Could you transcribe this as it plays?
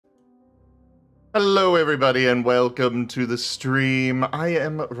Hello everybody and welcome to the stream. I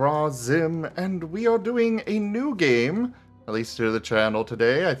am Raw Zim and we are doing a new game, at least to the channel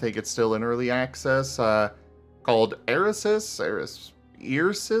today. I think it's still in early access, called Eresys,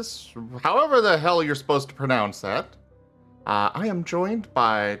 however the hell you're supposed to pronounce that. I am joined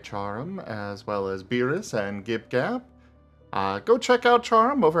by Charem as well as Beerus and GibGab. Go check out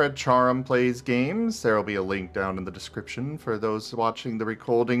Charem over at Charem Plays Games. There will be a link down in the description for those watching the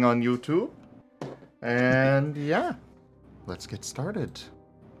recording on YouTube. And yeah, let's get started.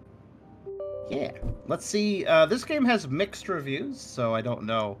 Yeah, let's see. This game has mixed reviews, so I don't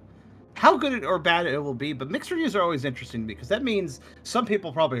know how good or bad it will be, but mixed reviews are always interesting because that means some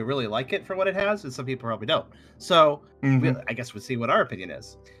people probably really like it for what it has, and some people probably don't. So I guess we'll see what our opinion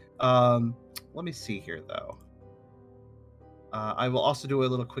is. Let me see here, though. I will also do a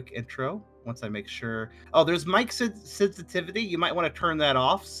little quick intro once I make sure. Oh, there's mic sensitivity. You might want to turn that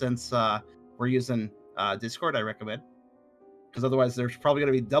off since we're using Discord, I recommend. Because otherwise there's probably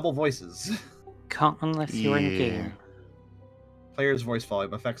going to be double voices. Can't unless you're in game. Player's voice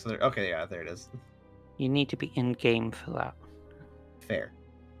volume affects their... Okay, yeah, there it is. You need to be in game for that. Fair.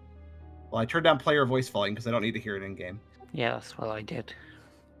 Well, I turned down player voice volume because I don't need to hear it in game. Yeah, that's what I did.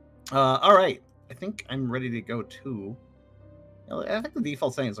 Alright. I think I'm ready to go too. I think the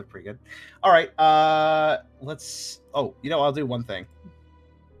default settings look pretty good. Alright, let's... Oh, you know, I'll do one thing.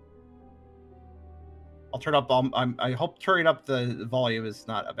 I'll turn up. I hope turning up the volume is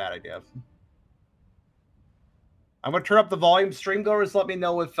not a bad idea. I'm gonna turn up the volume. Streamgoers, let me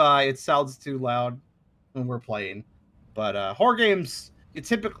know if it sounds too loud when we're playing. But horror games,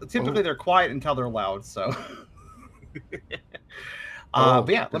 typically they're quiet until they're loud. So, but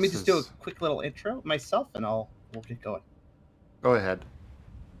yeah, let me just do a quick little intro myself, and we'll get going. Go ahead.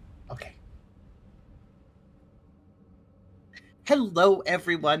 Okay. Hello,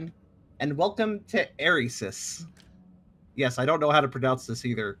 everyone. And welcome to Eresys. Yes, I don't know how to pronounce this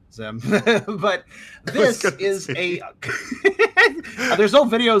either, Zem. But this is a... There's no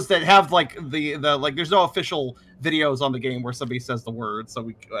videos that have, like, there's no official videos on the game where somebody says the word, so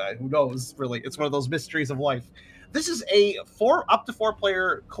we who knows, really. It's one of those mysteries of life. This is a up to four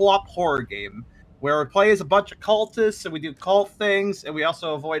player co-op horror game where we play as a bunch of cultists, and we do cult things, and we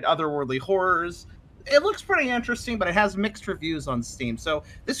also avoid otherworldly horrors. It looks pretty interesting, but it has mixed reviews on Steam, so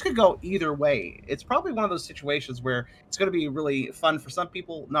this could go either way. It's probably one of those situations where it's going to be really fun for some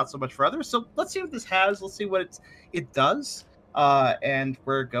people, not so much for others. So let's see what this has. Let's see what it does and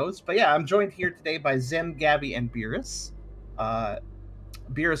where it goes. But yeah, I'm joined here today by Zem, Gabby, and Beerus.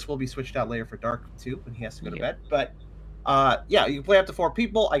 Beerus will be switched out later for Dark too when he has to go to bed. But yeah, you can play up to 4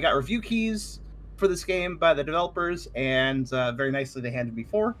 people. I got review keys for this game by the developers, and very nicely they handed me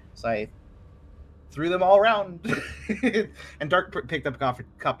 4, so I threw them all around. And Dark picked up a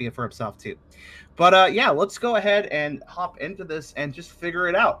copy for himself too. But yeah, let's go ahead and hop into this and just figure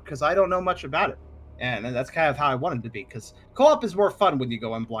it out, because I don't know much about it. And that's kind of how I wanted to be, because co-op is more fun when you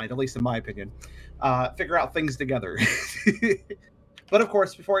go in blind, at least in my opinion. Figure out things together. But of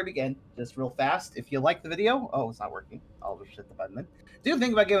course, before we begin, just real fast, if you like the video... Oh, it's not working. I'll just hit the button then. Do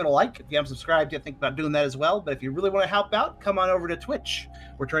think about giving it a like. If you haven't subscribed yet, think about doing that as well. But if you really want to help out, come on over to Twitch.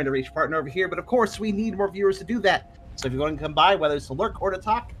 We're trying to reach a partner over here, but of course, we need more viewers to do that. So if you're going to come by, whether it's to lurk or to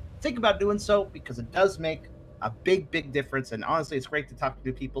talk, think about doing so, because it does make a big, big difference. And honestly, it's great to talk to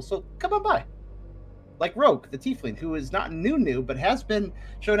new people, so come on by. Like Rogue, the Tiefling, who is not new, but has been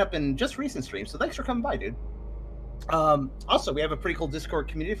showing up in just recent streams. So thanks for coming by, dude. Also, we have a pretty cool Discord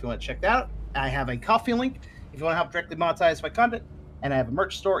community if you want to check that out. I have a coffee link if you want to help directly monetize my content, and I have a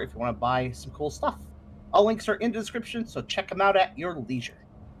merch store if you want to buy some cool stuff. All links are in the description, so check them out at your leisure.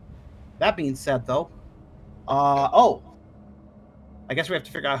 That being said, though, I guess we have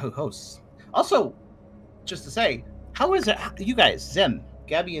to figure out who hosts. Also, just to say, how is it, you guys, Zem,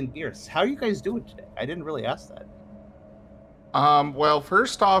 Gabby, and Beerus, how are you guys doing today? I didn't really ask that. Well,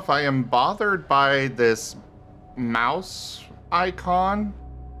 first off, I am bothered by this mouse icon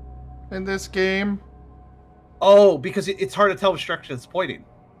in this game. Oh, because it's hard to tell which direction it's pointing.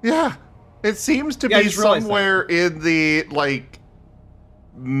 Yeah, it seems to be somewhere in the, like,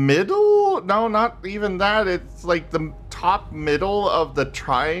 middle? No, not even that. It's like the top middle of the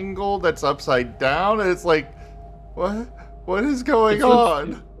triangle that's upside down, and it's like, what is going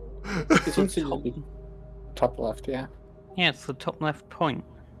on? It's the top left, yeah. Yeah, it's the top left point.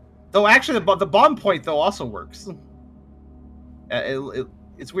 Though actually, the bottom point though also works.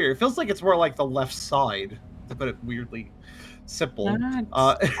 It's weird. It feels like it's more like the left side, to put it weirdly simple.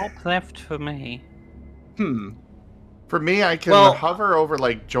 Top left for me. For me, I can hover over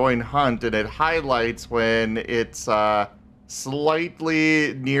like join hunt, and it highlights when it's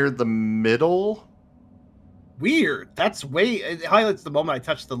slightly near the middle. Weird. That's way. It highlights the moment I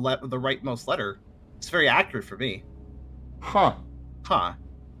touch the rightmost letter. It's very accurate for me. Huh. Huh.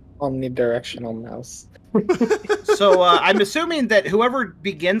 Omnidirectional mouse. So I'm assuming that whoever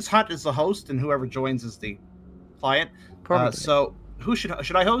begins hunt is the host, and whoever joins is the client. Probably. So who should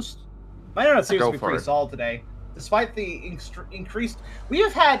I host? My internet seems to Go be for pretty it. solid today, despite the increased. We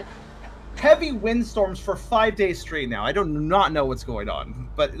have had heavy windstorms for 5 days straight now. I do not know what's going on,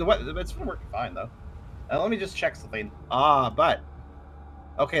 but it's been working fine though. Let me just check something. But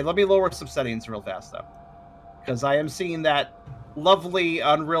okay, let me lower some settings real fast though, because I am seeing that lovely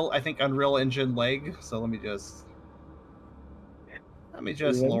Unreal Engine lag. So let me just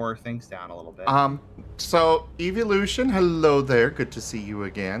lower things down a little bit. So Evolution, hello there. Good to see you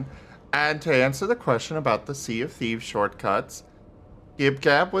again. And to answer the question about the Sea of Thieves shortcuts,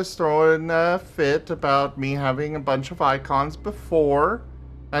 GibGab was throwing a fit about me having a bunch of icons before,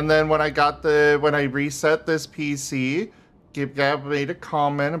 and then when I reset this PC, GibGab made a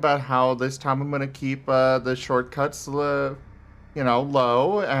comment about how this time I'm gonna keep the shortcuts, low,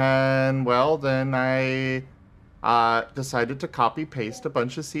 and well, then I decided to copy paste a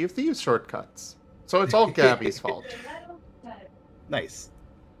bunch of Sea of Thieves shortcuts. So it's all Gabby's fault. Nice.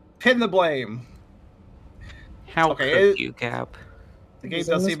 Pin the blame. How could you, Gab? The game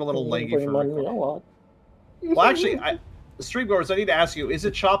does seem a little laggy for recording. Well, actually, Streamgoers, I need to ask you, is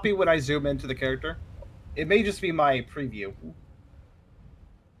it choppy when I zoom into the character? It may just be my preview.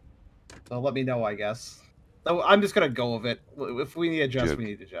 So let me know, I guess. So I'm just going to go with it. If we need to adjust, we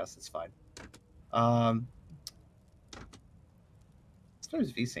need to adjust. It's fine. Sometimes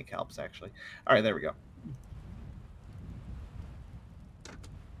VSync helps, actually. All right, there we go.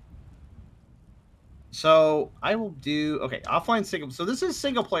 So I will do offline single. So this is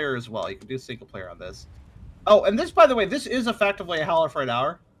single player as well. You can do single player on this. Oh, and this, by the way, this is effectively a howler for an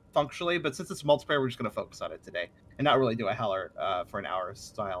hour functionally, but since it's multiplayer, we're just going to focus on it today and not really do a howler for an hour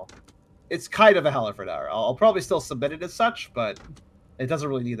style. It's kind of a howler for an hour. I'll probably still submit it as such, but it doesn't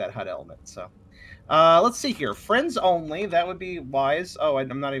really need that HUD element. So let's see here. Friends only. That would be wise. Oh,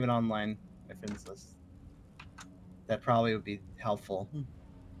 I'm not even online. My friends list. That probably would be helpful.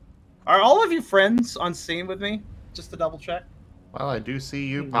 Are all of you friends on Steam with me? Just to double check. Well, I do see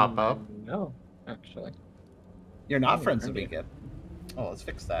you pop up. No, actually. You're not friends with me, Gib. Oh, let's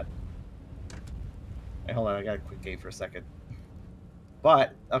fix that. Hey, hold on, I got a quick game for a second.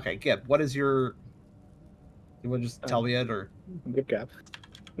 But, okay, Gib, what is your... You want to just tell me it, or... GibGab.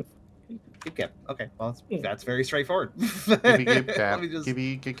 GibGab. Okay, well, that's very straightforward.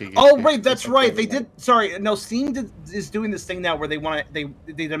 Oh, wait, that's right. They did... Sorry, no, Steam is doing this thing now where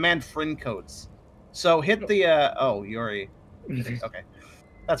they demand friend codes. So hit the... Oh, you already... Okay.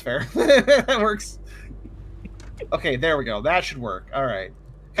 That's fair. That works. Okay, there we go. That should work. All right.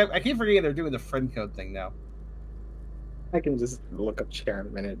 I keep forgetting they're doing the friend code thing now. I can just look up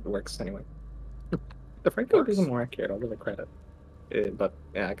Charem and it works anyway. The friend code is more accurate, I'll give it credit. But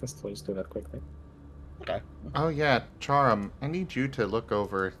yeah, I can still just do that quickly. Okay. Oh yeah, Charem, I need you to look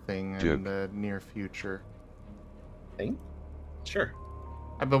over a thing in the near future. Thing? Sure.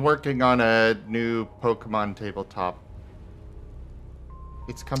 I've been working on a new Pokemon tabletop.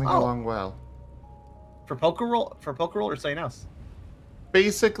 It's coming along well. For Pokeroll or something else?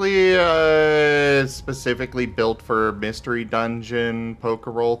 Basically, specifically built for Mystery Dungeon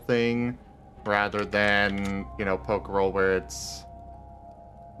Pokeroll thing, rather than, Pokeroll where it's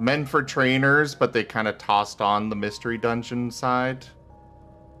meant for trainers, but they kind of tossed on the Mystery Dungeon side.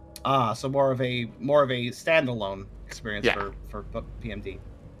 So more of a standalone experience for PMD.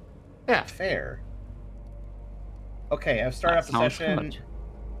 Yeah. Fair. Okay, I've started up the session. Much.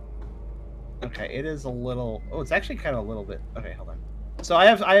 Okay, it is a little... Oh, it's actually kind of a little bit... Okay, hold on. So I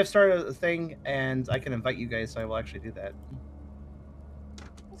have started a thing, and I can invite you guys, so I will actually do that.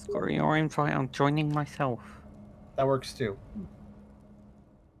 Sorry, your invite. I'm joining myself. That works, too.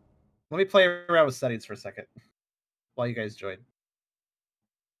 Let me play around with settings for a second, while you guys join.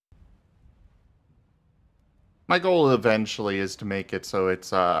 My goal eventually is to make it so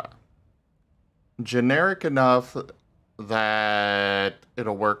it's generic enough that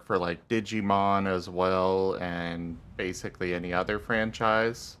it'll work for like Digimon as well, and basically any other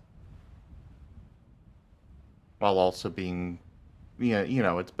franchise, while also being,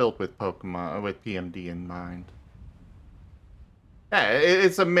 it's built with Pokemon, with PMD in mind. Yeah,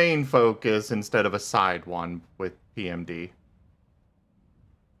 it's a main focus instead of a side one with PMD.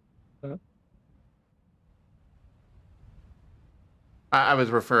 I was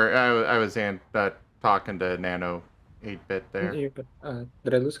talking to Nano 8-bit there.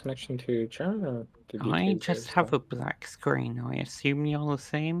 Did I lose connection to Charem or did you I choose just yours? have a black screen. I assume you're the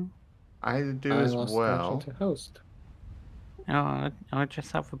same? I do I as lost well. connection to host. I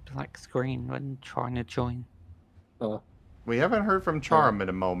just have a black screen when trying to join. Oh, We haven't heard from Charem in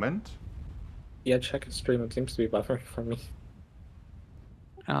a moment. yeah, check his stream. It seems to be buffering for me.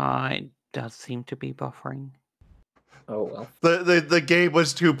 It does seem to be buffering. Oh, well. The game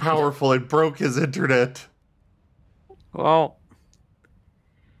was too powerful. It broke his internet. Well,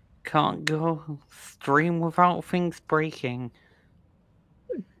 can't go stream without things breaking.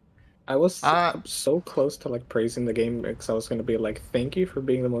 I was so close to like praising the game because I was gonna be like, thank you for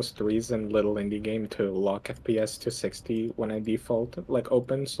being the most recent little indie game to lock FPS to 60 when I default like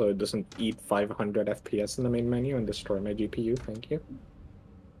open, so it doesn't eat 500 FPS in the main menu and destroy my GPU. Thank you.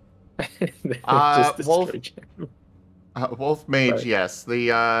 Just Wolf destroyed. Wolf Mage, Sorry. yes.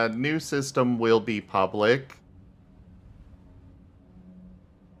 The new system will be public.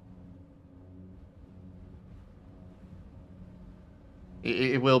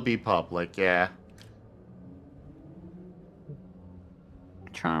 It will be public, yeah.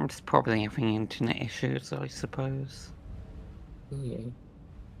 Charm's probably having internet issues, I suppose. Yeah.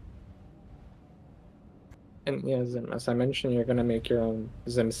 And yeah, Zim, as I mentioned, you're gonna make your own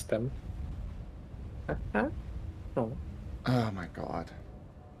Zim stem. Oh. Oh my god.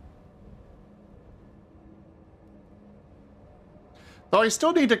 Though I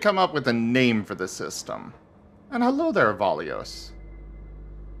still need to come up with a name for the system. And hello there, Valios.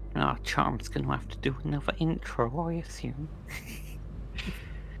 Charm's gonna have to do another intro, I assume.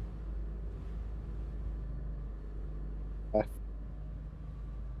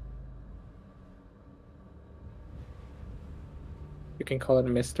 You can call it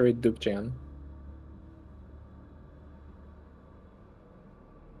Mystery Dukjan.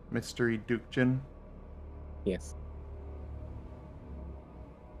 Mystery Dukjan. Yes.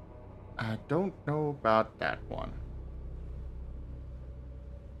 I don't know about that one.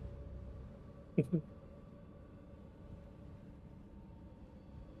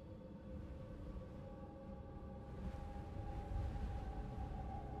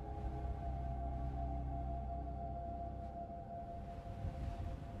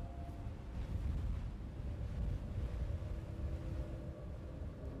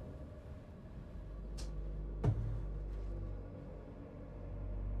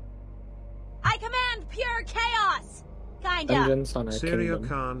 I command pure chaos! Kinda. Dungeons on our Syrio kingdom.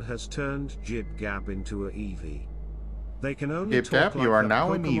 Khan has turned Jib Gab into a Eevee. They can only Jib talk Gab, like you are the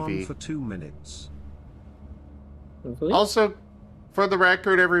now an Pokemon Eevee. for 2 minutes. Really? Also, for the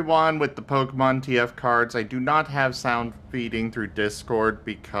record, everyone, with the Pokemon TF cards, I do not have sound feeding through Discord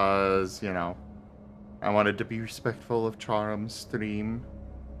because, you know, I wanted to be respectful of Charem's stream.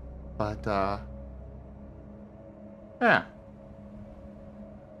 But, yeah.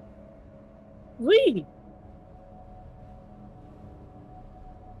 Wee!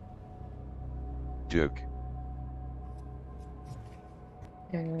 Joke.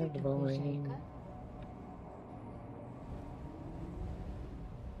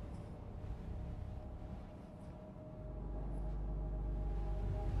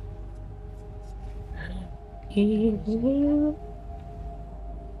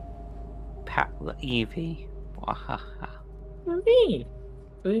 Pat the Eevee. Wahaha. Wee!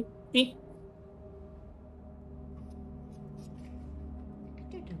 Wee! Wee!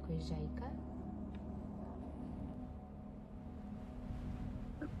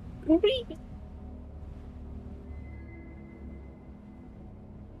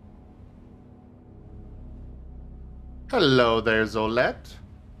 Hello there, Zolette.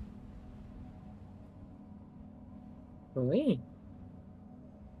 Wee!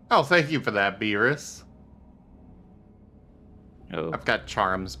 Oh, thank you for that, Beerus. Oh, I've got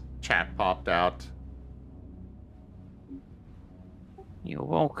Charem's chat popped out. you're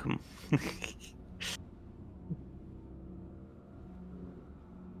welcome.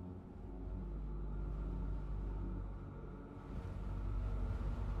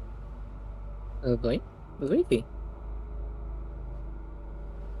 Lovely. Lovely.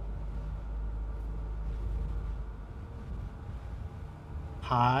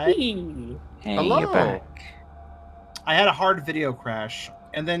 Hi. Wee! Hey, Hello. you're back. I had a hard video crash,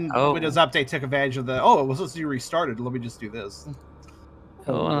 and then Oh. Windows Update took advantage of the, oh, it was supposed to be restarted. Let me just do this.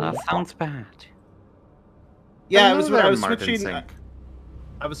 Oh, that sounds bad. Yeah, Hello it was when there, I was Marten switching. Sink.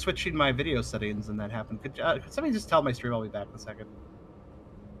 I was switching my video settings, and that happened. Could somebody just tell my stream I'll be back in a second?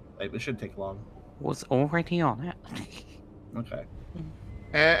 Like, it shouldn't take long. Was already on it. Okay.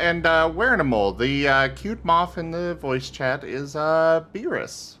 And Werenimal, the cute moth in the voice chat is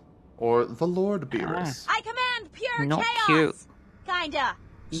Beerus. Or the Lord Beerus. I command pure Not chaos. cute. Kinda.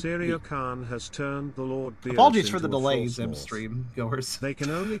 Syria Khan has turned the Lord Beerus Apologies for the into a delay, false Zim north. stream goers. They can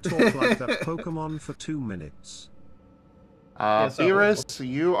only talk like that Pokemon for 2 minutes. Beerus,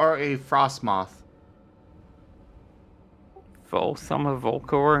 you are a frost moth. Full summer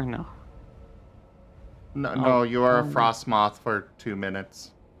Volcarona. No, you are a frost moth for 2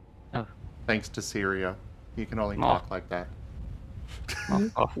 minutes. Oh. Thanks to Syria. You can only talk like that.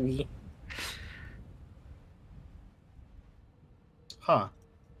 Huh.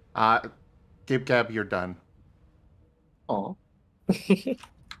 Gib Gab, you're done. Oh. It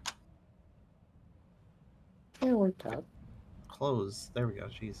worked out. Close. There we go.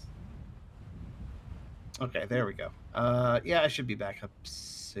 Jeez. Okay, there we go. Yeah, I should be back up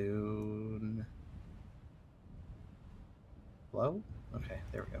soon. Hello? Okay,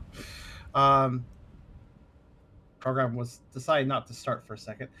 there we go. Program was decided not to start for a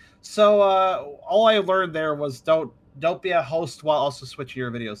second. So all I learned there was don't be a host while also switching your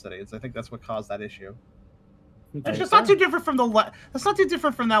video settings. I think that's what caused that issue. It's just not too different from that's not too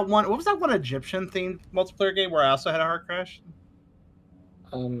different from that one. What was that one Egyptian themed multiplayer game where I also had a hard crash?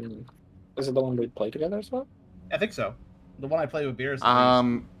 Is it the one we played together as well? I think so. The one I played with Beerus.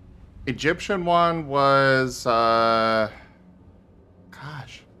 Egyptian one was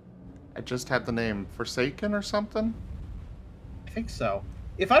gosh, I just had the name Forsaken or something. I think so.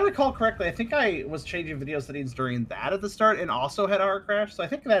 If I recall correctly, I think I was changing video settings during that at the start and also had a hard crash. So I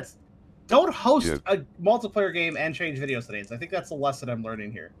think that's don't host a multiplayer game and change video settings. I think that's the lesson I'm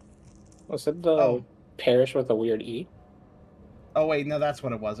learning here. Was it the Parish with a weird E? Oh wait, no, that's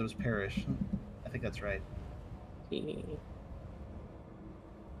what it was. It was Parish. I think that's right.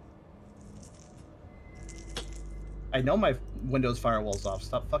 I know my Windows firewall's off.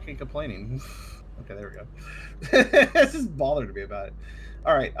 Stop fucking complaining. Okay, there we go. This is bothering me about it.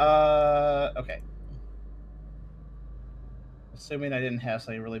 All right. Okay. Assuming I didn't have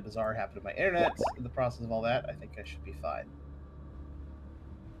something really bizarre happen to my internet in the process of all that, I think I should be fine.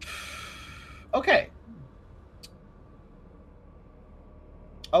 Okay.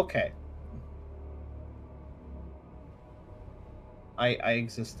 Okay. I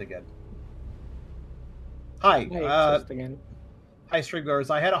exist again. Hi. Hi,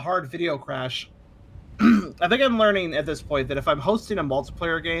 streamgoers. I had a hard video crash. I think I'm learning at this point that if I'm hosting a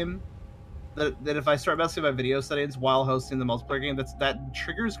multiplayer game, that if I start messing with my video settings while hosting the multiplayer game, that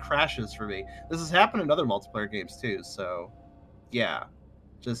triggers crashes for me. This has happened in other multiplayer games too, so yeah,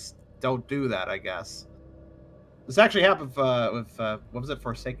 just don't do that, I guess. This actually happened with what was it,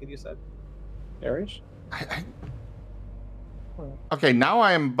 Forsaken? You said? Eresys? Okay, now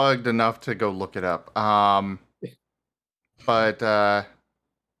I am bugged enough to go look it up. But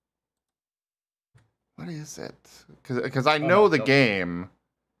what is it? Because I know the game.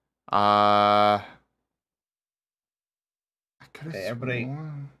 I could have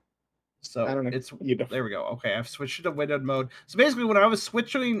sworn. So I don't know. It's there we go. Okay, I've switched to windowed mode. So basically, when I was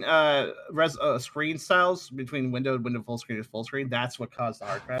switching screen styles between windowed, window full screen, and full screen, that's what caused the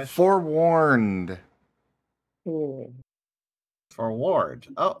hard crash. Forewarned. Forewarned.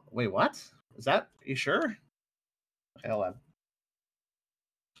 Oh, wait, what? Is that? Are you sure? Okay, hold on.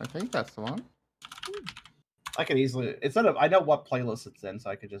 I think that's the one. I could easily. It's not. I know what playlist it's in, so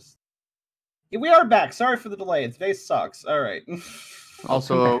I could just. Yeah, we are back. Sorry for the delay. Today sucks. All right.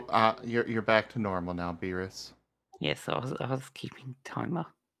 Also, you're back to normal now, Beerus. Yes, I was keeping timer.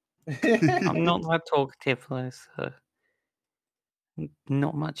 I'm not that talkative, so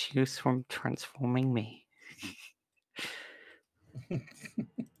not much use from transforming me.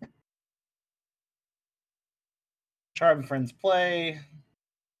 Charm Friends Play.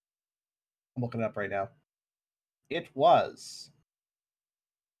 I'm looking it up right now. It was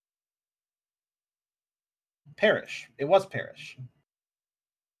Parish. It was Parish.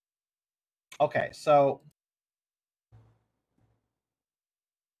 Okay, so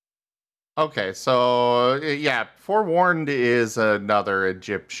yeah, Forewarned is another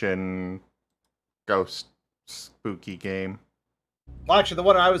Egyptian ghost spooky game. Well, actually, the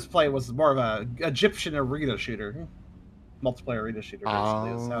one I was playing was more of a Egyptian arena shooter, multiplayer arena shooter.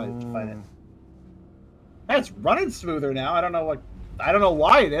 Basically, is how I define it. Hey, it's running smoother now. I don't know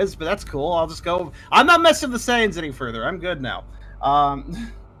why it is, but that's cool. I'll just go. I'm not messing the settings any further. I'm good now.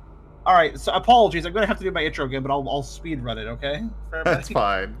 All right. So apologies. I'm gonna have to do my intro again, but I'll speed run it. Okay. That's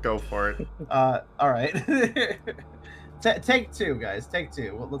fine. Go for it. All right. Take two, guys. Take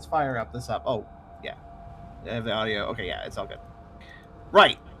two. Well, let's fire this up. Oh, yeah. I have the audio. Okay, yeah, it's all good.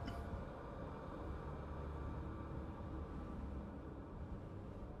 Right.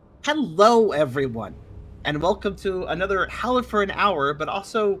 Hello, everyone, and welcome to another Hallowed for an Hour, but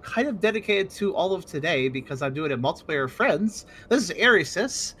also kind of dedicated to all of today because I'm doing it multiplayer friends. This is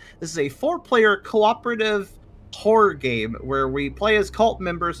Eresys. This is a 4-player cooperative horror game where we play as cult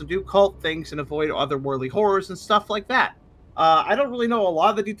members and do cult things and avoid otherworldly horrors and stuff like that. I don't really know a lot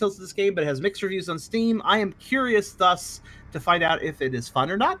of the details of this game, but it has mixed reviews on Steam. I am curious, thus, to find out if it is fun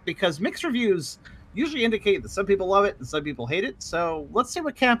or not, because mixed reviews usually indicate that some people love it and some people hate it. So let's see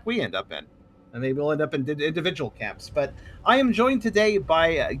what camp we end up in. And maybe we'll end up in individual camps. But I am joined today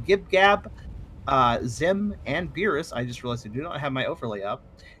by Gib, Zim, and Beerus. I just realized I do not have my overlay up.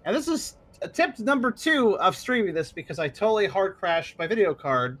 And this is attempt number 2 of streaming this because I totally hard crashed my video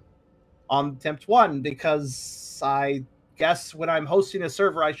card on attempt 1 because I guess when I'm hosting a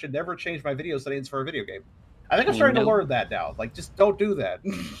server, I should never change my video settings for a video game. I think I'm starting to learn that now. Like, just don't do that.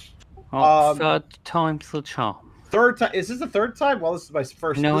 Third time's the charm. Third time? Is this the third time? Well, this is my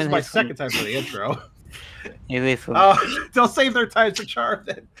first. No, this is my second time for the intro. It isn't. Don't say third time's the charm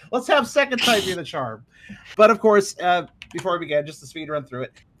then. Let's have second time be the charm. But of course, before we begin, just a speed run through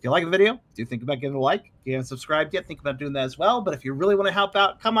it. If you like the video, do think about giving a like. If you haven't subscribed yet, think about doing that as well. But if you really want to help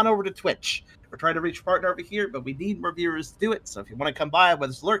out, come on over to Twitch. We're trying to reach a partner over here, but we need more viewers to do it. So if you want to come by,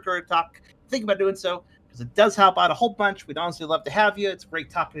 whether it's lurk or a talk, think about doing so, because it does help out a whole bunch. We'd honestly love to have you. It's great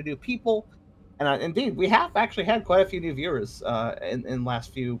talking to new people. And indeed, we have actually had quite a few new viewers in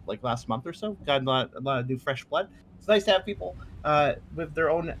last month or so. Got a lot of new fresh blood. It's nice to have people with their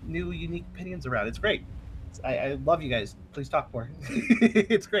own new unique opinions around. It's great. I love you guys. Please talk more.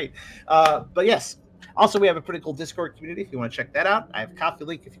 It's great. But yes, also we have a pretty cool Discord community if you want to check that out. I have a Coffee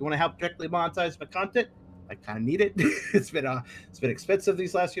link if you want to help directly monetize my content. I kind of need it. It's been expensive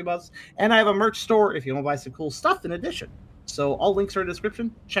these last few months. And I have a merch store if you want to buy some cool stuff in addition. So all links are in the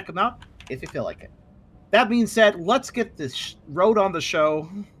description. Check them out if you feel like it. That being said, let's get this road on the show.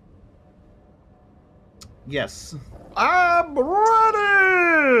 Yes. I'm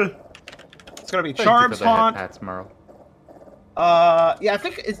ready! It's going to be Charm's Haunt. That's Merle. Yeah, I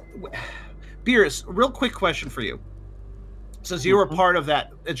think it's... Beerus, real quick question for you. Since you were part of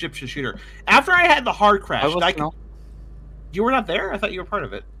that Egyptian shooter. After I had the hard crash... You were not there? I thought you were part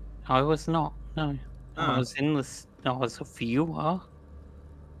of it. I was not, no. I was in this... I was a viewer.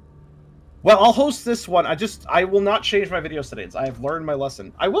 Well, I'll host this one. I will not change my video settings. I have learned my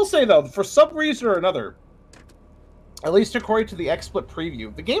lesson. I will say, though, for some reason or another, at least according to the XSplit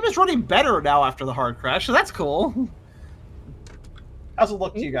preview, the game is running better now after the hard crash, so that's cool. How's it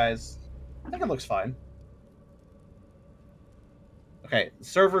look to you guys? I think it looks fine. Okay, the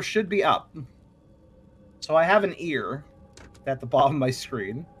server should be up. So I have an ear at the bottom of my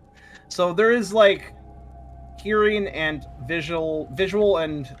screen. So there is, like, hearing and visual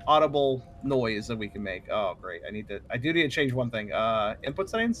and audible noise that we can make. Oh, great. I do need to change one thing. Input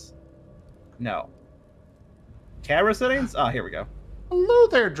settings? No. Camera settings? Oh, here we go. Hello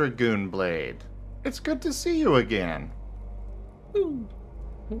there, Dragoon Blade. It's good to see you again. Ooh.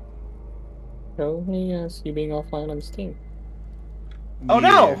 Show me as you being offline on Steam. Oh,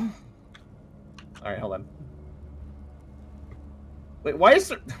 no! Alright, hold on. Wait, why is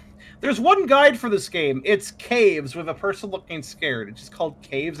there... There's one guide for this game. It's caves with a person looking scared. It's just called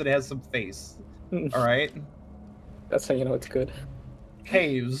caves and it has some face. Alright? That's how you know it's good.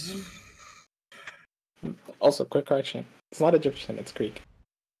 Caves. Also, quick correction. It's not Egyptian, it's Greek.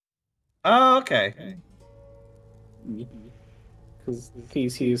 Oh, okay. Because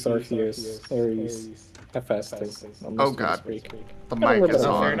Theseus, Orpheus, Ares, Hephaestus. Oh god. Greek. The mic is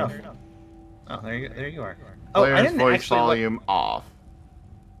on. Fair enough. Oh, there you are. Oh, Player's I didn't voice actually volume off.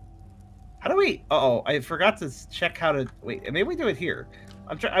 How do we... Uh-oh, I forgot to check how to... Wait, maybe we do it here.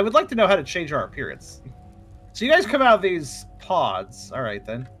 I would like to know how to change our appearance. So you guys come out of these pods. All right,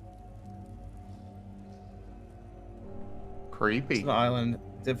 then. Creepy. It's an island.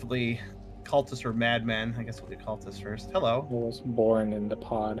 Definitely cultist or madman. I guess we'll do cultist first. Hello. I was born in the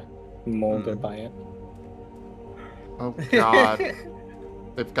pod, molded by it. Oh god.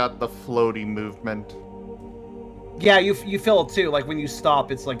 They've got the floaty movement. Yeah, you feel it too. Like when you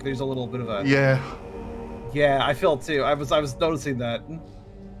stop, it's like there's a little bit of a... Yeah. Yeah, I feel it too. I was noticing that.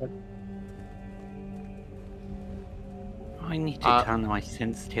 I need to turn my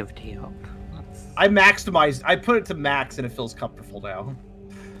sensitivity up. I maximized. I put it to max, and it feels comfortable now.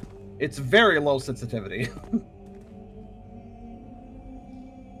 It's very low sensitivity.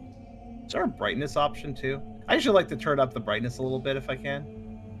 Is there a brightness option too? I usually like to turn up the brightness a little bit if I can.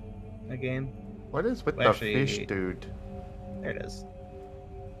 In a game. What is with the fish dude? There it is.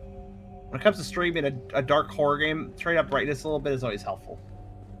 When it comes to streaming a dark horror game, turning up brightness a little bit is always helpful.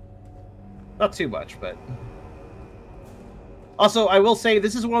 Not too much, but... Also, I will say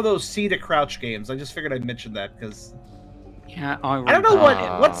this is one of those C to crouch games. I just figured I'd mention that because Yeah, I don't know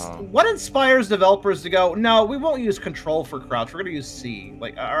what inspires developers to go, no, we won't use control for crouch. We're gonna use C.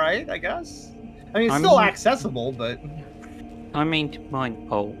 Like, all right, I guess. I mean, it's still accessible, but I mean to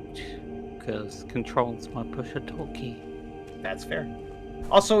mind Alt, because control's my push a talk key. that's fair.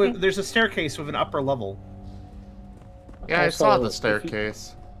 Also, there's a staircase with an upper level. Yeah, I saw the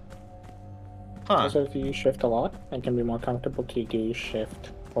staircase. Huh. Also, if you shift a lot, it can be more comfortable to do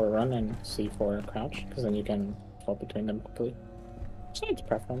shift for run and C for crouch, because then you can swap between them quickly. So it's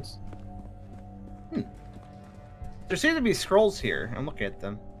preference. There seem to be scrolls here. I'm looking at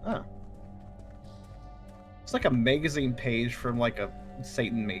them. Oh. It's like a magazine page from like a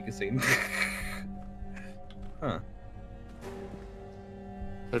Satan magazine. Huh.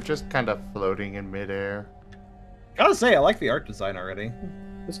 They're just kind of floating in midair. Gotta say, I like the art design already.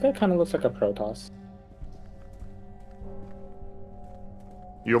 This guy kind of looks like a Protoss.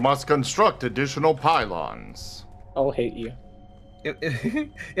 You must construct additional pylons. I'll hate you.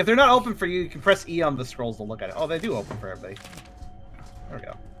 If they're not open for you, you can press E on the scrolls to look at it. Oh, they do open for everybody. There we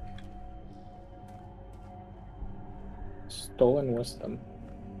go. Stolen wisdom.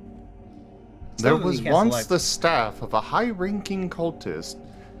 There was once the staff of a high-ranking cultist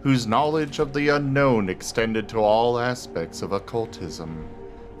whose knowledge of the unknown extended to all aspects of occultism,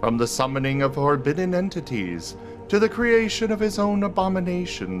 from the summoning of forbidden entities to the creation of his own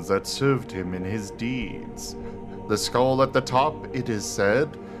abominations that served him in his deeds. The skull at the top, it is said,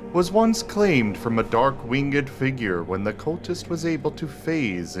 was once claimed from a dark winged figure when the cultist was able to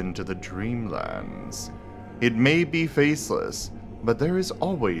phase into the dreamlands. It may be faceless, but there is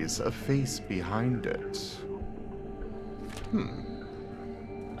always a face behind it.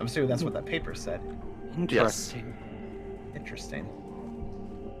 I'm assuming that's what that paper said. Interesting. Interesting.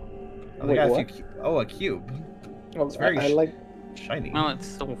 Oh, Wait, they got what? a cube. Well, It's very I like. shiny. Well, it's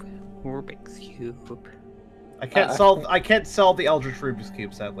solve Rubik's Cube. I can't solve the eldritch Rubik's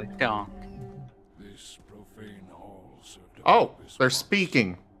cube, sadly. Dark. This profane hall served a Oh, purpose they're for us.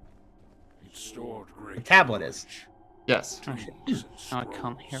 speaking. It stored great The tablet is. knowledge. Yes. I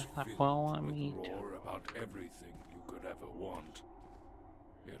can't hear that well, I mean. Lore about everything you could ever want.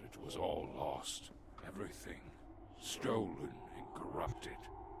 Yet it was all lost. Everything stolen and corrupted.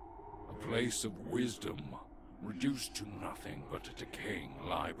 A place of wisdom reduced to nothing but a decaying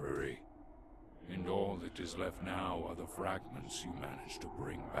library. And all that is left now are the fragments you managed to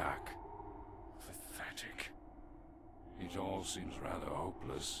bring back. Pathetic. It all seems rather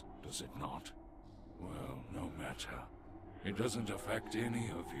hopeless, does it not? Well, no matter. It doesn't affect any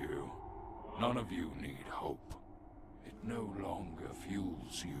of you. None of you need hope. It no longer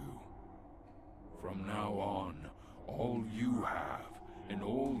fuels you. From now on, all you have and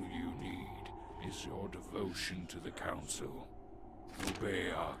all you need is your devotion to the Council.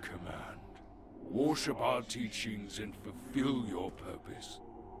 Obey our command. Worship our teachings and fulfill your purpose.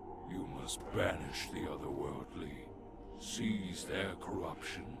 You must banish the otherworldly. Seize their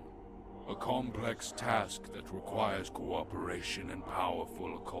corruption. A complex task that requires cooperation and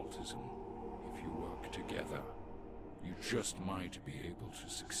powerful occultism. If you work together, you just might be able to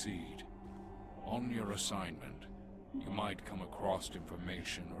succeed. On your assignment, you might come across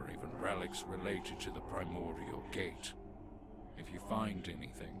information or even relics related to the primordial gate. If you find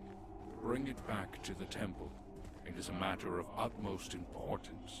anything, bring it back to the temple. It is a matter of utmost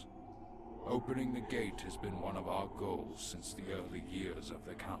importance. Opening the gate has been one of our goals since the early years of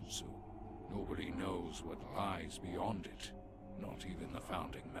the Council. Nobody knows what lies beyond it, not even the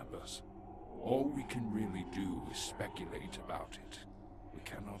founding members. All we can really do is speculate about it. We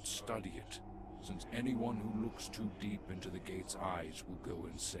cannot study it, since anyone who looks too deep into the gate's eyes will go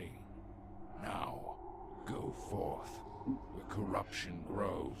insane. Now, go forth, where corruption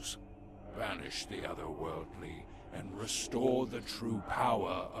grows. Banish the otherworldly, and restore the true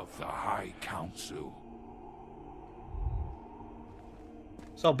power of the High Council.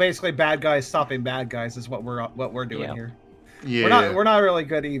 So basically, bad guys stopping bad guys is what we're doing here. Yeah. We're not really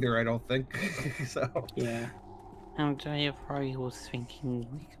good either, I don't think. So Yeah. And I was thinking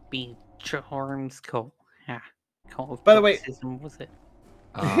we could be Charm's cult. Cult By the way- was it?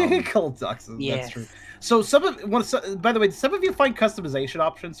 cold ducks. Yes. That's true. So by the way, did some of you find customization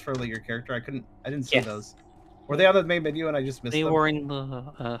options for like, your character? I didn't see Yes. those. Were they on the main menu and I just missed They them? were in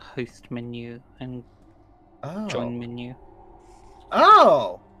the host menu and join menu.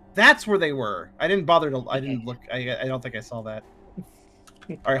 Oh, that's where they were. I didn't bother to. I didn't look. I don't think I saw that.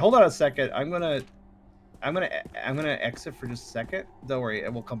 All right, hold on a second. I'm gonna exit for just a second. Don't worry,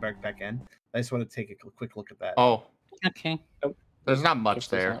 and we'll come back in. I just want to take a quick look at that. Oh, Okay. there's not much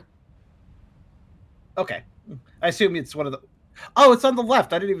there. Okay. I assume it's one of the. Oh, it's on the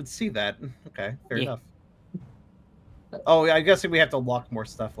left. I didn't even see that. Okay, fair enough. Oh, I guess we have to lock more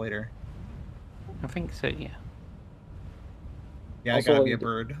stuff later. I think so, yeah. Yeah, Also, I gotta be a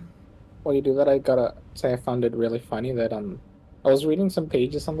bird. While you do that, I gotta say I found it really funny that I was reading some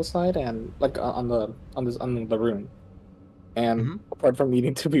pages on the side and like on the room, and apart from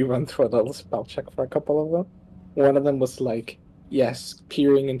needing to be run through a little spell check for a couple of them, one of them was like, "Yes,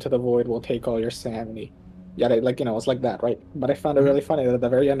 peering into the void will take all your sanity." Yeah, like it's like that, right? But I found it really funny that at the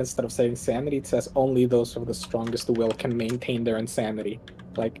very end, instead of saying sanity, it says only those with the strongest will can maintain their insanity.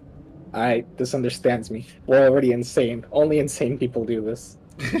 Like, this understands me. We're already insane. Only insane people do this.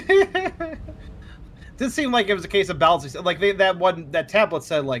 Did seem like it was a case of balancing. Like that tablet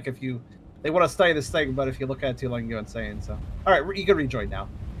said, like if they want to study this thing, but if you look at it too long, you go insane. So, all right, you can rejoin now.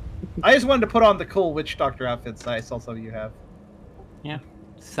 I just wanted to put on the cool witch doctor outfits I saw some of you have. Yeah,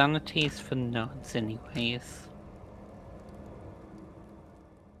 sanity is for nerds, anyways.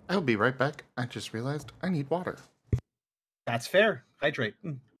 I'll be right back. I just realized I need water. That's fair. Hydrate.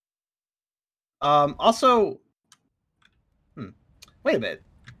 Also, wait a minute.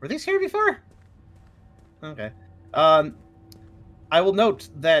 Were these here before? Okay. I will note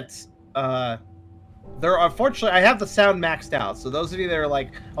that there are, unfortunately, I have the sound maxed out. So those of you that are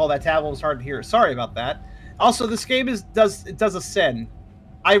like, "Oh, that tablet was hard to hear," sorry about that. Also, this game does a sin.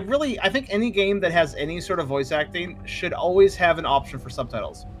 I think any game that has any sort of voice acting should always have an option for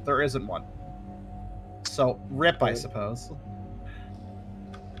subtitles. There isn't one. So rip, I suppose.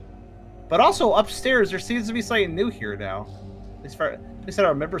 But also upstairs, there seems to be something new here now. At least I don't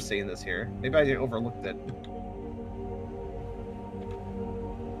remember seeing this here. Maybe I overlooked it.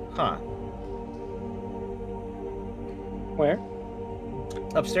 Huh. Where?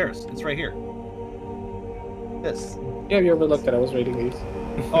 Upstairs. It's right here. This. Yeah, you overlooked it. I was reading these.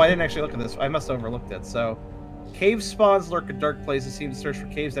 Oh, I didn't actually look at this. I must have overlooked it. So, cave spawns lurk in dark places. Seem to search for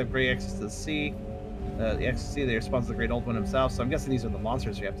caves that have great access to the sea. The access to the sea, they respawn to the Great Old One himself. So I'm guessing these are the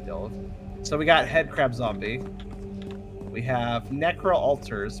monsters we have to deal with. So we got head crab zombie. We have necro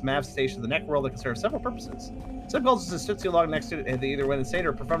altars. Mav station the neck world that can serve several purposes. Some cultists stood too long next to it, and they either went insane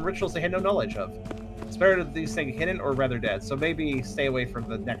or performed rituals they had no knowledge of. It's better that these things hidden or rather dead. So maybe stay away from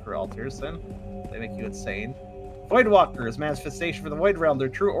the necro altars then. They make you insane. Void walkers, manifestation for the void realm. Their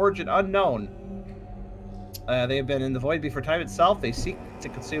true origin unknown. They have been in the void before time itself. They seek to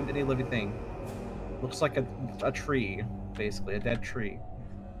consume any living thing. Looks like a tree, basically, a dead tree.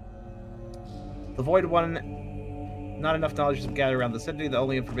 The Void One, not enough knowledge to gather around the city. The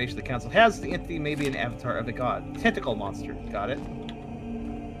only information the council has, the entity may be an avatar of a god. Tentacle monster, got it.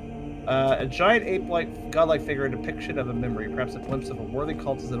 A giant ape-like, godlike figure, a depiction of a memory, perhaps a glimpse of a worthy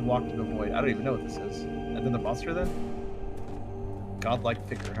cultist that walked in the void. I don't even know what this is. Another monster, then? Godlike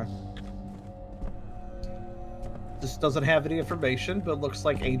figure, huh? This doesn't have any information, but looks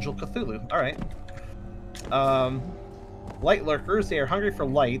like Angel Cthulhu. Alright. Light lurkers, they are hungry for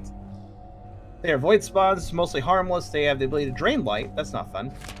light. They are void spawns, mostly harmless. They have the ability to drain light. That's not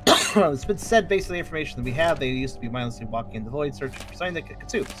fun. It's been said, based on the information that we have, they used to be mindlessly walking in the void, searching for something they could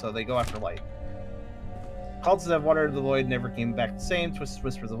consume, so they go after light. Cultists that have wandered the void never came back the same. Twisted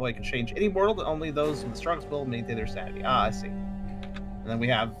whispers of the void can change any world, and only those with the strongest will maintain their sanity. Ah, I see. And then we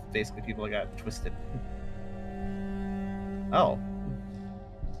have basically people that got twisted. Oh.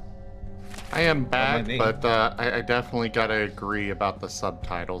 I am back, but I definitely gotta agree about the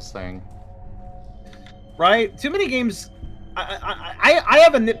subtitles thing. Right? Too many games. I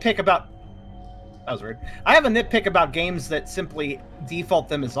have a nitpick about. That was weird. I have a nitpick about games that simply default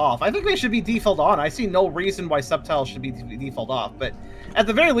them as off. I think they should be default on. I see no reason why subtitles should be default off. But at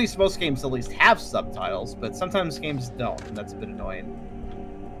the very least, most games at least have subtitles. But sometimes games don't, and that's a bit annoying.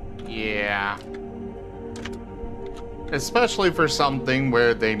 Yeah. Especially for something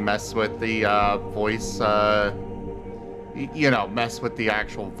where they mess with the voice, mess with the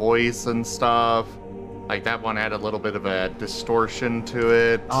actual voice and stuff. Like, that one had a little bit of a distortion to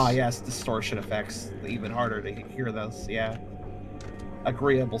it. Ah, yes, distortion effects. Even harder to hear those, yeah.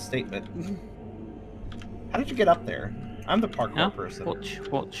 Agreeable statement. How did you get up there? I'm the parkour person. Watch.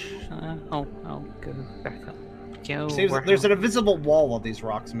 I'll go back up. Go there's an invisible wall of these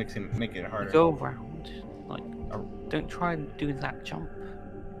rocks making it harder. Go around. Like, don't try and do that jump.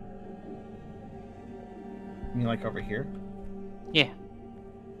 You mean like over here? Yeah.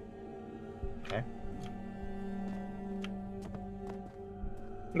 Okay.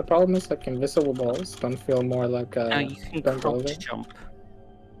 The problem is, like, invisible walls don't feel more like a... No, you can crouch jump.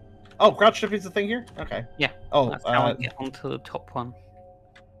 Oh, crouch jump is the thing here? Okay. Yeah. Oh, that's how I get onto the top one.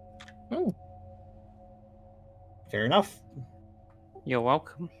 Oh. Fair enough. You're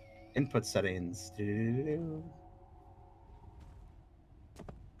welcome. Input settings.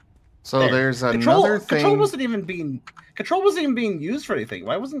 So there's another thing. Control wasn't even being used for anything.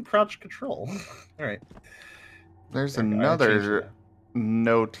 Why wasn't crouch control? All right. There's another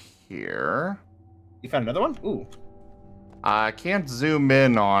note here. You found another one? Ooh. I can't zoom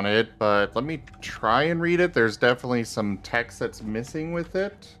in on it, but let me try and read it. There's definitely some text that's missing with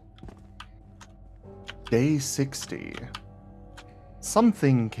it. Day 60.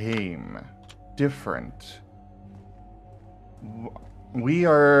 Something came. Different. We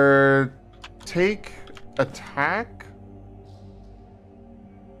are take attack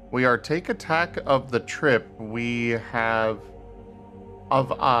of the trip we have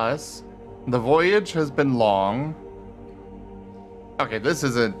of us. The voyage has been long. Okay, this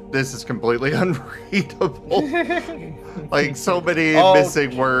is completely unreadable. Like so many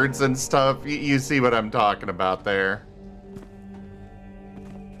missing words and stuff. You see what I'm talking about there.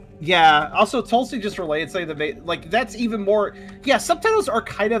 Yeah, also Tulsi just relayed saying that like that's even more. Yeah, subtitles are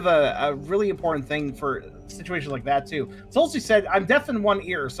kind of a really important thing for situations like that too. Tulsi said, "I'm deaf in one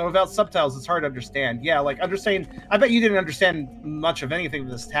ear, so without subtitles, it's hard to understand." Yeah, like understand. I bet you didn't understand much of anything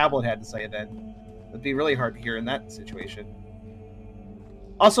this tablet had to say. Then it'd be really hard to hear in that situation.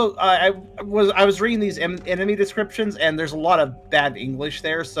 Also, I was reading these enemy descriptions, and there's a lot of bad English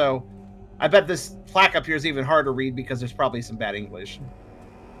there. So I bet this plaque up here is even harder to read because there's probably some bad English.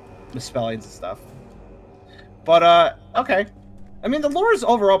 Misspellings and stuff, but okay. I mean, the lore is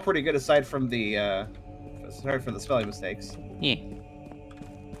overall pretty good aside from the spelling mistakes. Yeah.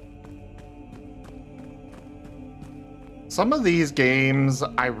 Some of these games,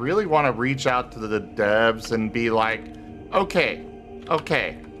 I really want to reach out to the devs and be like, okay,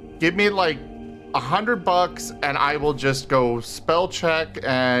 give me like $100 and I will just go spell check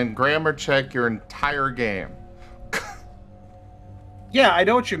and grammar check your entire game. Yeah, I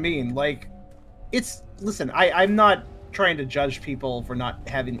know what you mean. Like, listen, I'm not trying to judge people for not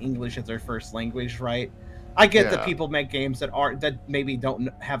having English as their first language, right? I get that people make games that maybe don't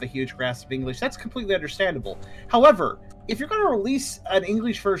have a huge grasp of English. That's completely understandable. However, if you're going to release an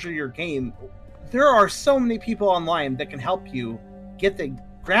English version of your game, there are so many people online that can help you get the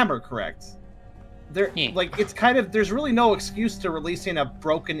grammar correct. Like, it's kind of, there's really no excuse to releasing a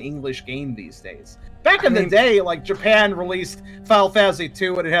broken English game these days. Back in the day, like, Japan released Final Fantasy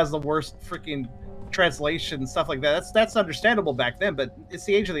 2 and it has the worst freaking translation and stuff like that. That's understandable back then, but it's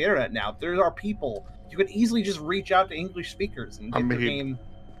the age of the internet now. There are people, you could easily just reach out to English speakers and get your game,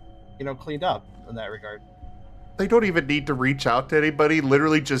 cleaned up in that regard. They don't even need to reach out to anybody.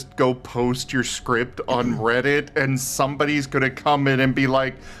 Literally just go post your script on Reddit and somebody's gonna come in and be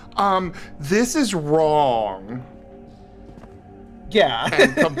like, this is wrong. Yeah.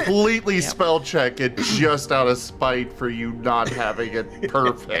 And completely spell check it just out of spite for you not having it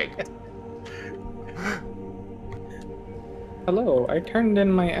perfect. Hello, I turned in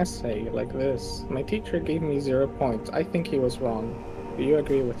my essay like this. My teacher gave me 0 points. I think he was wrong. Do you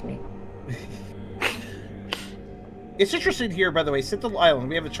agree with me? It's interesting here, by the way, Sentinel Island.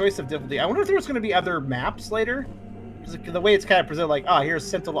 We have a choice of difficulty. I wonder if there's going to be other maps later. Because the way it's kind of presented, like, here's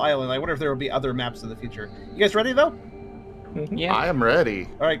Sentinel Island. I wonder if there will be other maps in the future. You guys ready, though? Yeah. I am ready.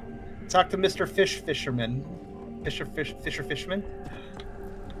 All right. Talk to Mr. Fisherman. Fisherman?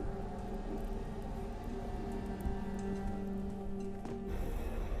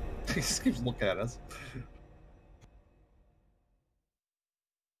 He just keeps looking at us.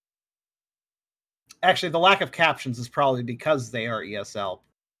 Actually, the lack of captions is probably because they are ESL.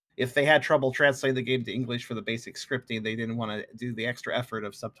 If they had trouble translating the game to English for the basic scripting, they didn't want to do the extra effort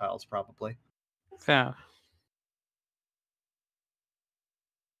of subtitles, probably. Fair.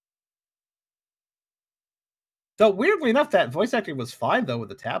 So weirdly enough, that voice acting was fine though with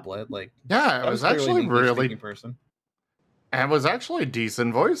the tablet. Like, yeah, it was actually really person. And it was actually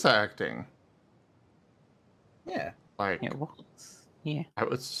decent voice acting. Yeah, like it was. Yeah, I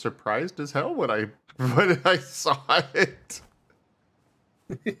was surprised as hell when I saw it.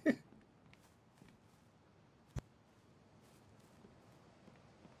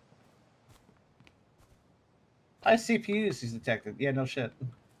 High CPU use is detected. Yeah, no shit.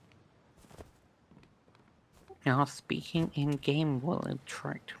 Now, speaking in game will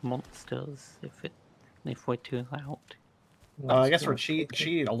attract monsters if we're too loud. I guess we're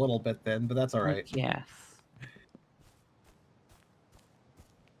cheating a little bit then, but that's all right. Yes.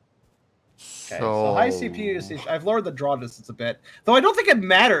 Okay, so high CPU usage. I've lowered the draw distance a bit, though I don't think it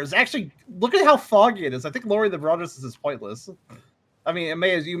matters. Actually, look at how foggy it is. I think lowering the draw distance is pointless. I mean,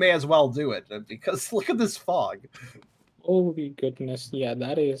 you may as well do it because look at this fog. Holy goodness! Yeah,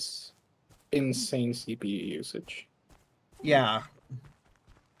 that is insane CPU usage. Yeah,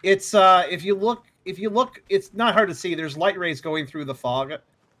 it's if you look, it's not hard to see. There's light rays going through the fog,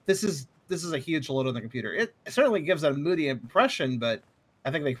 this is a huge load on the computer. It certainly gives a moody impression, but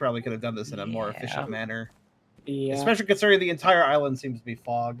I think they probably could have done this in a more efficient manner. Yeah. Especially considering the entire island seems to be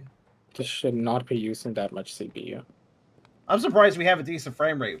fog. This should not be using that much CPU. I'm surprised we have a decent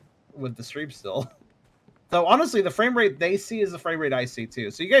frame rate with the stream still. Though honestly, the frame rate they see is the frame rate I see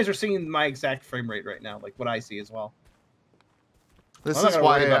too. So you guys are seeing my exact frame rate right now, like what I see as well. This is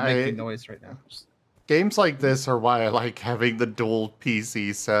why I making noise right now. Games like this are why I like having the dual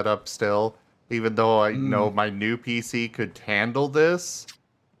PC setup still. Even though I know my new PC could handle this,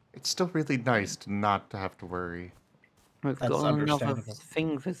 it's still really nice to not to have to worry. We've got another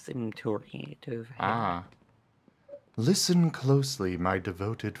thing for Sim to read over here. Ah. Listen closely, my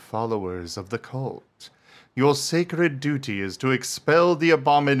devoted followers of the cult. Your sacred duty is to expel the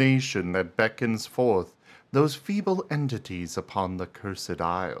abomination that beckons forth those feeble entities upon the cursed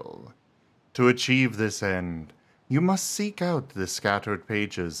isle. To achieve this end, you must seek out the scattered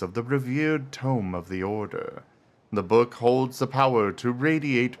pages of the revered tome of the Order. The book holds the power to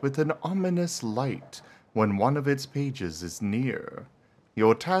radiate with an ominous light when one of its pages is near.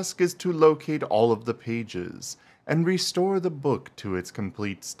 Your task is to locate all of the pages and restore the book to its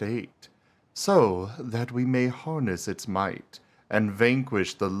complete state, so that we may harness its might and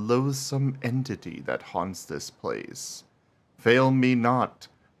vanquish the loathsome entity that haunts this place. Fail me not,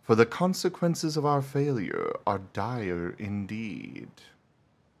 for the consequences of our failure are dire indeed.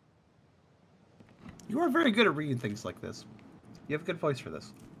 You are very good at reading things like this. You have a good voice for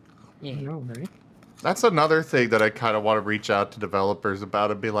this. Yeah. No, right? That's another thing that I kind of want to reach out to developers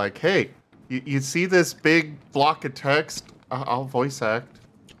about and be like, hey, you see this big block of text? I'll voice act.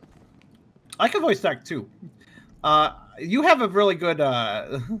 I can voice act too. You have a really good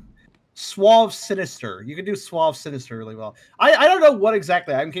suave sinister. You can do suave sinister really well. I don't know what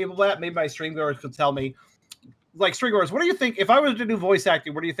exactly I'm capable of. Maybe my streamgoers could tell me. Like, streamgoers, what do you think? If I was to do voice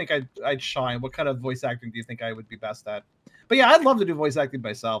acting, where do you think I'd shine? What kind of voice acting do you think I would be best at? But yeah, I'd love to do voice acting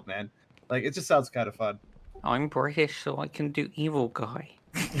myself, man. Like, it just sounds kind of fun. I'm British, so I can do evil guy.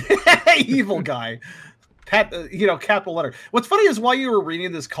 Evil guy. Capital letter. What's funny is while you were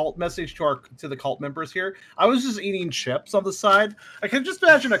reading this cult message to the cult members here, I was just eating chips on the side. I can just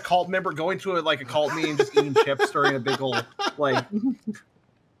imagine a cult member going to a cult meeting, just eating chips during a big old like.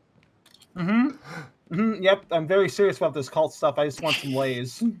 Yep, I'm very serious about this cult stuff. I just want some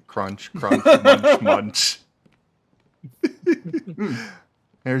Lays. Crunch, crunch, munch, munch.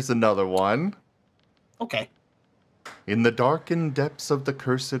 Here's another one. Okay. In the darkened depths of the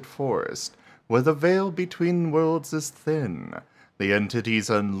cursed forest, where the veil between worlds is thin, the entities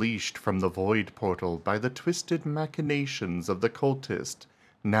unleashed from the void portal by the twisted machinations of the cultist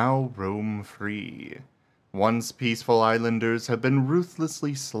now roam free. Once peaceful islanders have been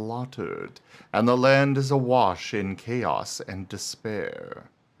ruthlessly slaughtered, and the land is awash in chaos and despair.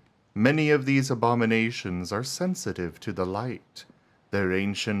 Many of these abominations are sensitive to the light, their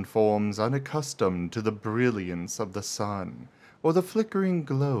ancient forms unaccustomed to the brilliance of the sun or the flickering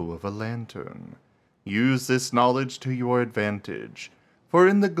glow of a lantern. Use this knowledge to your advantage, for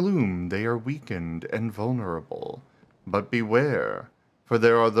in the gloom they are weakened and vulnerable. But beware, for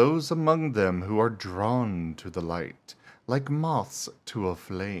there are those among them who are drawn to the light, like moths to a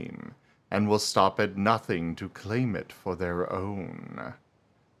flame, and will stop at nothing to claim it for their own.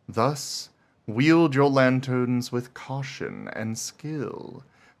 Thus, wield your lanterns with caution and skill,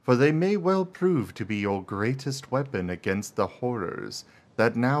 for they may well prove to be your greatest weapon against the horrors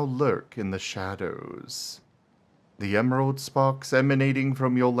that now lurk in the shadows. The emerald sparks emanating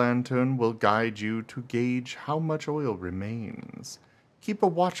from your lantern will guide you to gauge how much oil remains. Keep a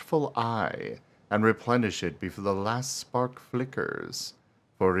watchful eye and replenish it before the last spark flickers,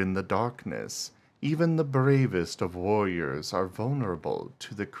 for in the darkness, even the bravest of warriors are vulnerable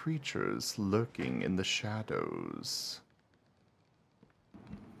to the creatures lurking in the shadows.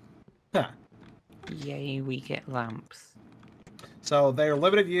 Huh. Yay, we get lamps. So they're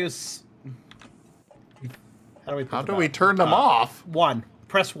limited use. How do we turn them off? One.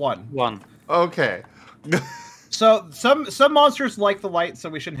 Press one. One. Okay. So some monsters like the light, so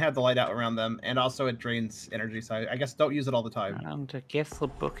we shouldn't have the light out around them, and also it drains energy. So I guess don't use it all the time. And I guess the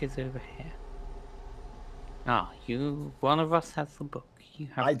book is over here. Ah, one of us has the book. You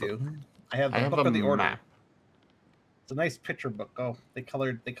have. I the book. do. I have the book of the Order. It's a nice picture book. Oh, they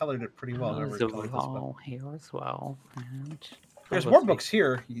colored it pretty well. There's a Val here as well. And there's more books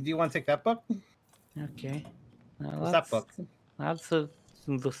here. Do you want to take that book? Okay. What's that book? That's the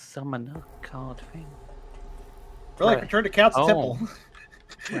summoner card thing. We're like, return to Cat's Temple.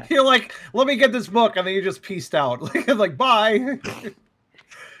 Right. You're like, let me get this book, and then you just pieced out. Like, bye.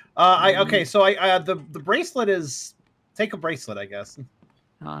 Okay, so the bracelet is take a bracelet, I guess.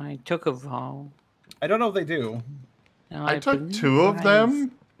 I took a vial. I don't know if they do. I took believe 2 of that them. is-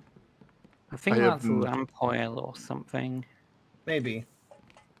 I think I that's have n- lamp oil or something. Maybe.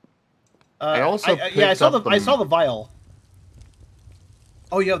 I also yeah, I picked saw up I saw the vial.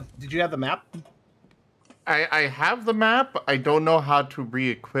 Oh, yeah. Did you have the map? I have the map. I don't know how to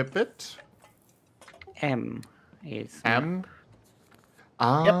re-equip it. M is M? map.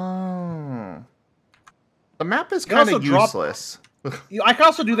 Oh. The map is You can kind also of drop- useless. I can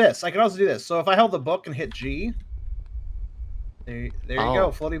also do this. So if I held the book and hit G, there you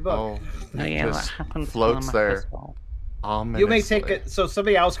go, floating book. Oh, Oh, it yeah, that just happens to floats the map there. as well. You may take Ominously. it, so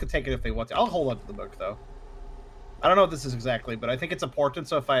somebody else could take it if they want to. I'll hold on to the book though. I don't know what this is exactly, but I think it's important.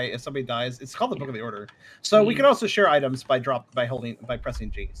 So if somebody dies, it's called the Book of the Order. So we can also share items by pressing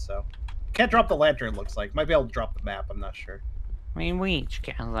G. So can't drop the lantern. Looks like might be able to drop the map. I'm not sure. I mean, we each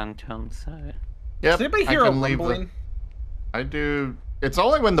get a lantern, so... Yep, Does anybody I hear a can leave the- rumbling? I do. It's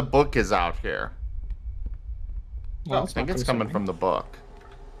only when the book is out here. Well, I think it's coming from the book.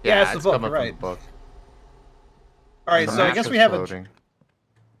 Yeah, it's the book, coming from right. the book. All right, The so I map guess is we have floating.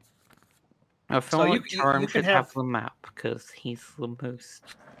 I feel So like you Charem can should have- have the map, because he's the most...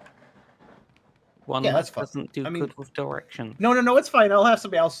 One Yeah, that that's fine. doesn't do I mean- good with directions. No, it's fine. I'll have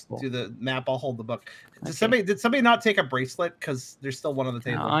somebody else Cool. do the map. I'll hold the book. Okay. Did somebody not take a bracelet? Because there's still one on the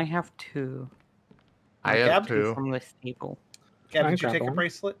table. I have 2. I Gab? have 2 2. from this table. Gab, I did you grabbed take a one.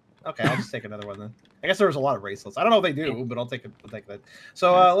 bracelet? Okay, I'll just take another one then. I guess there was a lot of bracelets. I don't know if they do, but I'll take that.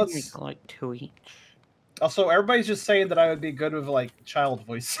 So I think we let's. got like 2 each. Also, everybody's just saying that I would be good with like child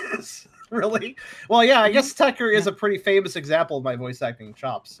voices. Really? Well, yeah. I guess Tucker is a pretty famous example of my voice acting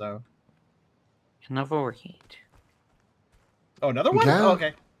chops. So. Another read. Oh, another one? Yeah. Oh,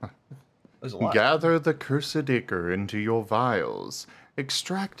 okay. There's a lot. Gather the cursed ichor into your vials,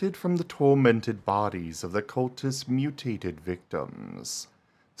 extracted from the tormented bodies of the cultist's mutated victims.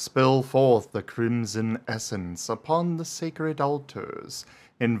 Spill forth the crimson essence upon the sacred altars,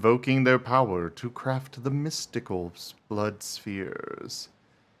 invoking their power to craft the mystical blood spheres.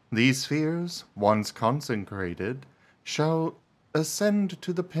 These spheres, once consecrated, shall ascend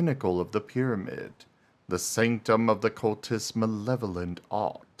to the pinnacle of the pyramid, the sanctum of the cultist's malevolent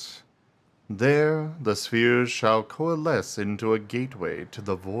art. There, the spheres shall coalesce into a gateway to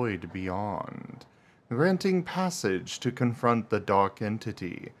the void beyond, granting passage to confront the dark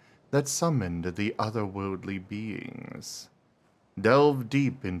entity that summoned the otherworldly beings. Delve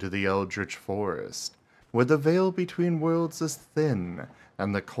deep into the eldritch forest, where the veil between worlds is thin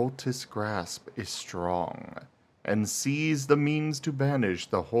and the cultist's grasp is strong, and seize the means to banish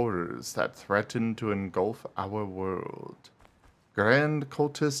the horrors that threaten to engulf our world. Grand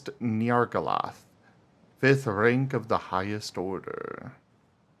Cultist Nyargaloth, 5th rank of the highest order.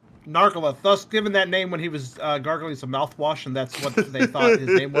 Nargaloth, thus given that name when he was gargling some mouthwash, and that's what they thought his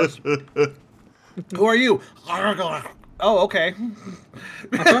name was. Who are you? Nargaloth. Oh, okay.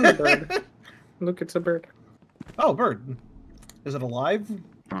 I found a bird. Look, it's a bird. Oh, bird. Is it alive?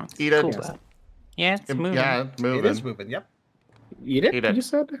 Oh, it's Eat it. cool, though. Yeah, it's moving. Yeah, it's moving. It is moving. Yep. Eat it? Eat it. You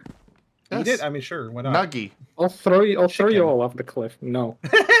said? Eat it. I mean, sure. Why not? Nuggy. I'll throw you Chicken. all off the cliff. No.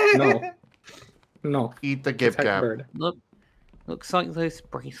 No. No. Eat the give Attack gap. bird. Looks like those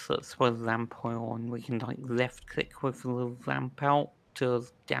bracelets with lamp oil on. We can like left click with the lamp out to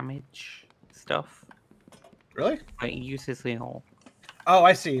damage stuff. Really? But it uses the oil. Oh,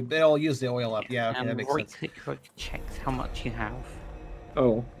 I see. They'll use the oil up. Yeah, okay, that And makes right sense. click like checks how much you have.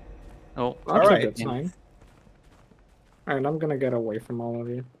 Oh. Oh, That's right. a good sign. Alright, I'm gonna get away from all of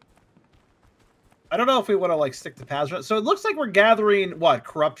you. I don't know if we want to like stick to paths. So it looks like we're gathering what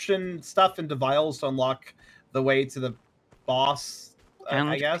corruption stuff into vials to unlock the way to the boss. and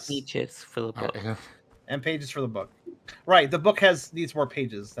I guess, pages for the book. and pages for the book. Right, the book needs more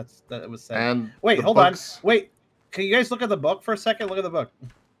pages. That was said. And Wait, the hold books- on. Wait, can you guys look at the book for a second? Look at the book.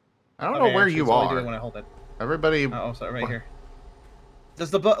 I don't know where actually, you it's only doing when are. I hold it. Everybody. Oh, sorry, right here.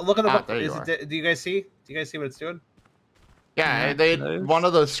 Does the book look at the book? there you Do you guys see? Do you guys see what it's doing? Yeah, Yeah, they. those. One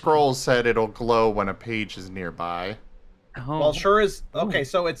of the scrolls said it'll glow when a page is nearby. Oh, Well, sure is. Okay,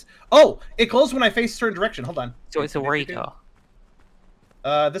 so it's. Oh, it glows when I face a certain direction. Hold on. so it's a radar.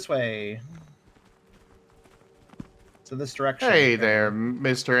 This way. So this direction. Hey Okay. there,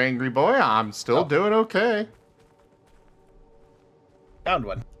 Mr. Angry Boy. I'm still Oh. doing okay. Found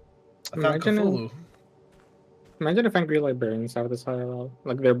one. I found Imagine Cthulhu. Imagine if angry librarians have this IRL.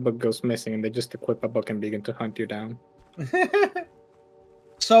 Like their book goes missing and they just equip a book and begin to hunt you down.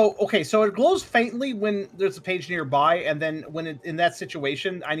 So okay, so it glows faintly when there's a page nearby, and then when in that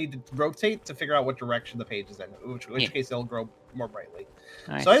situation, I need to rotate to figure out what direction the page is in. Which Yeah. case it'll grow more brightly.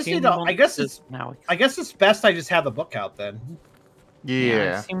 I So I just assume need to- I guess monsters it's- now. I guess it's best I just have the book out then. Yeah, I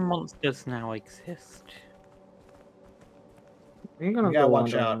Yeah. assume monsters now exist. I'm gonna gotta go watch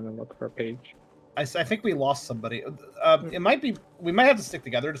wander out. around and look for a page. I think we lost somebody. It might be. We might have to stick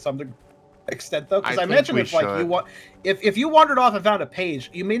together to some extent, though, because I think imagine we if like you should. want, if you wandered off and found a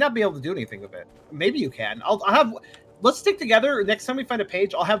page, you may not be able to do anything with it. Maybe you can. I'll have. Let's stick together. Next time we find a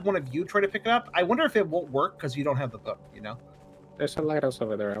page, I'll have one of you try to pick it up. I wonder if it won't work because you don't have the book. You know. There's a lighthouse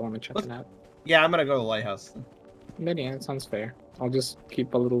over there. I want to check it out. Yeah, I'm gonna go to the lighthouse. But yeah, it sounds fair. I'll just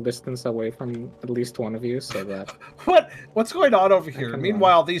keep a little distance away from at least one of you so that... What's going on over here? can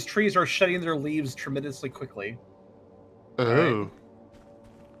Meanwhile, these trees are shedding their leaves tremendously quickly. Oh. Right.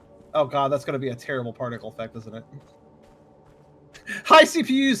 Oh god, that's going to be a terrible particle effect, isn't it? High CPU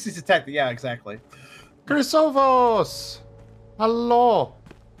usage detected. Yeah, exactly. Chrysovos! Hello!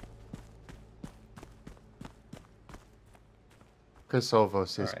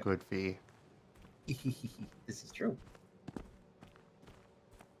 Chrysovos is Alright. good V. This is true.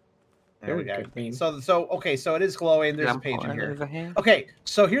 There we go. go. So okay, so it is glowing. There's a page in here. Okay,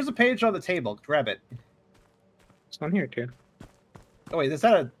 so here's a page on the table. Grab it. It's on here too. Oh wait, is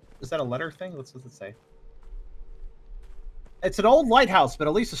that a letter thing? What does it say? It's an old lighthouse, but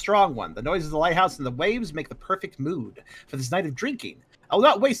at least a strong one. The noise of the lighthouse and the waves make the perfect mood for this night of drinking. I will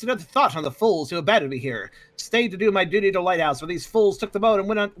not waste another thought on the fools who abandoned me here. Stayed to do my duty to lighthouse, but these fools took the boat and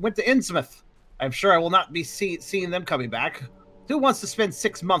went to Innsmouth. I'm sure I will not be seeing them coming back. Who wants to spend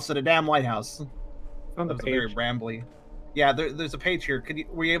 6 months at a damn lighthouse? On the That was page. very rambly. Yeah, there's a page here.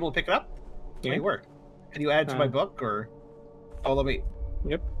 Were you able to pick it up? Yeah. You were. Can you add it to my book or? Oh, let me.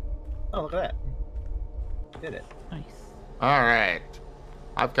 Yep. Oh, look at that. Did it. Nice. Alright.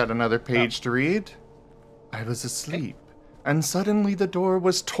 I've got another page to read. I was asleep, and suddenly the door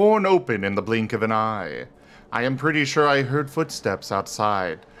was torn open in the blink of an eye. I am pretty sure I heard footsteps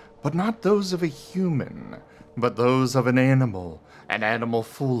outside, but not those of a human, but those of an animal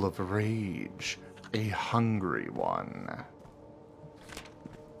full of rage, a hungry one.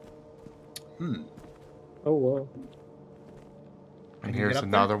 Oh, whoa. And Can you here's get up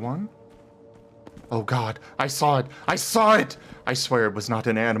another one. Oh god, I saw it! I saw it! I swear it was not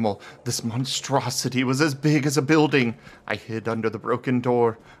an animal. This monstrosity was as big as a building. I hid under the broken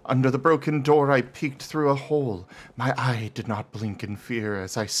door. Under the broken door, I peeked through a hole. My eye did not blink in fear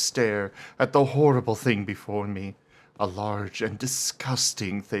as I stare at the horrible thing before me. A large and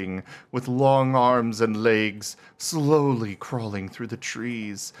disgusting thing with long arms and legs, slowly crawling through the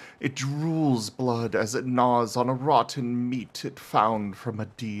trees. It drools blood as it gnaws on a rotten meat it found from a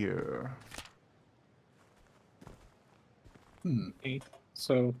deer. Okay.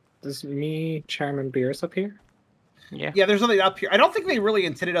 So, this is me, Charem and Beerus up here? Yeah. Yeah, there's something up here. I don't think they really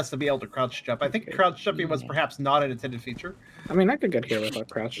intended us to be able to crouch jump. I think Okay. crouch jumping was perhaps not an intended feature. I mean, I could get here without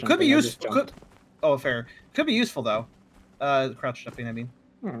crouch Could be jumping, I just useful. jumped. Oh, fair. Could be useful though. Crouch jumping. I mean.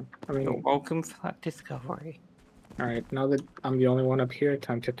 I mean, You're welcome for that discovery. alright, now that I'm the only one up here,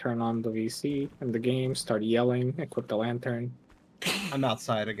 time to turn on the VC and the game, start yelling, equip the lantern. I'm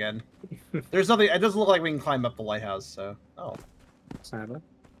outside again. There's nothing. It doesn't look like we can climb up the lighthouse. So, oh, Sadly.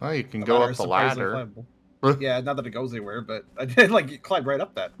 Well, you can go up is the surprisingly ladder. climbable. Yeah, not that it goes anywhere, but I did like climb right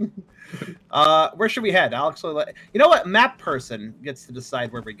up that. Where should we head? Alex, you know what? Map person gets to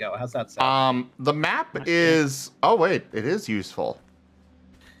decide where we go. How's that sound? The map is... Oh, wait. It is useful.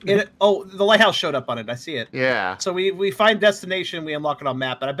 The lighthouse showed up on it. I see it. Yeah, So we find destination, we unlock it on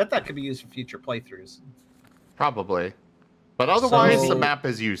map, but I bet that could be used for future playthroughs. probably. But otherwise, So- the map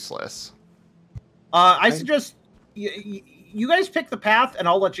is useless. I suggest you guys pick the path, and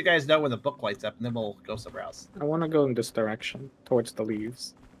I'll let you guys know when the book lights up, and then we'll go somewhere else. I want to go in this direction, towards the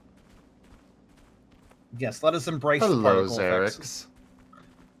leaves. Yes, let us embrace the Hello, particle effects. Xerix.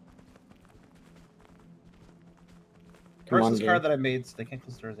 Person's Come on, car dude. that I made, so they can't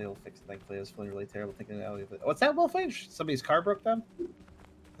close the doors, they will fix it. Thankfully, I was feeling really terrible thinking, what's that, Wolfage? Somebody's car broke down?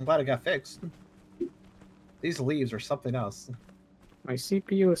 I'm glad it got fixed. These leaves are something else. My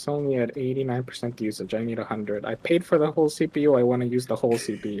CPU is only at 89% usage. I need 100. I paid for the whole CPU. I want to use the whole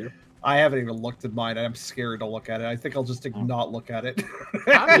CPU. I haven't even looked at mine. I'm scared to look at it. I think I'll just not look at it.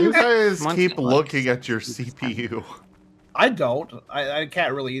 How do you guys Mine's keep not looking at your CPU? I don't. I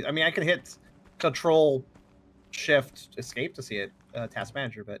can't really. I mean, I can hit Control Shift Escape to see it. Task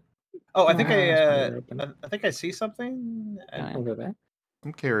Manager, but I think it's probably I think I see something. Over there.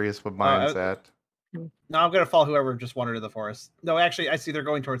 I'm curious what mine's at. No, I'm gonna follow whoever just wandered to the forest. No, actually, I see they're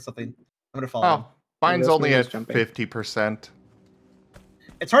going towards something. I'm gonna follow them. Oh, mine's This only one at is jumping. 50%.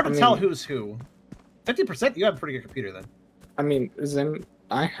 It's hard to I tell mean- who's who. 50%? You have a pretty good computer then. I mean, Zim,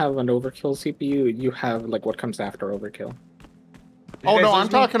 I have an overkill CPU. You have, like, what comes after overkill. Did you Oh, guys no, lose I'm me?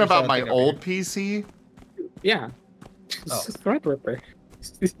 talking There's about a my thing over old here. PC. Yeah. Oh. Threadripper.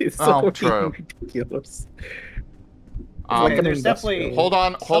 It's Oh, so true. ridiculous. Okay, an there's definitely industrial- Hold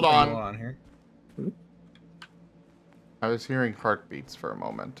on, hold something on. going on here. I was hearing heartbeats for a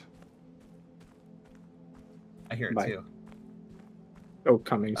moment. I hear it Bye. too. Oh,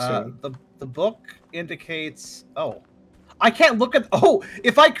 coming soon. The book indicates. Oh, I can't look at. Oh,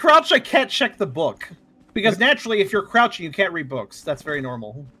 if I crouch, I can't check the book because naturally, if you're crouching, you can't read books. That's very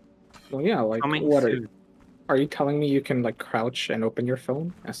normal. Well, yeah, like, Coming what soon. are you telling me you can, like, crouch and open your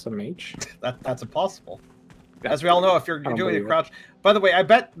phone as a mage? That's impossible. That's As we all know, if you're I don't doing a believe it. crouch. By the way, I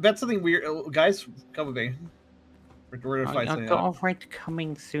bet something weird. Guys, come with me. We're gonna find I something got out. a red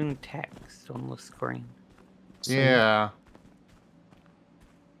coming soon text on the screen. So- Yeah.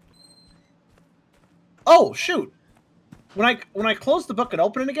 Oh shoot! When I close the book and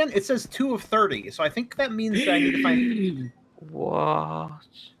open it again, it says 2 of 30. So I think that means that I need to find. What?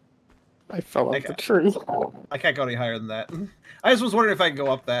 I fell off Okay. the tree. I can't go any higher than that. I just was wondering if I could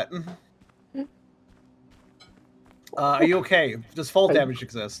go up that. Are you okay? Does fall damage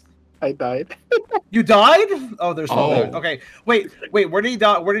exist? I died. You died? Oh, there's fall Oh. damage. Okay, wait. Where did he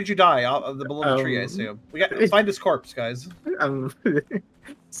die? Where did you die? Below the tree, I Um, assume. We got find his corpse, guys.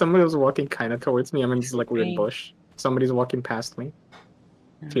 Somebody was walking kind of towards me. I'm in this, like, weird Okay. bush. Somebody's walking past me.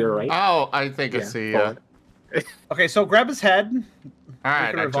 To your right. Oh, I think I see ya. forward. Okay, so grab his head.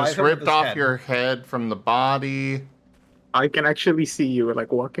 Alright, can I revive just him with ripped his off head. your head from the body. I can actually see you,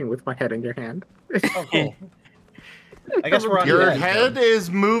 like, walking with my head in your hand. Oh, cool. I guess we're on Your the edge, head then. is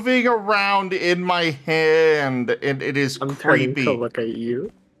moving around in my hand, and it is I'm turning creepy. to look at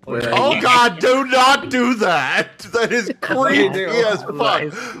you. Oh god, do not do that! That is What do you creepy do? as That fuck.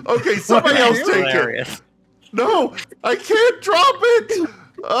 is Okay, somebody do you else do? take it. Hilarious. No, I can't drop it!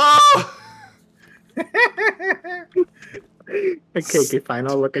 Oh! Okay, fine.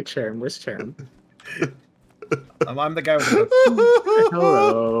 I'll look at Charem. Where's Charem? I'm the guy with the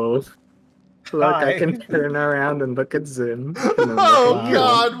Hello. Look, Hi. I can turn around and look at Zim. and then look Oh at you.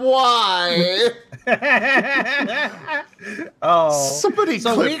 god, why? Oh. Somebody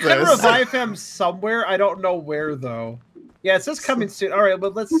So we clip can this. revive him somewhere. I don't know where though. Yeah, it says coming soon. All right,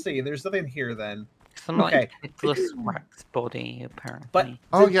 but let's see. There's nothing here then. Some like Okay. headless Rex body, apparently. But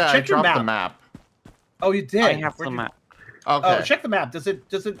Oh yeah, I check your dropped the map. Oh, you did. I have Where'd the you- map. Okay. Oh, check the map. Does it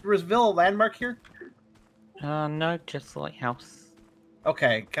reveal a landmark here? No, just lighthouse.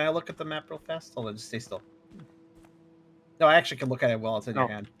 Okay. Can I look at the map real fast? Hold on, just stay still. No, I actually can look at it while it's in your Oh.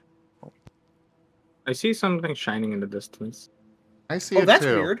 hand. I see something shining in the distance. I see Oh, it that's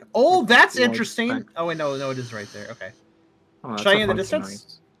too. weird. Oh, that's Well, interesting. fine. Oh wait, no, it is right there. Okay. Oh, that's Shining a in the funky distance?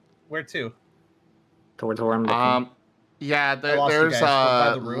 noise. Where to? Towards where I'm looking. Yeah, I lost you there's guys.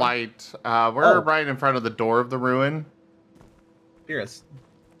 By the ruin? light. We're Oh. right in front of the door of the ruin. Beerus.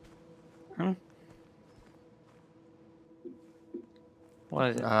 What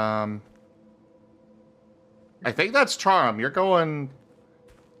is it? I think that's Charm. You're going.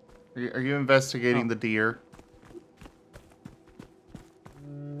 Are you investigating the deer?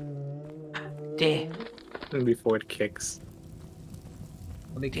 Dear. And before it kicks.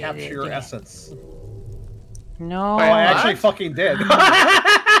 Let me capture your essence. No. Oh, Wait, I what? actually fucking did.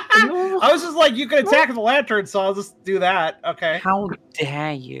 I was just like, you can attack the lantern, so I'll just do that. Okay. How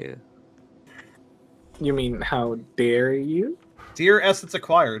dare you? You mean, how dare you? Dear essence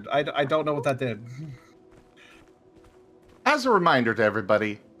acquired. I don't know what that did. As a reminder to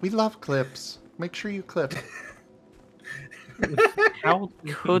everybody, we love clips. Make sure you clip. How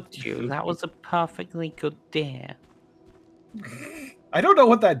could you? That was a perfectly good dare. I don't know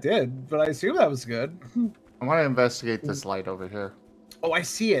what that did, but I assume that was good. I want to investigate this light over here. Oh, I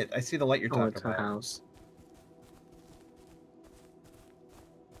see it. I see the light you're Oh, talking it's a about. house.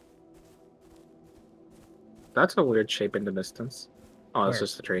 That's a weird shape in the distance. Oh, it's Where?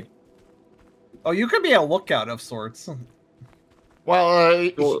 just a tree. Oh, you could be a lookout of sorts. Well,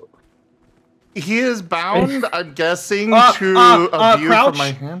 Well, he is bound, I'm guessing, to crouch. a view from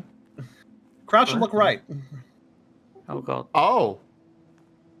my hand. Crouch and look right. Oh god. Oh,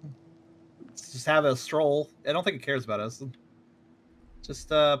 Just have a stroll. I don't think it cares about us. Just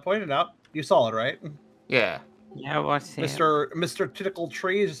point it out. You saw it, right? yeah. Yeah, well, I see it. Mr. Titickle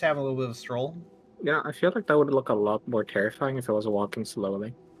Tree is just having a little bit of a stroll. yeah, I feel like that would look a lot more terrifying if it was walking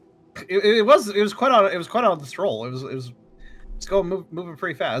slowly. It was quite on the stroll. It's going moving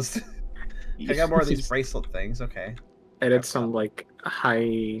pretty fast. I got more of these bracelet things. Okay. And it's some, like,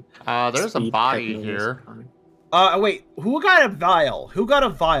 high. There's a speed body techniques. here. Wait. Who got a vial? Who got a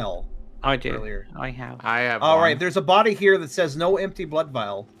vial I do. earlier? I have. I have All one. right. There's a body here that says no empty blood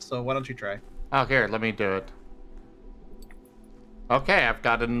vial. So why don't you try? Oh, here, let me do it. Okay, I've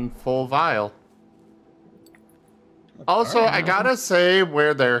got a full vial. Also, All right. I gotta say,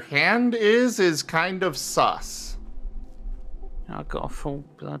 where their hand is kind of sus. I've got a full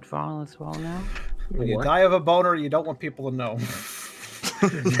blood vial as well now. When you die of a boner, you don't want people to know.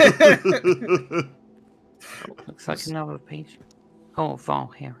 Looks like another page. Oh, a vial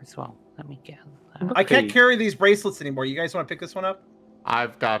here as well. Let me get that. I can't carry these bracelets anymore. You guys want to pick this one up?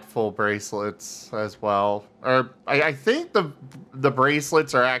 I've got full bracelets as well. Or I think the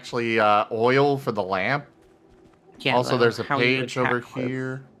bracelets are actually oil for the lamp. Yeah, also, there's a how you page over attack with.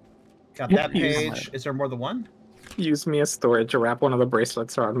 here. Got that page. Is there more than one? Use me as storage. Wrap one of the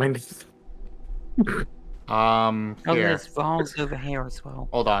bracelets around my knees. Oh, Here. there's vials over here as well.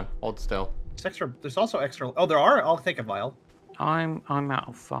 Hold on. Hold still. There's extra. There's also extra. Oh, there are. I'll take a vial. I'm out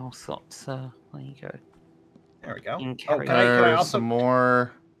of vial slots, so there you go. There we go. You can Oh, carry can I There's also some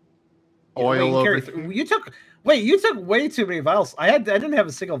more Yeah, oil you over carry here. th- You took. Wait, you took way too many vials. I didn't have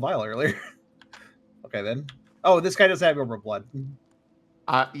a single vial earlier. Okay then. Oh, this guy doesn't have over blood.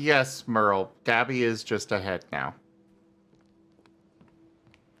 Yes, Merle. Gabby is just ahead now.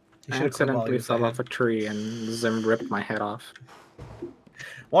 You I should've quit while he accidentally was fell ahead. off a tree and Zim ripped my head off.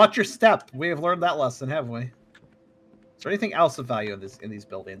 Watch your step. We have learned that lesson, haven't we? Is there anything else of value in these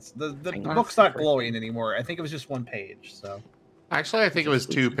buildings? The think book's that's not everything. glowing anymore. I think it was just one page. So. Actually, I think it was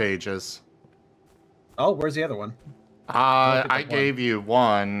 2 pages. Oh, where's the other one? I gave you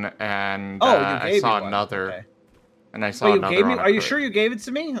one, and Oh, you I gave saw me one. another, Okay. and I saw Wait, you another gave me? on a Are you crate. sure you gave it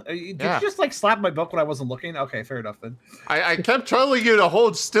to me? Did Yeah. you just like slap my book when I wasn't looking? Okay, fair enough then. I kept telling you to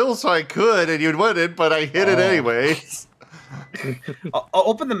hold still so I could, and you wouldn't, but I hit it Oh. anyways. I'll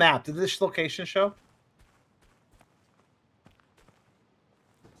open the map. Did this location show?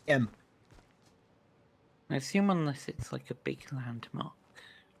 M. I assume unless it's like a big landmark.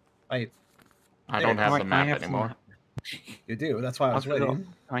 I don't have the map have the anymore. map. You do. That's why I was I've got- waiting.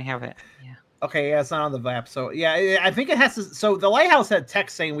 I have it. Yeah. Okay, yeah, it's not on the map. So yeah, I think it has to. So the lighthouse had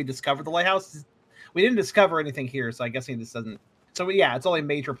text saying we discovered the lighthouse. We didn't discover anything here, so I'm guessing this doesn't. So yeah, it's only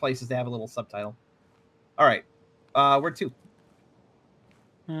major places to have a little subtitle. All right, where to?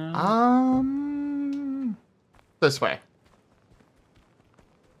 This way.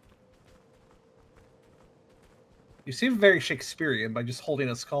 You seem very Shakespearean by just holding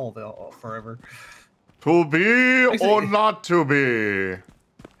a skull forever. To be Actually- or not to be?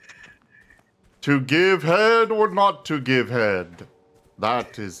 To give head or not to give head?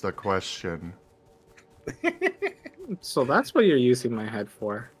 That is the question. So that's what you're using my head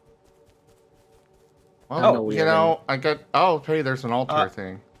for. Well, you know, I get... Oh, hey, there's an altar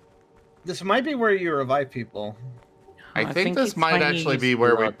thing. This might be where you revive people. I think this it's might when you actually use be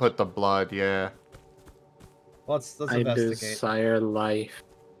where we blood. put the blood, yeah. Let's I investigate. desire life.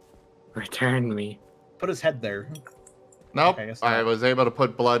 Return me. Put his head there. Nope, Okay, I guess I not. was able to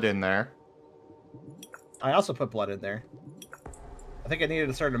put blood in there. I also put blood in there. I think I needed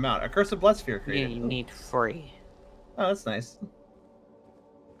a certain amount. A cursed blood sphere Yeah, created. you need 3. Oh, that's nice.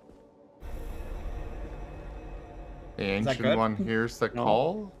 The that ancient good? one hears the No.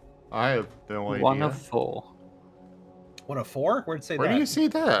 call? I have no idea. 1 of 4. What, a 4? Where'd it say Where that? do you see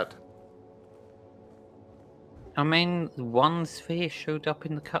that? I mean, 1 sphere showed up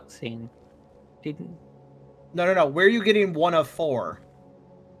in the cutscene. Didn't... No. Where are you getting 1 of 4?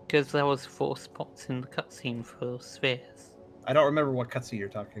 Because there was 4 spots in the cutscene for spheres. I don't remember what cutscene you're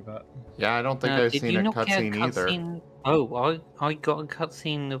talking about. Yeah, I don't think I've Did seen you a not get cutscene either. cutscene? Oh, I got a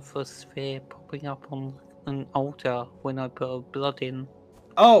cutscene of a sphere popping up on an altar when I put blood in.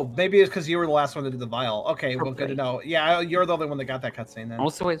 Oh, maybe it's because you were the last one that did the vial. Okay, well, good to Probably. know. Yeah, you're the only one that got that cutscene then.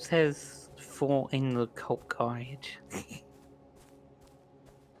 Also, it says 4 in the cult guide.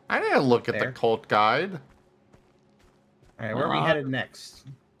 I didn't look at There. the cult guide. All right, where are we headed next?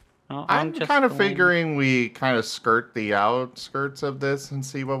 I'm just kind of going- figuring we kind of skirt the outskirts of this and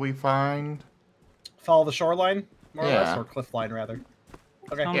see what we find. Follow the shoreline, more or less, Yeah. or cliff line, rather.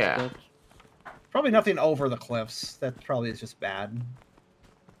 Okay. Sounds Yeah. good. Probably nothing over the cliffs. That probably is just bad.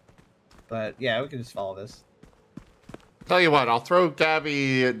 But yeah, we can just follow this. Tell you what, I'll throw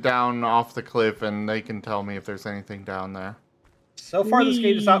Gabby down off the cliff and they can tell me if there's anything down there. So far, this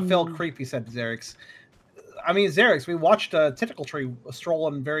game does not feel creepy, said Xerix. I mean, Xerix, we watched Tentacle Tree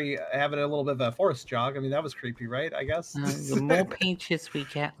strolling having a little bit of a forest jog. I mean, that was creepy, right? I guess. The more pages we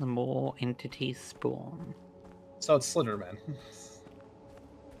get, the more entities spawn. So it's Slenderman.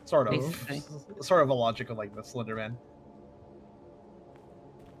 Sort of. Basically. Sort of a logical like the Slenderman.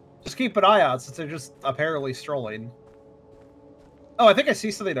 Just keep an eye out since they're just apparently strolling. Oh, I think I see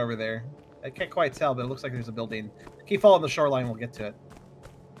something over there. I can't quite tell, but it looks like there's a building. Keep following the shoreline, we'll get to it.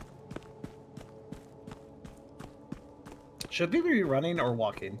 Should we be running or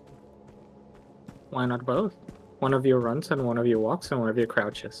walking? Why not both? One of you runs and one of you walks and one of you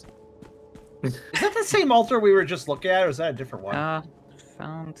crouches. Is that the same altar we were just looking at, or is that a different one?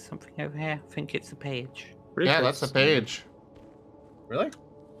 Found something over here. I think it's a page. Yeah, that's a page. Really?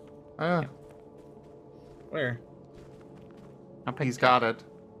 Yeah. Where? He's got it.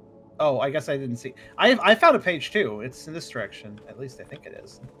 Oh, I guess I didn't see. I found a page too. It's in this direction. At least I think it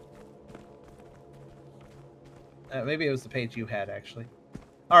is. Maybe it was the page you had, actually.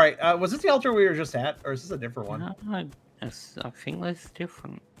 All right. Was this the altar we were just at, or is this a different one? I think that's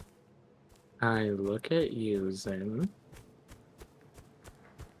different. I look at you, Zen.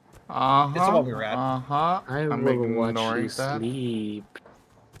 It's the one we were at. I will watch you sleep.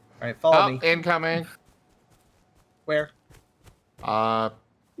 All right, follow me. Incoming. Where?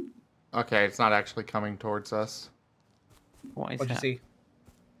 Okay, it's not actually coming towards us. What is What'd that? you see?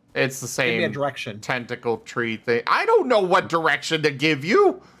 It's the same Give me a direction. tentacle tree thing. I don't know what direction to give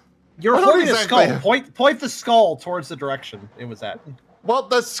you. You're holding a skull. Point the skull towards the direction it was at. Well,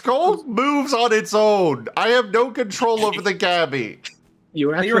 the skull moves on its own. I have no control over the Gabby.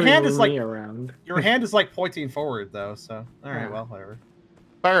 You actually your hand is like around. Your hand is like pointing forward though. So all right, well, whatever.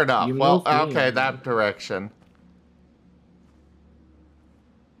 Fair enough. Well, okay, that direction.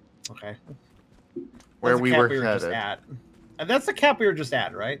 Okay. Where we were just headed. at. And that's the camp we were just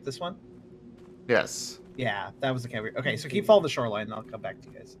at, right? This one? Yes. Yeah, that was the camp. Okay, so keep following the shoreline, and I'll come back to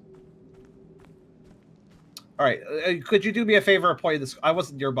you guys. All right, could you do me a favor of pointing this? I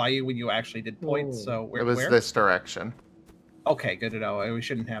wasn't nearby you when you actually did point, so where? It was this direction. Okay, good to know. We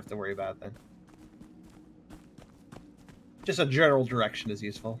shouldn't have to worry about it then. Just a general direction is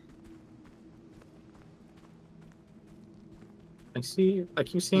useful. I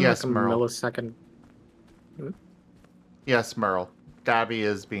keep seeing yes, like a Merle. millisecond. Yes, Merle. Gabby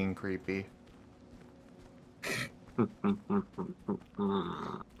is being creepy.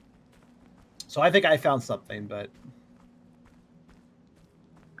 So I think I found something, but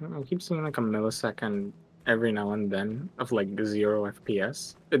I keep seeing like a millisecond every now and then of like 0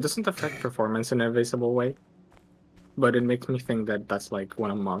 FPS. It doesn't affect performance in a visible way, but it makes me think that that's like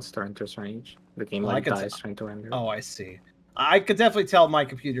when a monster enters range. The game like dies trying to render. Oh, I see. I could definitely tell my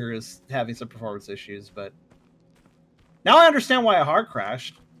computer is having some performance issues, but now I understand why a hard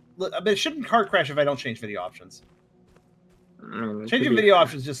crashed. I mean, it shouldn't hard crash if I don't change video options. Changing video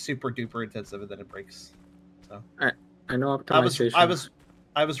options is just super duper intensive, and then it breaks. So I know optimization.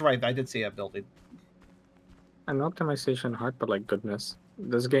 I was right. I did see a building. I know optimization hard, but like goodness,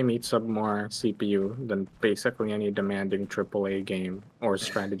 this game eats up more CPU than basically any demanding AAA game or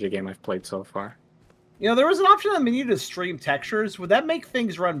strategy game I've played so far. You know, there was an option on the menu to stream textures. Would that make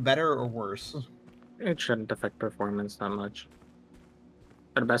things run better or worse? It shouldn't affect performance that much.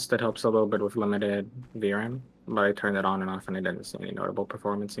 At best, it helps a little bit with limited VRAM, but I turned it on and off and I didn't see any notable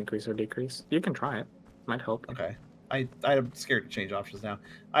performance increase or decrease. You can try it. Might help. Okay. I'm scared to change options now.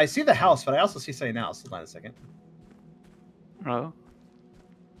 I see the house, but I also see something else. Hold on a second. Oh.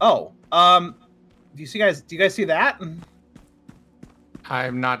 Oh. Do you guys see that?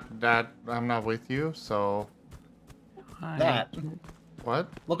 I'm not with you, so that. What?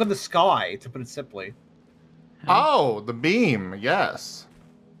 Look in the sky, to put it simply. Oh, the beam, yes.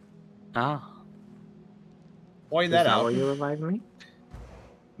 Ah. Point that out. Will you revive me?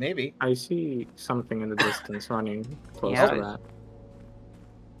 Maybe. I see something in the distance running close to that.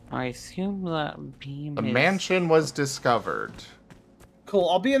 I assume that beam The mansion was discovered. Cool,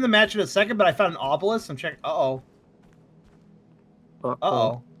 I'll be in the mansion in a second, but I found an obelisk. I'm checking. Uh-oh.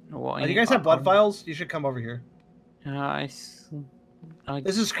 Uh-oh. What do you guys have blood vials? You should come over here.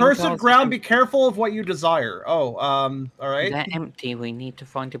 This is cursed ground. Be careful of what you desire. Oh, all right. They're empty. We need to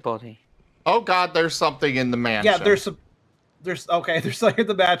find a body. Oh God, there's something in the mansion. Yeah, there's something in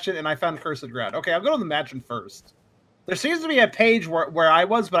the mansion, and I found cursed ground. Okay, I'll go to the mansion first. There seems to be a page where I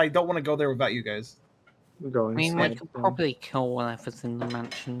was, but I don't want to go there without you guys. I mean, we could probably kill whatever's in the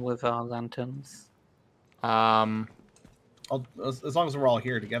mansion with our lanterns. As long as we're all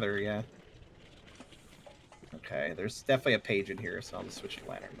here together, yeah. Okay, there's definitely a page in here, so I'll just switch to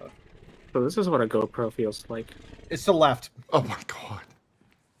lantern mode. So this is what a GoPro feels like. It's to the left. Oh my God.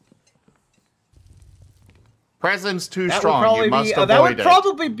 Presence too strong. You must avoid it. That would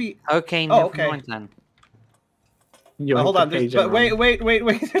probably be. Okay, never mind then. Hold on. Wait.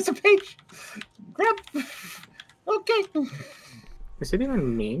 There's a page. Grab. Okay. Is it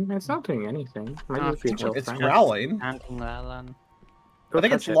even mean? It's not doing anything. It's growling. I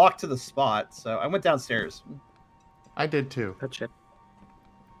think it's locked to the spot, so I went downstairs. I did too. Touch it.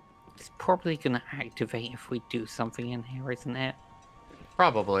 It's probably gonna activate if we do something in here, isn't it?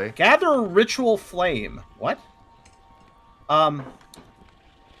 Probably. Gather ritual flame. What?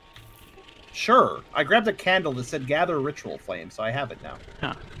 Sure. I grabbed a candle that said gather ritual flame, so I have it now.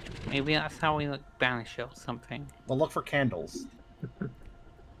 Huh. Maybe that's how we like banish it or something. Well, look for candles.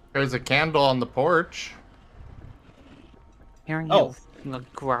 There's a candle on the porch. Hearing you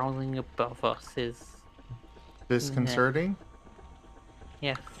like growling above us is disconcerting.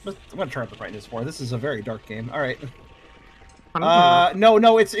 Yes. I'm gonna turn up the brightness more. This is a very dark game. All right.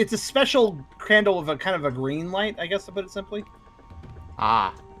 No, it's a special candle with a kind of a green light, I guess to put it simply.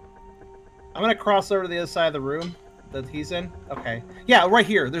 Ah. I'm gonna cross over to the other side of the room that he's in. Okay. Yeah, right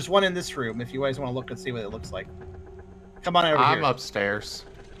here. There's one in this room. If you guys want to look and see what it looks like. Come on over here. I'm upstairs.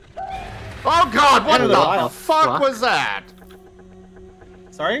 Oh God! What the fuck was that?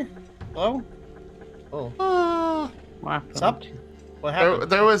 Sorry? Hello? Oh. What's up? What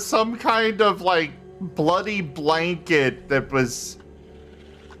happened? There was some kind of like bloody blanket that was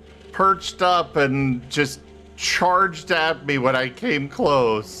perched up and just charged at me when I came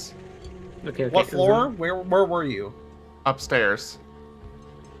close. Okay. What floor? Where were you? Upstairs.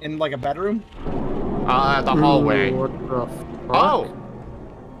 In like a bedroom? The hallway. What the fuck? Oh.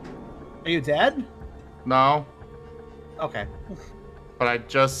 Are you dead? No. Okay. But I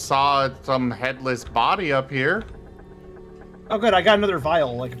just saw some headless body up here. Oh, good. I got another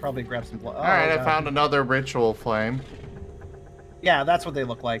vial. I could probably grab some blood. All right, I found another ritual flame. Yeah, that's what they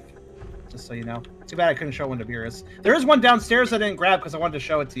look like. Just so you know. Too bad I couldn't show one to Beerus. There is one downstairs I didn't grab because I wanted to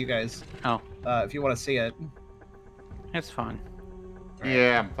show it to you guys. Oh. If you want to see it. It's fine. Right.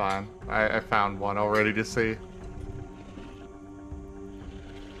 Yeah, I'm fine. I found one already to see.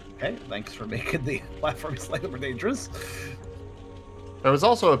 Okay, thanks for making the platform slightly more dangerous. There was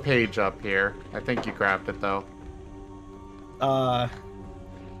also a page up here. I think you grabbed it though. Don't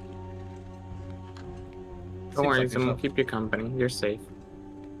worry, like Zim, keep you company. You're safe.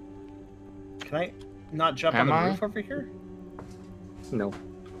 Can I not jump on the roof over here? No.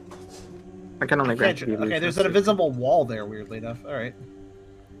 I can only grab you. Okay, there's an invisible wall there, weirdly enough. Alright.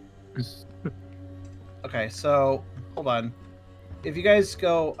 Okay, so, hold on. If you guys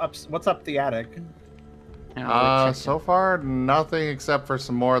go up, what's up the attic? So far, nothing except for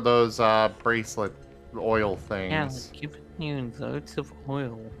some more of those bracelet oil things. Yeah, like giving you loads of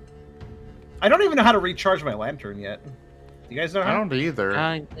oil. I don't even know how to recharge my lantern yet. You guys know how? I don't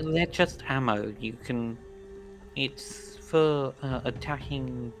either. They're just ammo. You can. It's for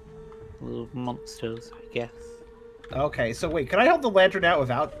attacking little monsters, I guess. Okay, so wait, can I hold the lantern out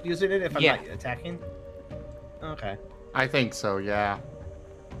without using it if I'm Yeah. not attacking? Okay. I think so, yeah.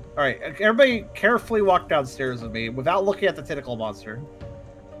 Alright, everybody carefully walk downstairs with me without looking at the tentacle monster.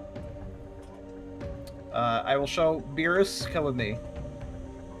 I will show Beerus. Come with me.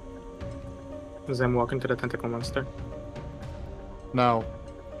 Zim, walk into the tentacle monster. No.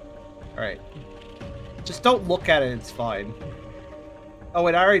 Alright. Just don't look at it, it's fine. Oh,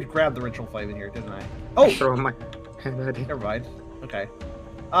 wait, I already grabbed the ritual flame in here, didn't I? Oh! Throw my head at it. Never mind. Okay.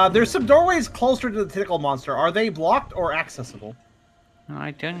 There's some doorways closer to the tentacle monster. Are they blocked or accessible?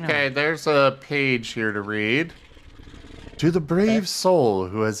 I don't know. Okay, there's a page here to read. To the brave soul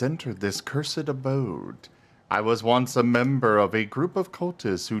who has entered this cursed abode, I was once a member of a group of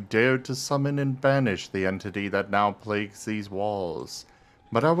cultists who dared to summon and banish the entity that now plagues these walls.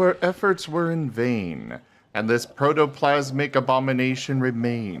 But our efforts were in vain, and this protoplasmic abomination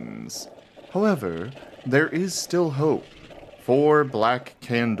remains. However, there is still hope. 4 black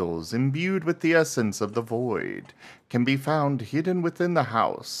candles imbued with the essence of the void can be found hidden within the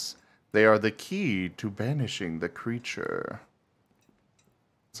house. They are the key to banishing the creature.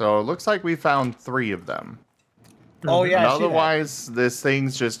 So it looks like we found 3 of them. Oh yeah. And otherwise, this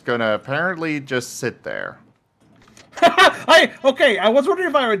thing's just gonna apparently just sit there. Okay, I was wondering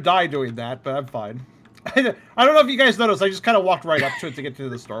if I would die doing that, but I'm fine. I don't know if you guys noticed, I just kind of walked right up to it to get to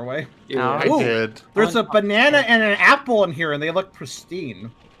this doorway. Yeah, I did. There's a banana and an apple in here, and they look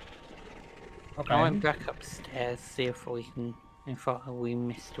pristine. Okay. I went back upstairs, see if we can, we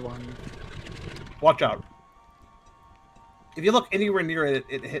missed one. Watch out. If you look anywhere near it,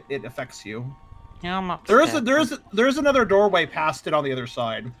 it affects you. Yeah, I'm upstairs. There's another doorway past it on the other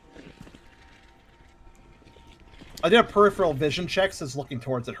side. I did a peripheral vision check, says looking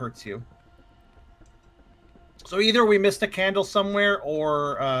towards it hurts you. So either we missed a candle somewhere,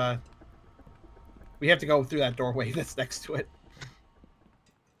 or we have to go through that doorway that's next to it.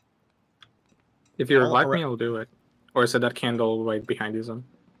 If you revive me, I'll do it. Or is it that candle right behind you, Zim?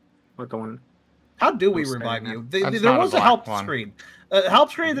 Or the one? How do we revive you? There was a help screen.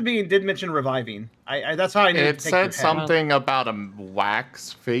 Help screen at the beginning did mention reviving. That's how I knew. It said something about a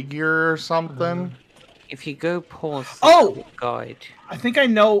wax figure or something. If you go pause the guide. I think I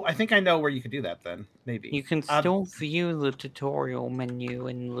know where you could do that then. Maybe. You can still view the tutorial menu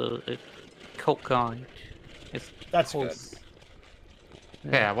in the cult guide. That's good.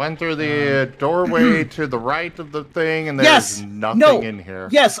 Yeah, I went through the doorway to the right of the thing, and there's nothing in here.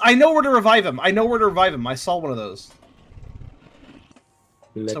 Yes, I know where to revive him. I saw one of those.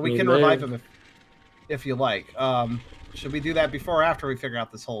 So we can revive him if you like. Should we do that before or after we figure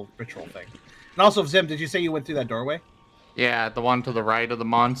out this whole ritual thing? And also, Zim, did you say you went through that doorway? Yeah, the one to the right of the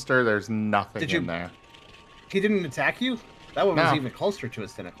monster, there's nothing in there. He didn't attack you? That one was even closer to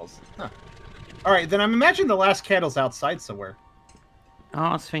his tentacles. Huh. Alright, then I'm imagining the last candle's outside somewhere.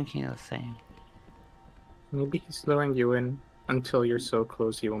 I was thinking the same. Maybe he's luring you in until you're so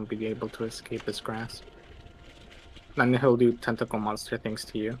close you won't be able to escape his grasp. Then he'll do tentacle monster things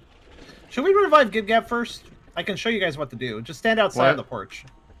to you. Should we revive Gib-Gab first? I can show you guys what to do. Just stand outside on the porch.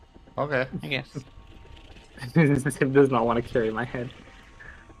 Okay. I guess. It does not want to carry my head.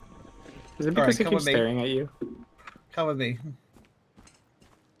 Is it because he keeps staring at you? Come with me.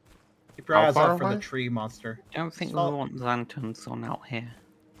 Keep your eyes out for the tree monster. I don't think we want lanterns on out here.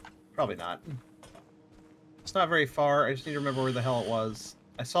 Probably not. It's not very far. I just need to remember where the hell it was.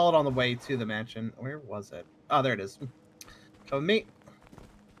 I saw it on the way to the mansion. Where was it? Oh, there it is. Come with me.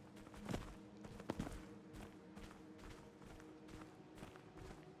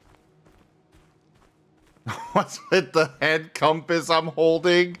 What's with the head compass I'm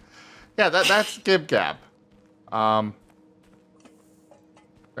holding? Yeah, that's Gib-Gab.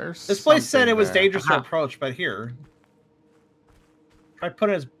 This place said it was dangerous to approach, but here. Try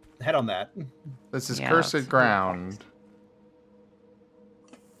putting his head on that. This is cursed ground.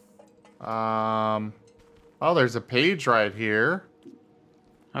 Oh, there's a page right here.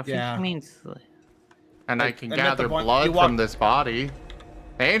 I think it means... And I can gather blood from this body.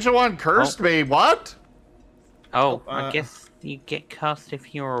 The Ancient One cursed me, what? Oh, I guess you get cursed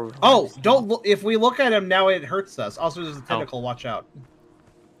if you're... Oh, don't look. If we look at him now, it hurts us. Also, there's a tentacle. Watch out.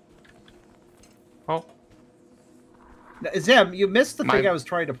 Oh. Zem, you missed the thing I was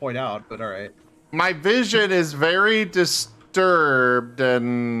trying to point out, but alright. My vision is very disturbed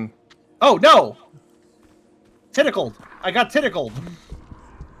and... Oh, no! Tentacled. I got tentacled.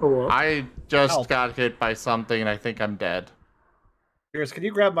 Oh, I just got hit by something and I think I'm dead. Here's, can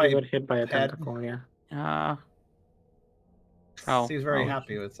you grab my got hit by a tentacle, yeah. Seems very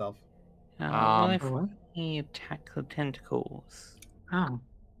happy with itself. Well, if we attack the tentacles... Oh.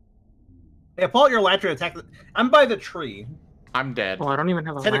 Yeah, pull out your lantern and attack the... I'm by the tree. I'm dead. Well, I don't even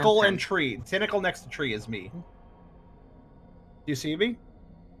have a Tentacle lantern. and tree. Tentacle next to tree is me. Do you see me?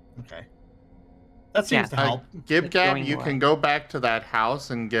 Okay. That seems to help. Gib-Gab, you can go back to that house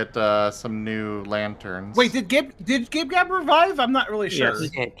and get some new lanterns. Wait, did Gib-Gab revive? I'm not really sure. Yes, he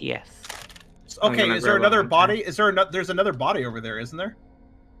did, yes. Okay, is there another body? There's another body over there, isn't there?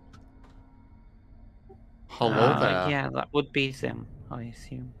 Hello there. Yeah, that would be Zim, I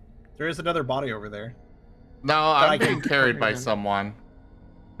assume. There is another body over there. No, I'm being carried by someone.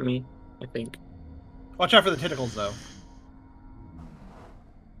 Me, I think. Watch out for the tentacles, though.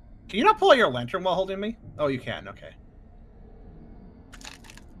 Can you not pull out your lantern while holding me? Oh, you can. Okay.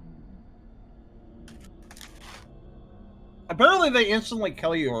 Apparently, they instantly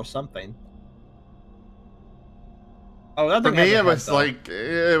kill you or something. Oh, that for me, it was like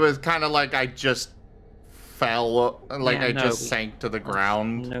it was kind of like I just fell, like I just sank to the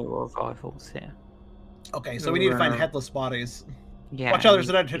ground. No revivals here. Okay, so we need to find headless bodies. Yeah. Watch out, there's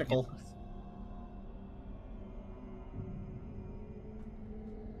another tentacle.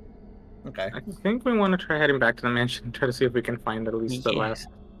 Okay. I think we want to try heading back to the mansion and try to see if we can find at least the last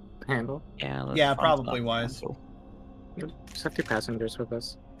handle. Yeah, probably wise. Just have 2 passengers with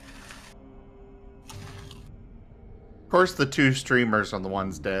us. Of course, the 2 streamers on the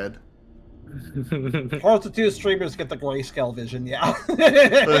one's dead. Of course, the 2 streamers get the grayscale vision, yeah.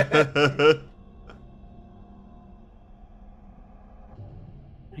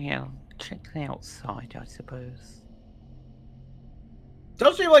 Yeah, check the outside, I suppose.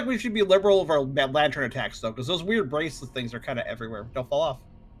 Does seem like we should be liberal of our lantern attacks, though, because those weird bracelet things are kind of everywhere. Don't fall off.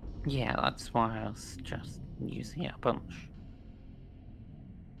 Yeah, that's why I was just using it a bunch.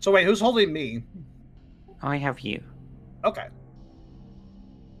 So wait, who's holding me? I have you. Okay.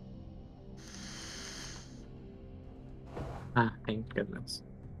 Ah, thank goodness.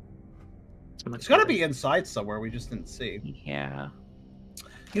 It's got to be inside somewhere. We just didn't see. Yeah.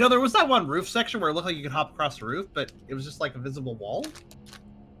 You know, there was that one roof section where it looked like you could hop across the roof, but it was just like a visible wall.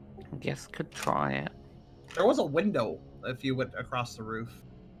 I guess could try it. There was a window if you went across the roof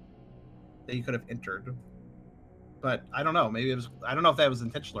that you could have entered. But I don't know. Maybe it was. I don't know if that was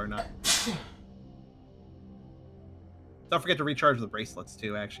intentional or not. Don't forget to recharge the bracelets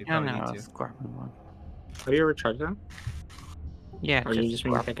too. Actually, I was grabbing one. How do you recharge them? Yeah, or you just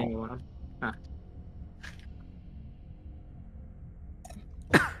mean picking one up? Ah.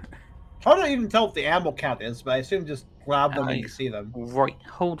 Hard to even tell what the animal count is, but I assume just grab them when you see them.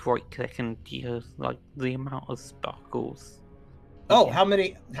 Hold right click and use like the amount of sparkles. Oh, how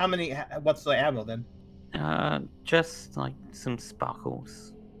many? What's the ammo then? Just like some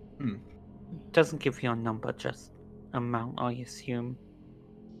sparkles. Doesn't give you a number, just amount, I assume.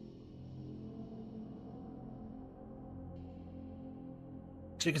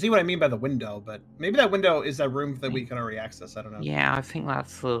 So you can see what I mean by the window, but maybe that window is a room that we can already access. I don't know. Yeah, I think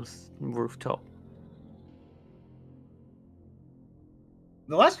that's the rooftop.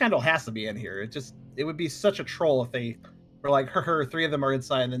 The last candle has to be in here. It would be such a troll if they were like, her, 3 of them are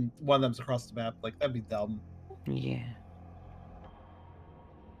inside and then one of them's across the map. Like, that'd be dumb. Yeah.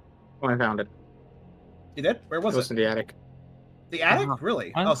 Oh, I found it. You did? Where was it? It was in the attic. The attic?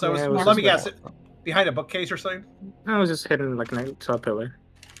 Really? Oh, so yeah, it was, let me guess, behind a bookcase or something? I was just hidden like next to a pillar.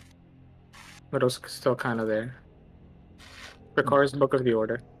 But it was still kind of there. Requires Book of the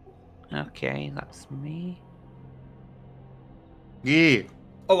Order. Okay, that's me. Yeah.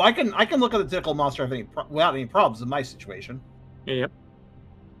 Oh, I can look at the tentacle monster without any problems in my situation. Yep.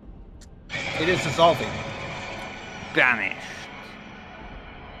 It is dissolving. Banished.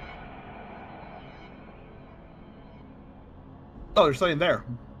 Oh, there's something there.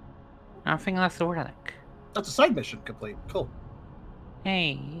 I think that's a relic. That's a side mission complete. Cool.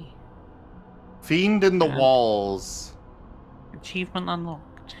 Hey. Fiend in the walls. Achievement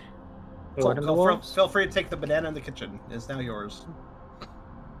unlocked. What in the walls? Feel free to take the banana in the kitchen. It's now yours.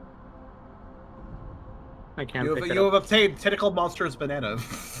 I can't You pick it have up. obtained Tentacle Monster's banana,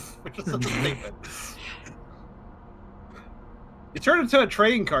 which is such a statement. You turned into a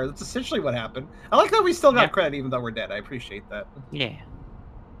trading card. That's essentially what happened. I like that we still got credit even though we're dead. I appreciate that. Yeah.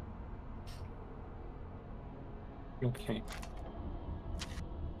 Okay.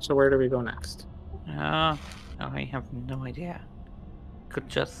 So where do we go next? I have no idea. Could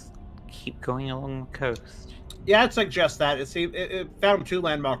just keep going along the coast. Yeah, I'd suggest that. It found 2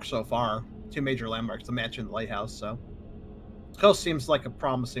 landmarks so far. 2 major landmarks, the mansion and the lighthouse, so. Coast seems like a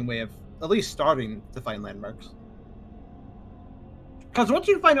promising way of at least starting to find landmarks. Because once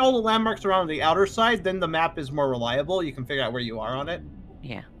you find all the landmarks around the outer side, then the map is more reliable. You can figure out where you are on it.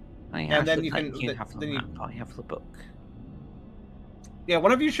 Yeah. And then you can... You have the map, I have the book. Yeah,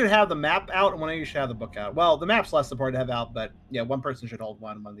 one of you should have the map out, and one of you should have the book out. Well, the map's less important to have out, but yeah, one person should hold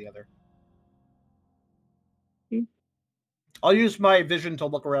one the other. I'll use my vision to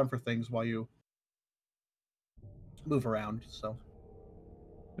look around for things while you move around, so...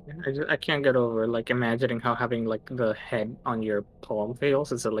 I can't get over like imagining how having like the head on your palm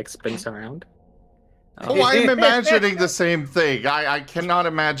feels as it like spins around. Oh, I'm imagining the same thing. I cannot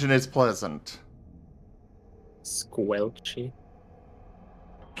imagine it's pleasant. Squelchy.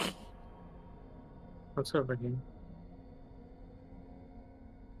 What's over here?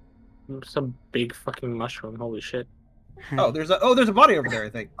 It's a big fucking mushroom. Holy shit! Oh, there's a body over there, I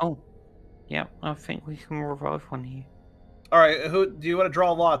think. Oh, yeah. I think we can revive one here. All right, who do you want to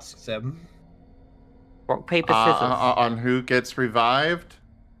draw lots, Sim? Rock, paper, scissors. On who gets revived?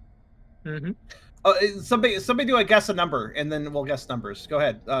 Mm-hmm. Oh, somebody do a guess a number, and then we'll guess numbers. Go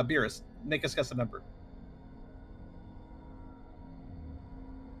ahead, Beerus, make us guess a number.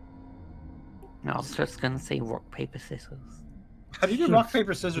 I was just gonna say rock, paper, scissors. How do you do rock,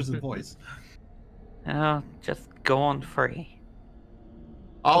 paper, scissors in voice? Just go on free.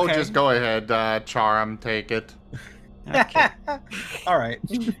 Oh, Okay. just go ahead, Charem, take it. Okay. All right.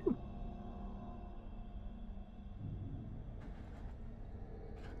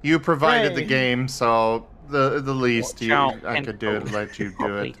 You provided the Hooray. game, so the least I could do is let you do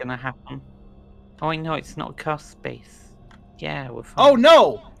Probably it. gonna happen. Oh, I know it's not a cast space. Yeah, we're fine. Oh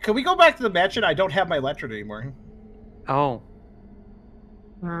no! Can we go back to the mansion? I don't have my lantern anymore. Oh,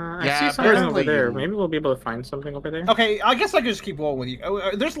 I Yeah, see something over apparently there. you- Maybe we'll be able to find something over there. Okay, I guess I could just keep going with you.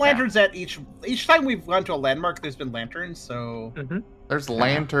 There's lanterns at each time we've gone to a landmark. There's been lanterns, so Mm-hmm. There's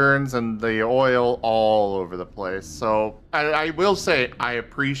lanterns and the oil all over the place. So I will say I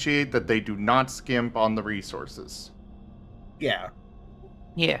appreciate that they do not skimp on the resources. yeah.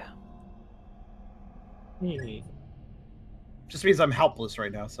 yeah. Hey. Just means I'm helpless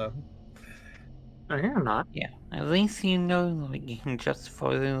right now. So Oh, yeah, I'm not. Yeah, at least you know, like, you can just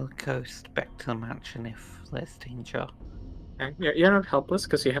follow the coast back to the mansion if there's danger. Okay. You're not helpless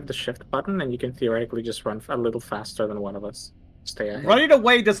because you have the shift button and you can theoretically just run a little faster than one of us. Stay ahead. running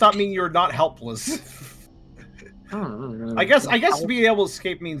away does not mean you're not helpless. Oh, I guess being able to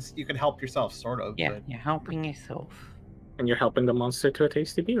escape means you can help yourself, sort of. Yeah, But... you're helping yourself. And you're helping the monster to a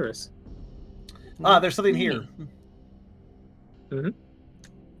tasty Beerus. There's something here. Mhm.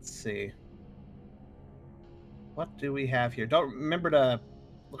 Let's see. What do we have here? Don't remember to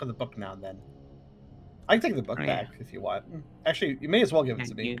look at the book now and then. I can take the book Oh, back if you want. Actually, you may as well give it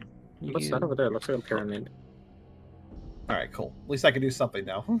Yeah, to me. What's that over there? It looks like a pyramid. All right, cool. At least I can do something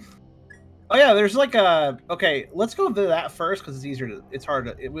now. Oh yeah, there's like a. Okay, let's go to that first because it's easier to. It's hard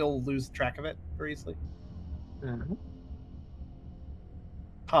to. We'll lose track of it very easily. Mhm.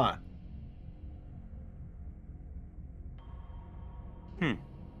 Huh. It's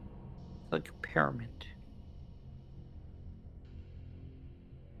like a pyramid.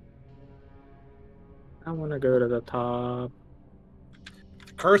 I want to go to the top.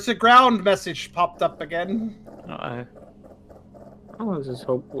 Cursed ground message popped up again. Uh-oh. Oh, I just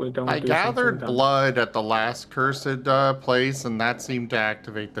hope we don't. I do gathered something dumb. blood at the last cursed place, and that seemed to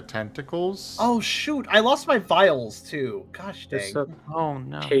activate the tentacles. Oh shoot! I lost my vials too. Gosh There's dang. a Oh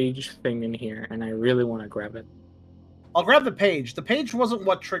no. page thing in here, and I really want to grab it. I'll grab the page. The page wasn't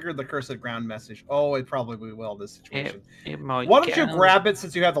what triggered the cursed ground message. Oh, it probably will in this situation. It might. Why don't you get- grab it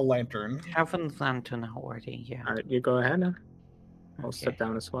since you have the lantern? Have a lantern already, yeah. All right, you go ahead. I'll Okay. sit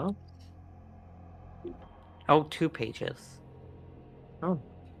down as well. Oh, 2 pages. Oh.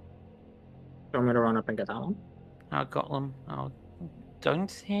 You want me to run up and get that one? I got them. Oh, don't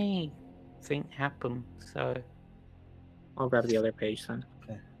say thing happen. So, I'll grab the other page then.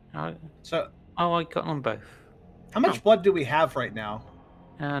 So, I got them both. how much blood do we have right now?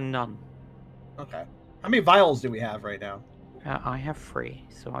 None. Okay. How many vials do we have right now? I have 3,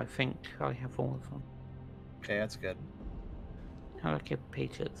 so I think I have all of them. Okay, that's good. I'll get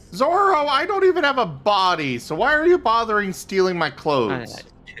pages. Zorro, I don't even have a body, so why are you bothering stealing my Oh, clothes?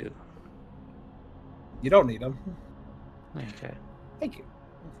 that's 2. You don't need them. Okay. Thank you.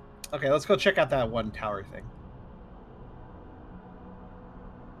 Okay, let's go check out that one tower thing.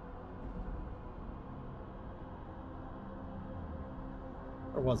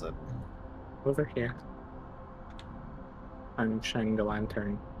 Or was it? Over here. I'm shining the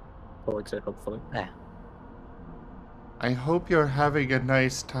lantern towards it, hopefully. There. I hope you're having a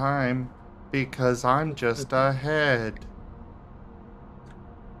nice time, because I'm just ahead.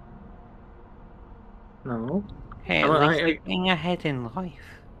 No. Hey, Oh, at least I- you're getting ahead in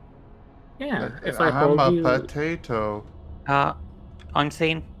life. Yeah, if I I'm hold a you... potato.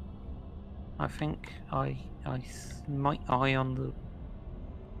 Unseen. I think my eye on the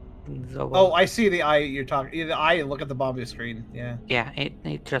Zoa. Oh, I see the eye you're talking. The eye. Look at the bottom of your screen. Yeah. Yeah,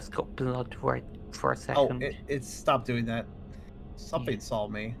 it just got blood red for a Oh, second. it stopped doing that. Something saw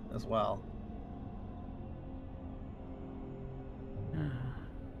me as well.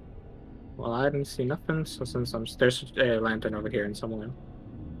 Well, I didn't see nothing, so since there's a lantern over here and somewhere.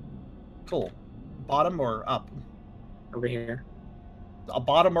 Cool. Bottom or up? Over here. A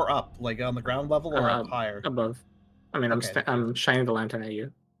bottom or up? Like on the ground level or up higher? Above. I mean, Okay. I'm shining the lantern at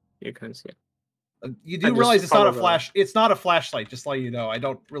you. You couldn't see it. You I do just realize it's not a follow the- flash. It's not a flashlight. Just to let you know, I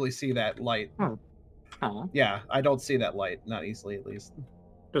don't really see that light. Oh. Yeah, I don't see that light. Not easily, at least.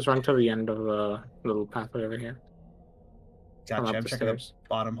 Just run to the end of the little pathway over here. Come Gotcha. up I'm the checking the stairs.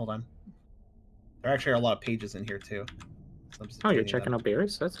 bottom. Hold on. There actually are a lot of pages in here too. So I'm just Oh, you're obtaining checking them. out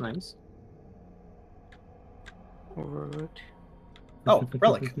Beerus? That's nice. Rude. Oh,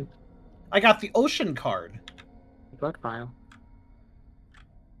 relic. I got the ocean card. Blood file.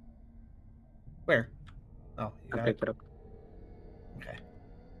 Where? Oh, you I got it. picked it up. Okay.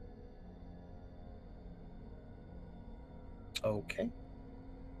 Okay.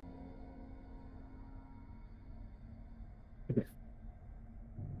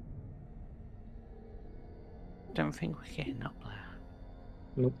 Don't think we're getting up there.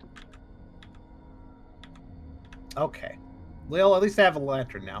 Nope. Okay. Well, at least I have a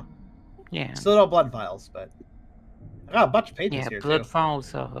lantern now. Yeah. Still no blood vials, but I got a bunch of pages Yeah, here blood too.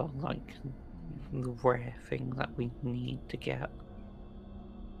 vials are like the rare thing that we need to get.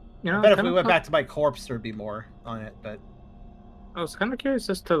 You know, I bet if kinda we went thought- back to my corpse, there'd be more on it, but I was kind of curious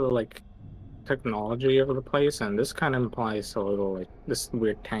as to the like technology of the place, and this kind of implies a little like this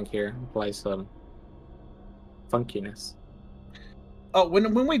weird tank here implies some funkiness. oh,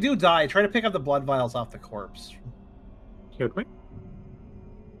 when we do die, try to pick up the blood vials off the corpse. Should we?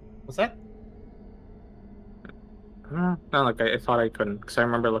 What's that? No, like I thought I couldn't, because I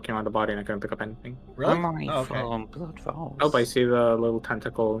remember looking around the body and I couldn't pick up anything. Really? I'm already Oh, okay. full on blood vials. Oh, I see the little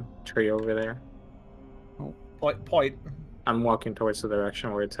tentacle tree over there. Point. I'm walking towards the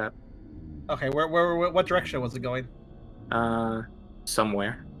direction where it's at. Okay, where what direction was it going?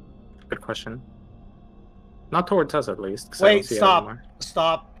 Somewhere. Good question. Not towards us, at least. 'Cause I don't Wait, see it stop. anymore.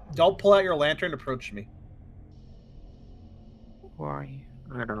 Stop. Don't pull out your lantern. Approach me. Where are you?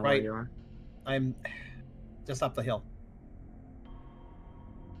 I don't know Right. where you are. I'm just up the hill.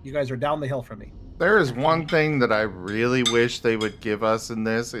 You guys are down the hill from me. There is one thing that I really wish they would give us in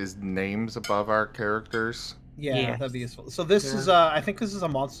this is names above our characters. Yeah, Yes. that'd be useful. So this is I think this is a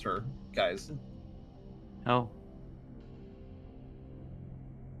monster, guys. Oh.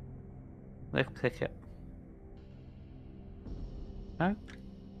 Left click it. No?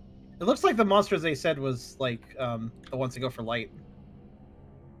 It looks like the monsters they said was like the ones that go for light.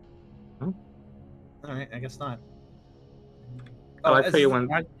 Hmm? All right, I guess not. I like how you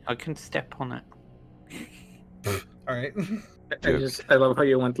went. I can step on it. All right. I love how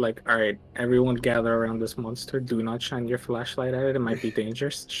you went like, all right, everyone gather around this monster. Do not shine your flashlight at it. It might be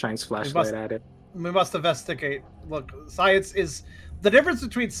dangerous. Shines flashlight at it. We must investigate. Look, science is the difference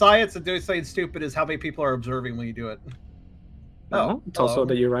between science and doing something stupid is how many people are observing when you do it. No, it's also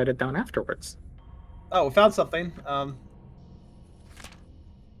that you write it down afterwards. Oh, we found something. On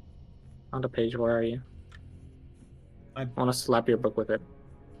the page, where are you? I want to slap your book with it.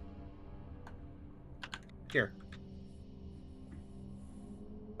 Here.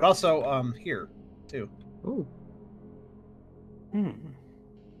 But also, here, too. Ooh.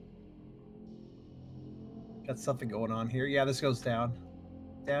 Got something going on here. Yeah, this goes down.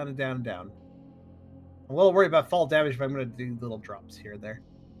 Down and down and down. I'm a little worried about fall damage, but I'm going to do little drops here and there.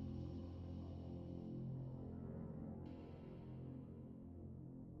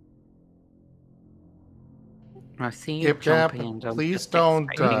 I see you jumping and I'm please just don't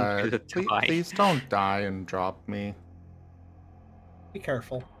expecting you to die. please don't die and drop me. Be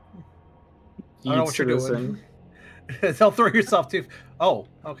careful. I don't know what you're doing. Don't throw yourself too. Oh,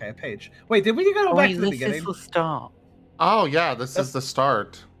 okay, a page. Wait, did we go back to the beginning? This is the start. Oh yeah, this is the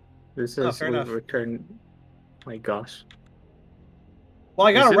start. This is fair enough. return. My gosh. Well,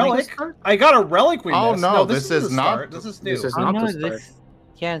 I got a relic. I got a relic. We oh missed. no, this is not. Start. This is new. This is not the start.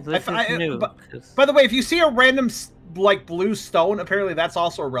 Yeah, this is new. By the way, if you see a random like blue stone, apparently that's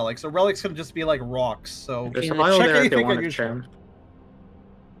also a relic. So relics can just be like rocks. So there's a vial there if you want to check.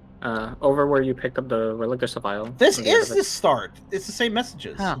 Over where you picked up the relic, there's a vial. This is the start. It's the same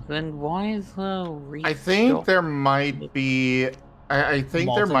messages. Huh, then why is the I think there might be. I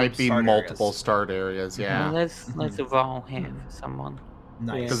think there might be multiple start areas. Yeah. Well, let's a vial here for someone.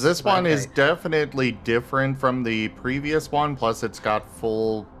 Nice. Because this one is definitely different from the previous one. Plus, it's got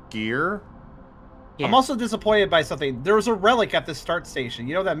full gear. Yeah. I'm also disappointed by something. There was a relic at the start station.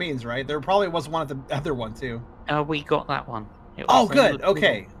 You know what that means, right? There probably was one at the other one too. We got that one. Oh, good.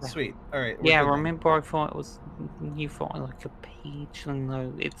 Okay, sweet. All right. Yeah, remember I thought it was. You thought like a page, and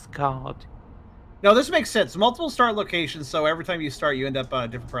no, it's card. No, this makes sense. Multiple start locations, so every time you start, you end up on a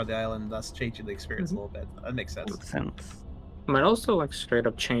different part of the island, thus changing the experience a little bit. That makes sense. Makes sense. Might also like straight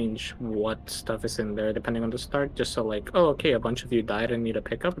up change what stuff is in there depending on the start, just so like, oh, okay, a bunch of you died and need a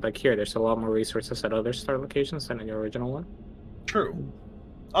pickup. Like here, there's a lot more resources at other start locations than in your original one. True.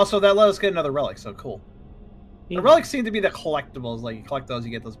 Also, that let us get another relic, so cool. Yeah. The relics seem to be the collectibles. Like you collect those, you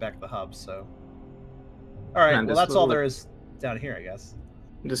get those back at the hub. So, all right. Well, that's all there is down here, I guess.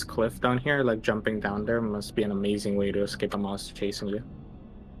 This cliff down here, like jumping down there, must be an amazing way to escape a monster chasing you.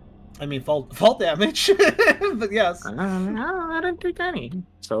 I mean, fall damage, but yes. I didn't take any,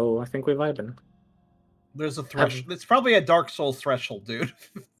 so I think we're vibing. There's a threshold. It's probably a Dark Souls threshold, dude.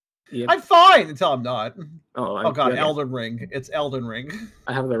 Yep. I'm fine until I'm not. Oh god, Elden Ring. It's Elden Ring.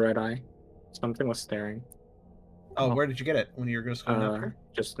 I have the red eye. Something was staring. Oh, where did you get it? When you were just going up here?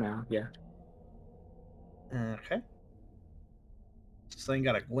 Just now, yeah. Okay. Something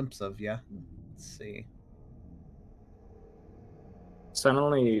got a glimpse of, yeah. Let's see.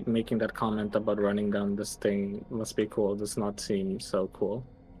 Suddenly making that comment about running down this thing must be cool. Does not seem so cool.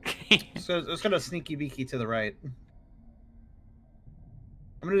 So it's got a sneaky beaky to the right.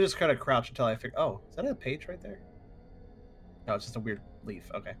 I'm gonna just kind of crouch until I figure. Oh, is that a page right there? No, it's just a weird leaf.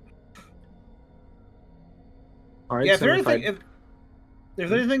 Okay. All right, yeah, so if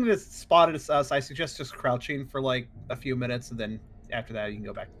there's anything that spotted us, I suggest just crouching for like a few minutes, and then after that you can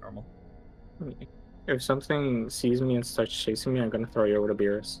go back to normal. If something sees me and starts chasing me, I'm gonna throw you over to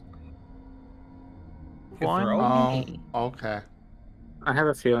Beerus. Oh, okay. I have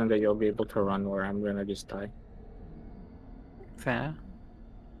a feeling that you'll be able to run where I'm gonna just die. Fair.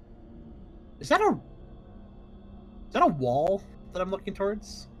 Is that a wall that I'm looking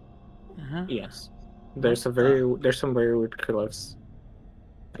towards? Yes. There's some very weird cliffs.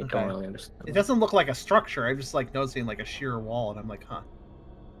 I don't really understand. It doesn't look like a structure. I'm just like noticing like a sheer wall, and I'm like, huh.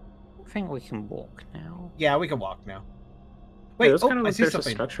 I think we can walk now. Yeah, we can walk now. Wait, kind of I see there's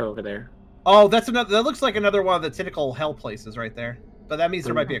something. A structure over there. Oh, that's another. That looks like another one of the tentacle hell places right there. But that means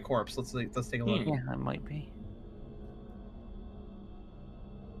there might be a corpse. Let's take a look. Yeah, that might be.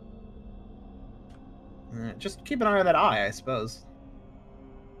 Just keep an eye on that eye, I suppose.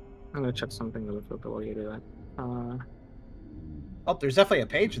 I'm gonna check something really quick while you do that. Oh, there's definitely a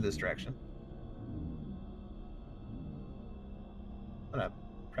page in this direction. I'm gonna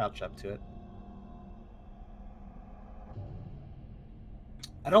crouch up to it.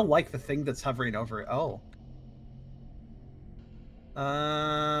 I don't like the thing that's hovering over it. Oh.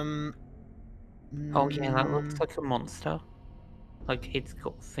 Oh yeah, that looks like a monster. Like it's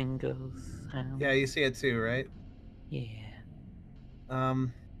got fingers. And... Yeah, you see it too, right? Yeah.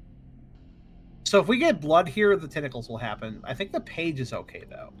 So if we get blood here, the tentacles will happen. I think the page is okay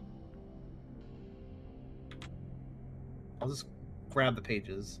though. I'll just grab the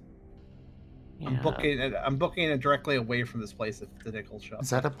pages. Yeah. I'm booking it directly away from this place if the tentacles show up.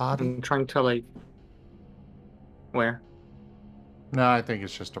 Is that a body? I'm trying to like. Where? No, I think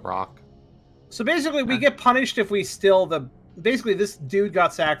it's just a rock. So basically, we get punished if we steal the. Basically, this dude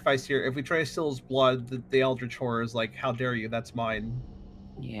got sacrificed here. If we try to steal his blood, the eldritch horror is like, "How dare you? That's mine."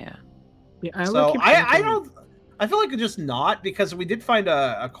 Yeah. Yeah. I don't. I feel like it's just not because we did find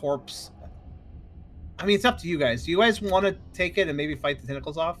a corpse. I mean, it's up to you guys. Do you guys want to take it and maybe fight the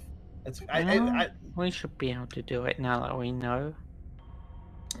tentacles off? We should be able to do it now that we know.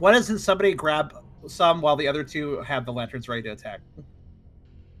 Why doesn't somebody grab some while the other two have the lanterns ready to attack?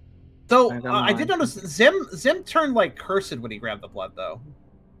 So I did notice Zim turned like cursed when he grabbed the blood, though.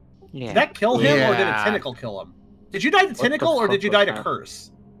 Yeah. Did that kill him, or did a tentacle kill him? Did you die to tentacle, or did you die to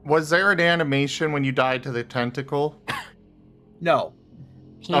curse? Was there an animation when you died to the tentacle? No.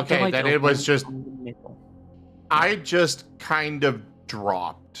 Okay, then it was just. I just kind of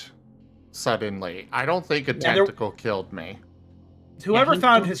dropped suddenly. I don't think a tentacle killed me. Whoever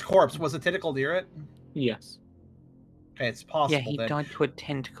found his corpse, was a tentacle near it? Yes. Okay, it's possible. Yeah, he died to a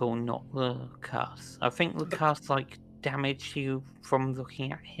tentacle, not the curse. I think the curse like damaged you from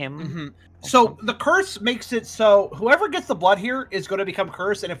looking at him. Mm-hmm. So the curse makes it so whoever gets the blood here is going to become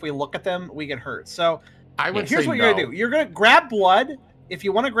cursed, and if we look at them, we get hurt. So here's what you're going to do. You're going to grab blood. If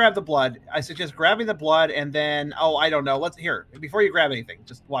you want to grab the blood, I suggest grabbing the blood, and then I don't know. Before you grab anything,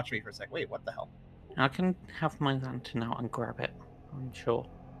 just watch me for a sec. Wait, what the hell? I can have my lantern out and grab it. I'm sure.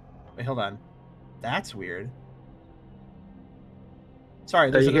 Wait, hold on. That's weird.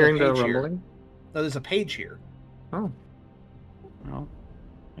 Sorry, there's a page the here. rumbling? No, there's a page here. Oh. Oh.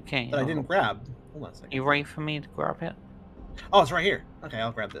 Okay. That I didn't grab. Hold on a second. You ready for me to grab it? Oh, it's right here. Okay,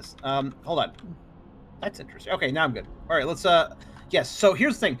 I'll grab this. Hold on. That's interesting. Okay, now I'm good. All right, let's yes, so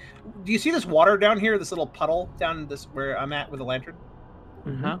here's the thing. Do you see this water down here? This little puddle down this where I'm at with the lantern?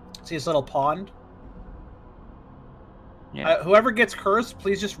 Mm-hmm. See this little pond? Yeah. Whoever gets cursed,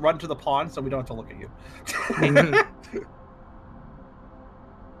 please just run to the pond so we don't have to look at you.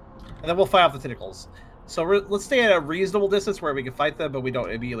 And then we'll fight off the tentacles. So let's stay at a reasonable distance where we can fight them, but we don't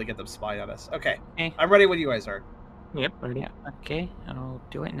immediately get them spying on us. Okay. I'm ready when you guys are. Yep, ready. Yeah. Okay, I'll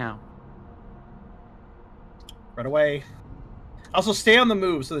do it now. Run away. Also, stay on the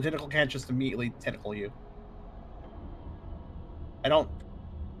move so the tentacle can't just immediately tentacle you. I don't...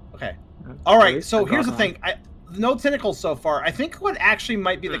 Okay. All right, so here's the thing. No tentacles so far. I think what actually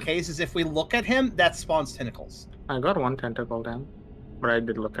might be the case is if we look at him, that spawns tentacles. I got one tentacle down, but I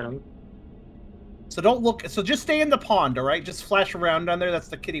did look at him. So don't look. So just stay in the pond, all right? Just flash around down there. That's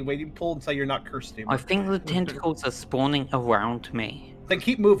the kitty waiting pool until you're not cursed anymore. I think the tentacles are spawning around me. Then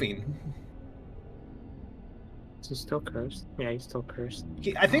keep moving. Is he still cursed? Yeah, he's still cursed.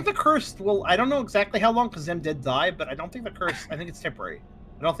 I think the curse will... I don't know exactly how long because Zim did die, but I don't think the curse... I think it's temporary.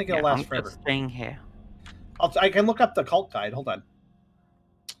 I don't think it'll last forever. I'm just staying here. I can look up the cult guide. Hold on.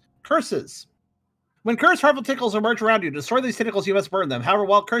 Curses. When cursed harmful tentacles emerge around you, to destroy these tentacles, you must burn them. However,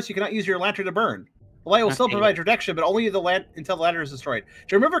 while cursed, you cannot use your lantern to burn. The light will still provide protection, but only until the lantern is destroyed.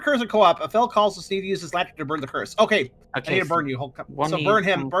 To remember curse in co-op, a fel calls us need to use his lantern to burn the curse. Okay, I need to burn you. So burn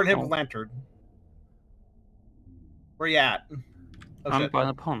him with lantern. Where you at? Oh, I'm by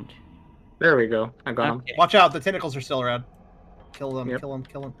the pond. There we go. I got him. Watch out, the tentacles are still around. Kill them, kill them,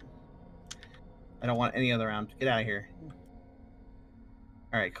 kill them. I don't want any other round. Get out of here.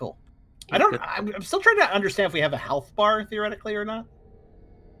 All right, cool. I'm still trying to understand if we have a health bar theoretically or not.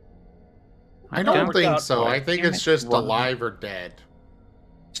 I don't think so. I think it's just alive or dead.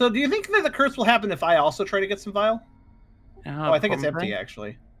 So do you think that the curse will happen if I also try to get some vial? I think it's empty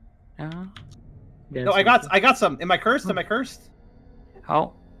actually. No, I got some. Am I cursed? Am I cursed?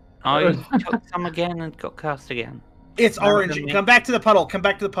 Oh, I took some again and got cursed again. It's orange. Come back to the puddle. Come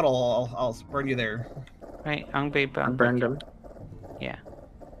back to the puddle. I'll burn you there. Right, I'm being burned. Burned him. Yeah.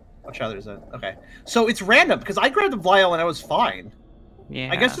 Watch out, there's a... Okay. So it's random, because I grabbed the vial and I was fine. Yeah.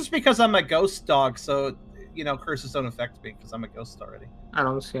 I guess it's because I'm a ghost dog, so, you know, curses don't affect me, because I'm a ghost already. I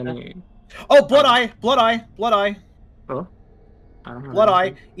don't see any... Oh, blood eye! Blood eye! Blood eye! Oh? I don't know. Blood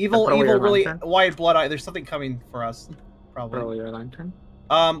Eye. Evil, throw your really lantern? wide Blood Eye. There's something coming for us. Probably. Throw your lantern.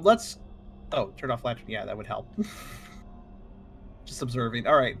 Let's... Oh, turn off lantern. Yeah, that would help. Just observing.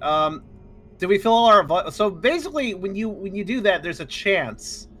 All right. Did we fill all our... So basically, when you do that, there's a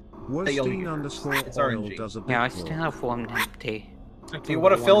chance that you'll... It's RNG. Yeah, I still have one empty. Do you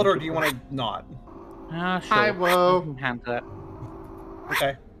want to fill it, or do you want to not? Sure. Hi, Woe. I can handle it.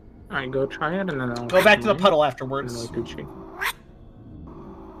 Okay. Alright, go try it, and then I'll... Go back to the puddle And afterwards. like Gucci.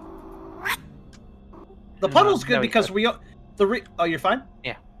 The puddle's good there we because go. Oh, you're fine?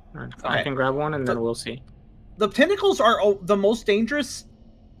 Alright, Okay. I can grab one, and then we'll see. The tentacles are the most dangerous.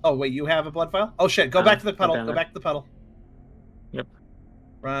 Oh, wait, you have a blood vial? Oh, shit. Go back to the puddle. damn Go it. back to the puddle. Yep.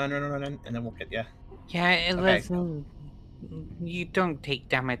 Run, and then we'll get you. Yeah, it Okay. doesn't. You don't take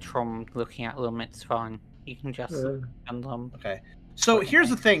damage from looking at them, it's fine. You can just gun them. Okay. So here's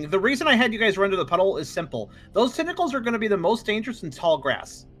the thing. The reason I had you guys run to the puddle is simple. Those tentacles are going to be the most dangerous in tall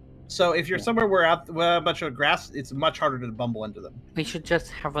grass. So if you're somewhere where a bunch of grass, it's much harder to bumble into them. We should just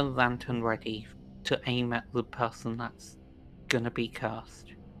have a lantern ready to aim at the person that's gonna be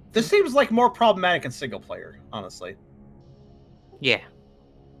cast. This seems like more problematic in single player, honestly. Yeah.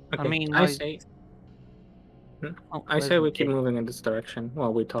 Okay, I mean, I say... Oh, I say we where's keep the deer? moving in this direction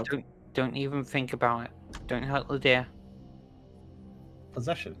while we talk. Don't even think about it. Don't hurt the deer.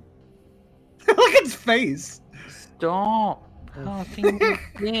 Possession. Look at its face. Stop hurting the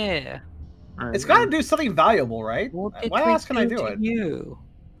deer. Alright, It's got to do something valuable, right? What did Why we else can I do to it? You?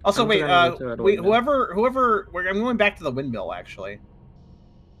 Also, I'm wait, gonna go to that wait, windmill. whoever, I'm going back to the windmill, actually.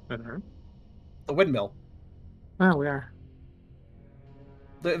 Mhm. The windmill. Oh, we are.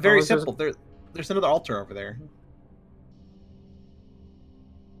 Very this is- simple. There's another altar over there.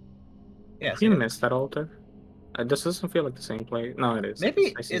 Yeah, You missed that altar. This doesn't feel like the same place. No, it is.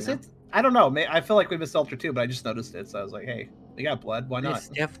 maybe, I see is now. it? I don't know. I feel like we missed altar too, but I just noticed it, so I was like, hey, we got blood, why not? This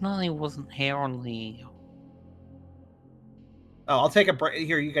definitely wasn't here on the. Oh, I'll take a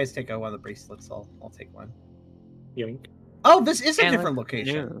here. You guys take one of the bracelets. I'll take one. Yoink. Oh, this is a Yeah, different let's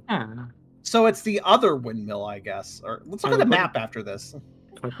location. do. Ah, So it's the other windmill, I guess. Or let's look at the map after this.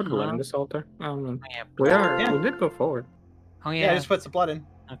 can I put blood in this altar? Yeah. Yeah. We did go forward. Oh Yeah, yeah. I just put some blood in.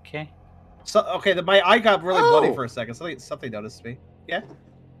 Okay. So okay, my eye got really bloody Oh. for a second. Something noticed me. Yeah.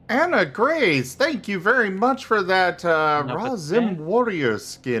 Anna Grace, thank you very much for that No, Raw but Zim yeah. Warrior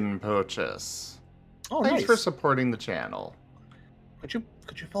skin purchase. Oh, Thanks nice. for supporting the channel. Could you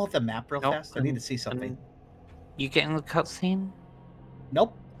pull up the map real Nope, fast? I need to see something. You getting the cutscene?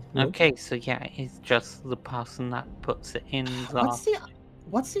 Nope. Nope. Okay, so yeah, it's just the person that puts it in the.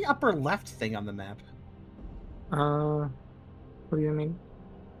 What's the upper left thing on the map? What do you mean?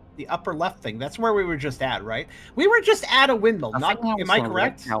 The upper left thing. That's where we were just at, right? We were just at a windmill. I Not think that was am I the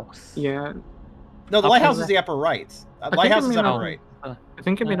correct? lighthouse. Yeah, No, the Upper lighthouse is left. the upper right. think Lighthouse it is may upper not- right. I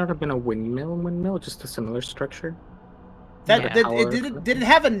think it may not have been a windmill, just a similar structure. That Yeah, did it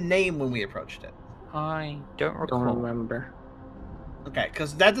have a name when we approached it? I don't recall. Don't remember. Okay,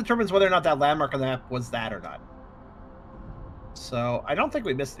 because that determines whether or not that landmark on the map was that or not. So I don't think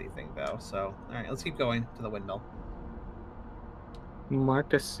we missed anything though. So all right, let's keep going to the windmill.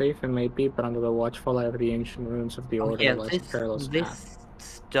 Marked as safe it may be, but under the watchful eye of the ancient ruins of the Oh, Order yeah, lies a perilous path. this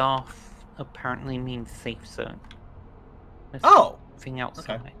stuff apparently means safe zone. There's Oh, something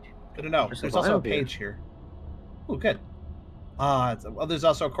outside. good to know. There's a There's also a vial here. page here. Oh, good. Well, there's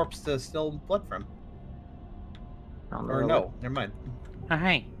also a corpse to still blood from. Or no, never mind. Oh,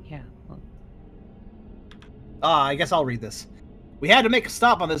 hey, yeah. I guess I'll read this. We had to make a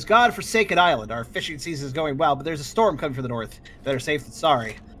stop on this godforsaken island. Our fishing season is going well, but there's a storm coming from the north. Better safe than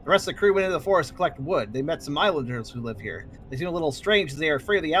sorry. The rest of the crew went into the forest to collect wood. They met some islanders who live here. They seem a little strange as they are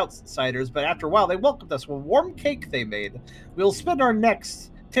afraid of the outsiders, but after a while they welcomed us with a warm cake they made. We'll spend our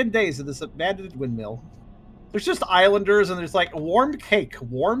next 10 days in this abandoned windmill. There's just islanders and there's like a warm cake.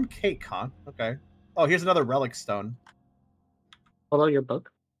 Warm cake, huh? Okay. Oh, here's another relic stone. Follow your book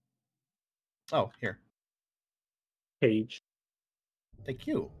Oh, here. page. Thank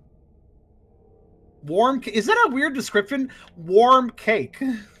you. Warm is that a weird description? Warm cake.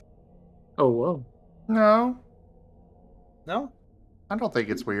 Oh, whoa. No, No? I don't think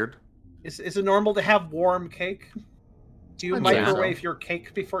it's weird. Is it normal to have warm cake? Do you I'd say microwave so. your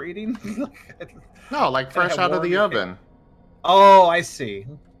cake before eating? No, like Gotta fresh have out of the warm cake. oven. Oh, I see.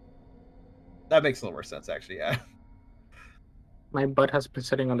 That makes a little more sense, actually, yeah. My butt has been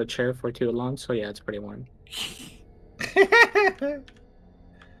sitting on the chair for too long, so yeah, it's pretty warm.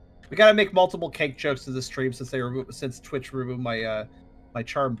 We gotta make multiple cake jokes to the stream since Twitch removed my my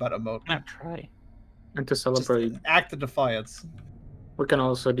charm butt emote. I'll try. And to Just celebrate, act of defiance. we can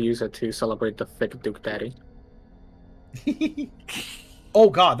also use it to celebrate the thick Duke Daddy. Oh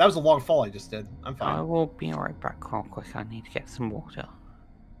god, that was a long fall I just did. I'm fine. I will be right back real quick. I need to get some water.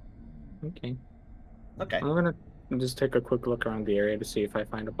 Okay. Okay, I'm gonna just take a quick look around the area to see if I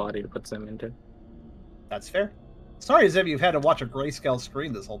find a body to put them into. that's fair. Sorry, Zim, you've had to watch a grayscale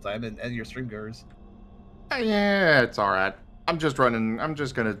screen this whole time and your stream goers. Yeah, it's alright. I'm just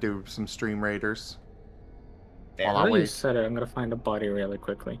gonna do some stream raiders. Fair. While I Now you wait. said it, I'm gonna find a body really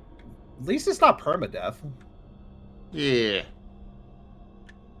quickly. At least it's not permadeath. Yeah.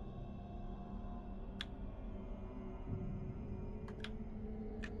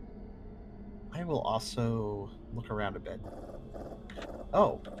 I will also look around a bit.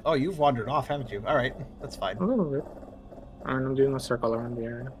 Oh, you've wandered off, haven't you? All right, that's fine. A little bit. And I'm doing a circle around the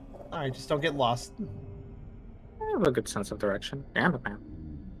area. All right, just don't get lost. I have a good sense of direction. And a map.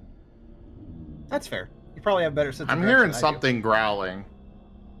 That's fair. You probably have better sense of I'm direction hearing than I do. something growling.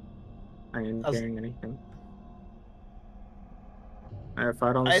 I ain't How's- hearing anything. And if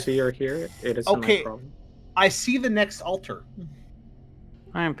I don't I- see or hear it, it is Okay. my problem. I see the next altar.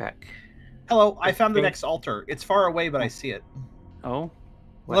 I'm back. Hello, I found the Okay. next altar. It's far away, but I see it. Oh?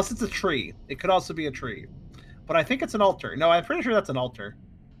 What? Unless it's a tree. It could also be a tree. But I think it's an altar. No, I'm pretty sure that's an altar.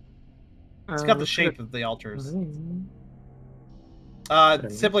 It's got the shape of the altars.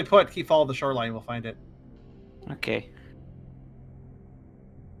 Simply put, keep following the shoreline, we'll find it. Okay.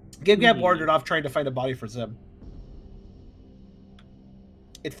 Gib wandered off trying to find a body for Zim.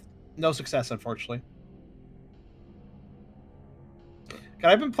 It's no success, unfortunately.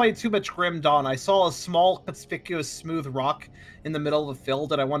 God, I've been playing too much Grim Dawn. I saw a small, conspicuous, smooth rock in the middle of the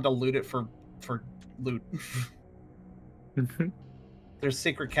field, and I wanted to loot it for loot. There's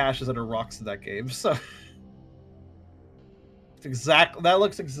secret caches under rocks in that game, so it's that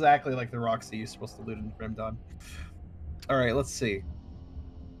looks exactly like the rocks that you're supposed to loot in Grim Dawn. All right, let's see.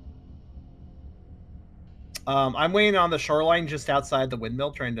 I'm waiting on the shoreline just outside the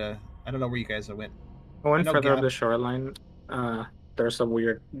windmill, trying to. I don't know where you guys went. I went know further up Gab- the shoreline. There's a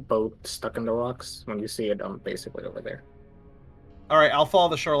weird boat stuck in the rocks. When you see it, I'm basically over there. All right, I'll follow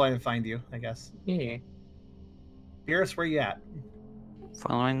the shoreline and find you, I guess. Yeah. Beerus, where you at?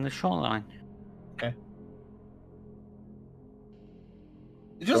 Following the shoreline.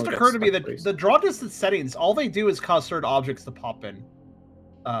 It just Don't get occurred to me stuck, that please. the draw distance settings, all they do is cause certain objects to pop in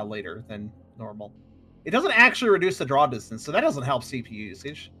later than normal. It doesn't actually reduce the draw distance, so that doesn't help CPU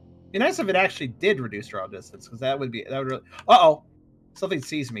usage. It'd be nice if it actually did reduce draw distance, because that would really. Uh-oh! Something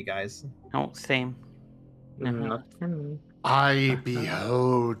sees me, guys. Oh, same. Not for me. I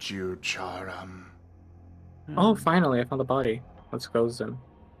behold you, Charem. Oh, finally, I found the body. Let's go, Zim.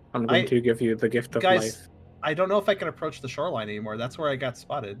 I'm going to give you the gift of Guys, life. I don't know if I can approach the shoreline anymore. That's where I got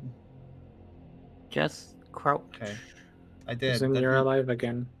spotted. Just crouch. Okay. I did. Zim, That you're didn't- alive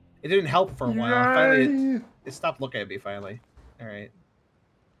again. It didn't help for a while. Finally, it stopped looking at me, finally. Alright.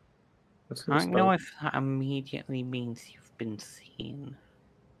 Let's I just don't know go. if that immediately means you've been seen.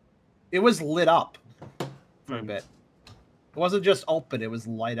 It was lit up for a Hmm. bit. It wasn't just open, it was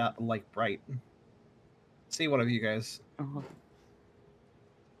light up, like bright. See one of you guys. Oh,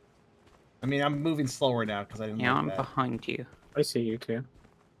 I mean, I'm moving slower now because I didn't yeah, like I'm that. behind you. I see you too.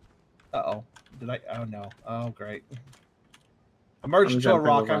 Uh-oh. Did I? Oh, no. Oh, great. I merged I'm into a jumping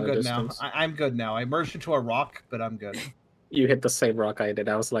rock. over I'm the good now. distance. I'm good now. I merged into a rock, but I'm good. You hit the same rock I did.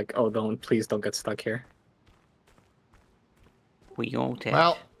 I was like, oh, please don't get stuck here. We all did.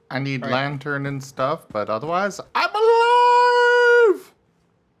 Well, I need Right. lantern and stuff, but otherwise, I'm alive!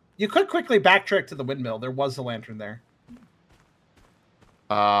 You could quickly backtrack to the windmill. There was a lantern there.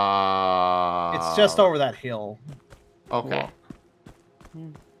 It's just over that hill. Okay.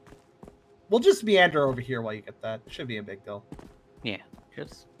 We'll just meander over here while you get that. Should be a big deal. Yeah,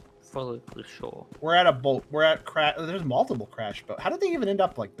 just follow the shore. We're at a boat. We're at crash. There's multiple crash boats. How did they even end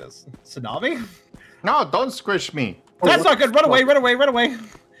up like this? Tsunami? No, don't squish me. That's not good. Run away, run away, run away.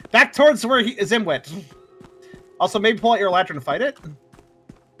 Back towards where Zim went. Also, maybe pull out your lantern to fight it.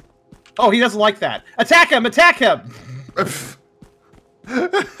 Oh, he doesn't like that. Attack him! Attack him!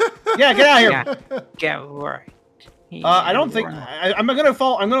 Yeah, get out of here. Yeah, get right. I don't think Right. I'm gonna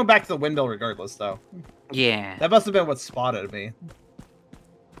fall. I'm gonna go back to the windmill regardless, though. Yeah. That must have been what spotted me.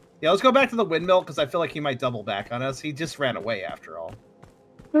 Yeah, let's go back to the windmill because I feel like he might double back on us. He just ran away after all.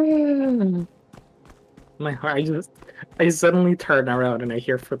 My heart, I suddenly turn around and I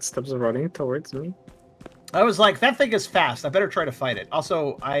hear footsteps running towards me. I was like, that thing is fast. I better try to fight it.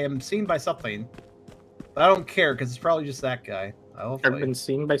 Also, I am seen by something, but I don't care because it's probably just that guy. I've been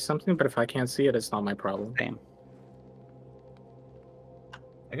seen by something, but if I can't see it, it's not my problem. Same.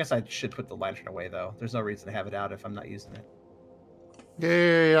 I guess I should put the lantern away though. There's no reason to have it out if I'm not using it.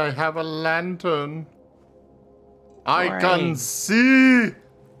 Yay, I have a lantern. I can see.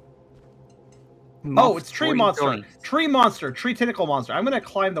 Oh, it's tree monster. Tree monster. Tree tentacle monster. I'm gonna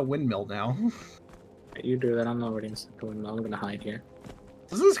climb the windmill now. You do that. I'm not ready to the windmill. I'm gonna hide here.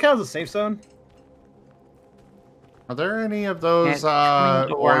 Does this count as a safe zone? Are there any of those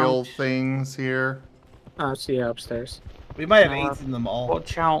oil things here? See you upstairs. We might have 8 in them all.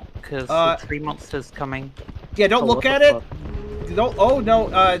 Watch out, because the tree monster's coming. Yeah, don't look at it. Don't. Oh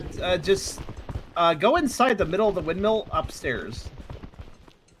no. Just go inside the middle of the windmill upstairs.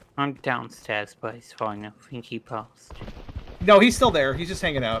 I'm downstairs, but it's fine. I think he passed. No, he's still there. He's just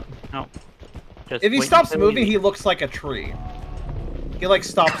hanging out. Oh. If he stops moving, he looks like a tree. He like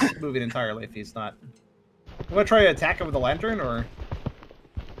stops moving entirely if he's not. You want to try to attack him with a lantern, or?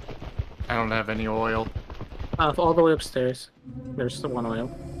 I don't have any oil. All the way upstairs. There's the one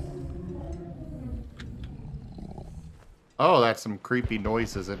oil. Oh, that's some creepy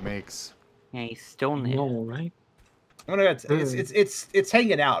noises it makes. Yeah, he's still near. No, right? I'm gonna. It's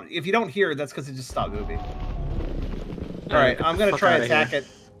hanging out. If you don't hear it, that's because it just stopped moving. All right, I'm gonna try to attack it.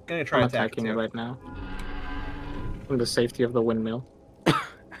 I'm attacking it right now. From the safety of the windmill.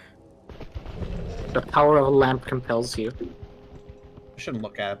 The power of a lamp compels you. I shouldn't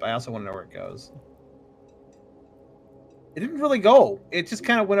look at it, but I also want to know where it goes. It didn't really go. It just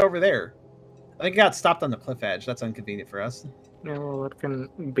kind of went over there. I think it got stopped on the cliff edge. That's inconvenient for us. Yeah, well, it can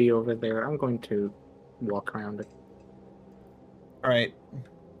be over there. I'm going to walk around it. All right.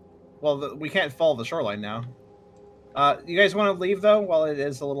 Well, we can't follow the shoreline now. You guys want to leave, though, while it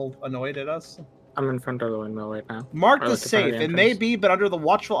is a little annoyed at us? I'm in front of the windmill right now. Mark the safe. It may be, but under the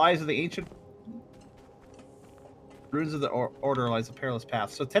watchful eyes of the ancient ruins of the order lies a perilous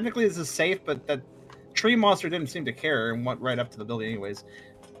path. So technically this is safe, but that tree monster didn't seem to care and went right up to the building anyways.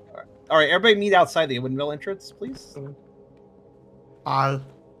 All right, everybody meet outside the windmill entrance, please.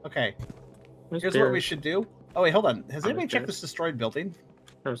 Okay. Here's what we should do. Oh, wait, hold on. Has anybody checked this destroyed building?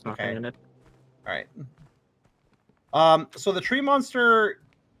 There's nothing in it. All right. So the tree monster...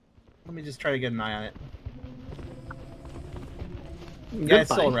 Let me just try to get an eye on it. Yeah,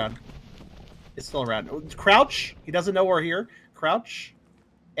 it's still around. It's still around. Crouch. He doesn't know we're here. Crouch.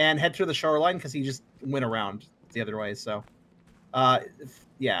 And head to the shoreline because he just went around the other way. So,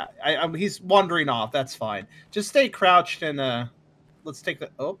 yeah. He's wandering off. That's fine. Just stay crouched and let's take the...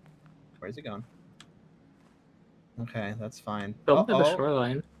 Oh, where's he going? Okay, that's fine. Don't hit the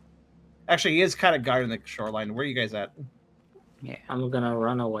shoreline. Actually, he is kind of guarding the shoreline. Where are you guys at? Yeah. I'm gonna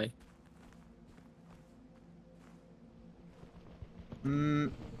run away.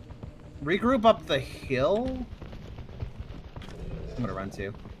 Regroup up the hill? I'm gonna run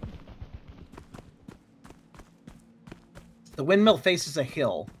too. The windmill faces a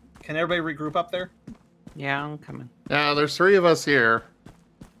hill. Can everybody regroup up there? Yeah, I'm coming. Yeah, there's 3 of us here.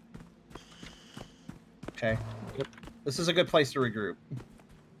 Okay. Yep. This is a good place to regroup.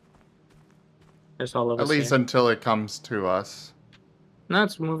 There's all of us At least here. until it comes to us. No,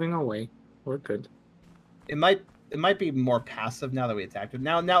 it's moving away. We're good. It might be more passive now that we attacked it.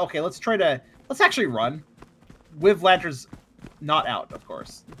 Now, okay, let's actually run. With lanterns not out, of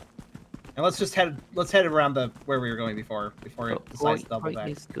course. And let's head around where we were going before it decides to double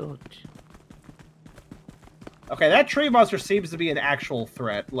back. Good. Okay, that tree monster seems to be an actual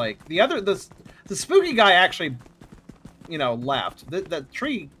threat. Like the spooky guy actually, left. The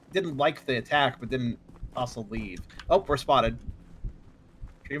tree didn't like the attack, but didn't also leave. Oh, we're spotted.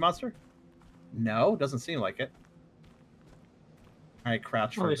 Tree monster? No, doesn't seem like it. All right,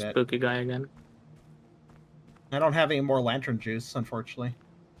 crouch for a bit. Spooky guy again. I don't have any more lantern juice, unfortunately.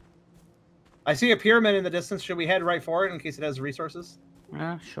 I see a pyramid in the distance. Should we head right for it in case it has resources?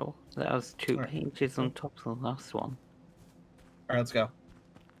 Sure. That was 2 pages on top of the last one. All right, let's go.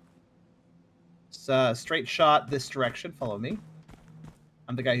 It's straight shot this direction. Follow me.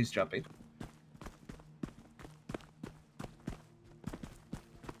 I'm the guy who's jumping.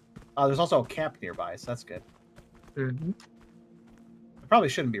 Oh, there's also a camp nearby, so that's good. Mm-hmm. I probably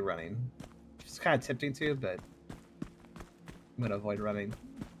shouldn't be running. It's kind of tempting to, but I'm going to avoid running.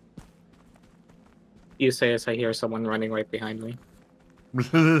 You say as I hear someone running right behind me.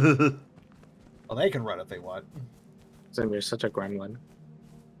 Well, they can run if they want. You're such a gremlin.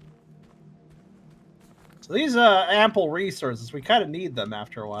 So these ample resources, we kind of need them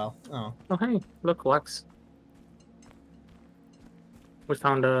after a while. Oh, hey, look, Lex. We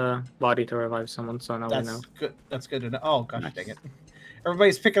found a body to revive someone, so now we know. Good. That's good to know. Oh, gosh, dang it.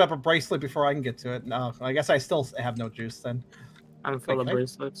 Everybody's picking up a bracelet before I can get to it. No, I guess I still have no juice then. I'm full of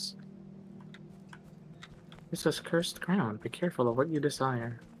bracelets. This is cursed crown. Be careful of what you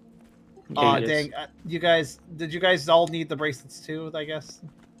desire. Oh, dang. Did you guys all need the bracelets too, I guess?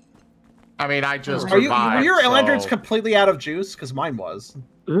 I mean, I just Were survived. your eldritch so... completely out of juice? Because mine was.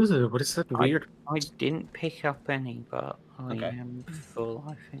 Ooh, what is that weird? I didn't pick up any, but I Okay. am full,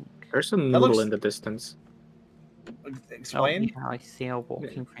 I think. There's a That noodle looks- in the distance. Explain. Oh, yeah, I see a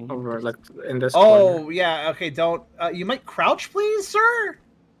walking thing. Over, like, in this Oh, corner. yeah. Okay, don't. You might crouch, please, sir?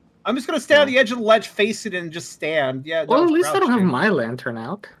 I'm just going to stand on the edge of the ledge, face it, and just stand. Yeah. Well, no, at least I crouch, don't have dude. my lantern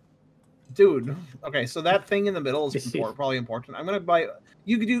out. Dude. Okay, so that thing in the middle is probably important. I'm going to buy...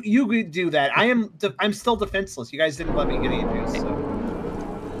 You could do that. I'm still defenseless. You guys didn't let me get any juice, so...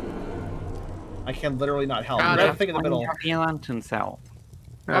 I can literally not help. Grab the thing in the middle. Have your lanterns out.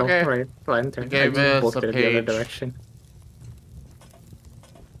 Oh, Okay. right. Lantern. Gave I us just a bolted it the other page. direction.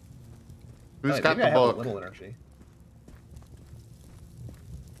 Who's Maybe got the I have book? a little energy.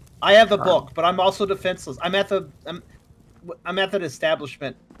 I have the book, but I'm also defenseless. I'm at that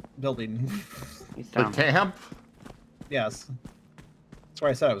establishment building. He's The down. camp? Yes. That's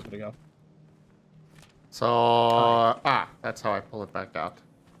where I said I was going to go. So, that's how I pull it back out.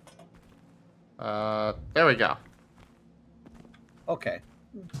 There we go. Okay.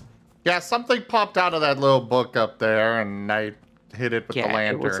 Yeah, something popped out of that little book up there, and I hit it with the Yeah,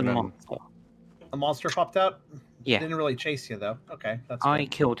 it was a lantern. monster. A monster popped out? Yeah, Didn't really chase you, though. Okay, that's I fine.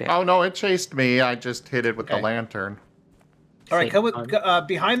 killed it. Oh no, it chased me. I just hit it with the Okay. lantern. All right, See, come with,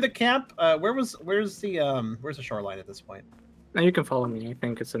 behind the camp. Where's the shoreline at this point? Now you can follow me. I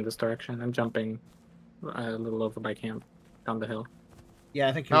think it's in this direction. I'm jumping a little over by camp, down the hill. Yeah,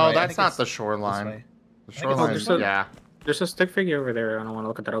 I think you're No, right. I that's think not it's the this shoreline. way. The I think it's shoreline, this way. yeah. There's a stick figure over there. I don't want to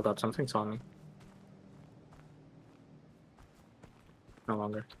look at that. Oh god, something's on me. No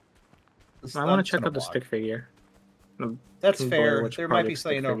longer. This I want stuff's to check gonna out the block. stick figure. That's Boy, fair. which There might be project's the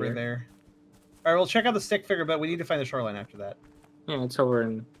something over figure? there. All right, we'll check out the stick figure, but we need to find the shoreline after that. Yeah, it's over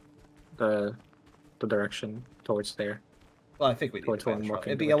in the direction towards there. Well, I think we need to Towards find where the I'm shoreline. walking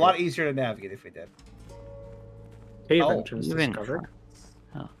It'd to be the a lot cave. easier to navigate if we did. Cave Oh, entrance you in discovered.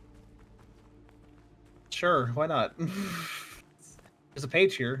 France. Oh. Sure, why not? There's a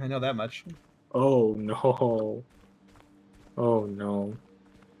page here. I know that much. Oh no. Oh no.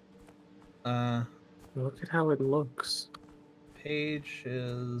 Look at how it looks. Page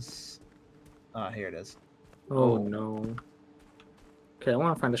is. Here it is. Oh no. Okay, I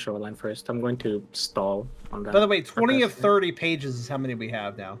want to find the shoreline first. I'm going to stall on that. By the way, 20 of procrastinate. 30 pages is how many we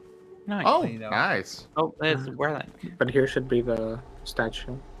have now. Nice. Oh, you know. nice. Oh, there's relic. But here should be the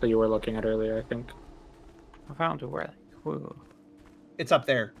statue that you were looking at earlier, I think. I found a relic. Whoa. It's up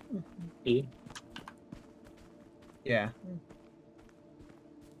there. E. Yeah.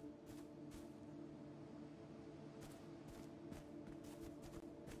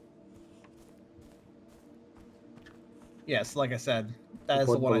 Yes, like I said, that is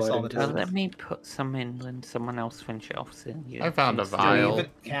the What one I saw. blood That into is. Let me put some in and someone else finish it off. So you I found a can see. vial.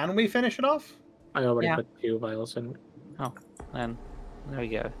 Can we finish it off? I already Yeah. put 2 vials in. Oh, then there we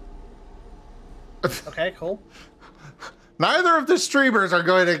go. Okay, cool. Neither of the streamers are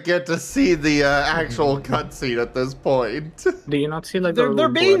going to get to see the actual cutscene at this point. Do you not see like the They're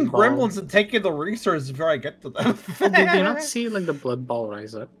little being blood ball? gremlins and taking the resources before I get to them. Did you not see like the blood ball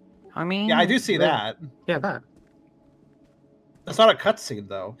rise up? I mean, Yeah, I do see that. Yeah, that. That's not a cutscene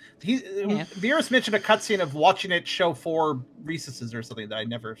though. Yeah. Beerus mentioned a cutscene of watching it show 4 recesses or something that I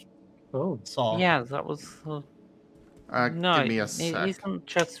never Oh. saw. Yeah, that was. No, Give me a it sec. isn't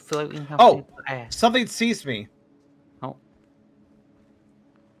just floating up Oh! in the air. Something sees me. Oh.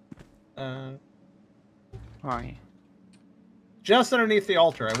 Right. Just underneath the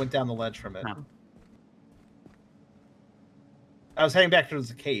altar. I went down the ledge from it. Oh. I was heading back towards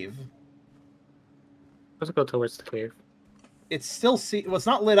the cave. Let's go towards the cave. It's still well, it's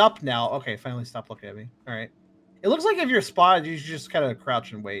not lit up now. Okay, finally stop looking at me. All right. It looks like if you're spotted, you should just kind of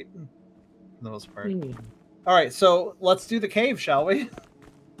crouch and wait. For the most part. All right, so let's do the cave, shall we?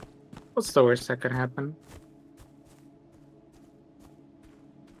 What's the worst that could happen?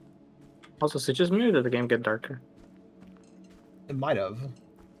 Also, is it just me or did the game get darker? It might have.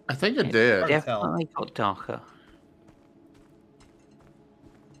 I think it Hard did. to tell. Definitely got darker.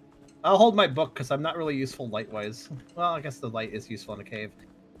 I'll hold my book because I'm not really useful light-wise. Well, I guess the light is useful in a cave.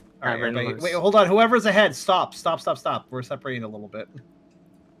 All right, Alright, everybody. nice. Wait, hold on. Whoever's ahead, stop. We're separating a little bit. All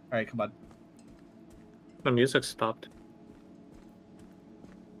right, come on. The music stopped.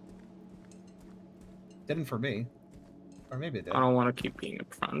 Didn't for me. Or maybe it did. I don't want to keep being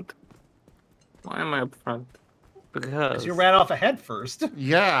up front. Why am I up front? Because Because you ran off ahead first. Why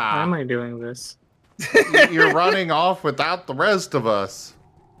Yeah. am I doing this? You're running off without the rest of us.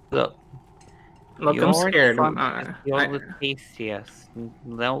 look, Look, you're I'm in scared. front, I- you're the tastiest.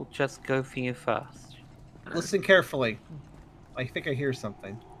 They'll just go for you first. Listen carefully. I think I hear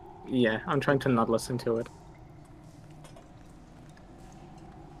something. Yeah, I'm trying to not listen to it.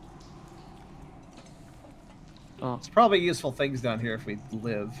 Oh, It's probably useful things down here if we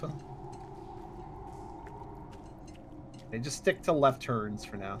live. Okay, just stick to left turns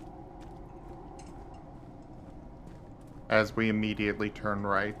for now. As we immediately turn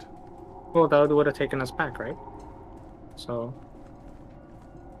right. Well, that would have taken us back, right? So...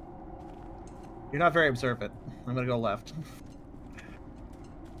 You're not very observant. I'm gonna go left.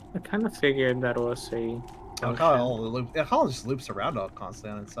 I kind of figured that was a... Oh, Colin just loops around all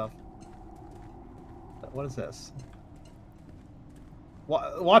constantly and stuff. What is this?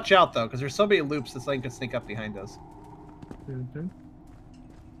 Watch out, though, because there's so many loops this thing could sneak up behind us. Mm-hmm.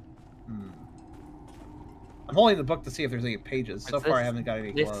 I'm holding the book to see if there's any pages. So far, I haven't got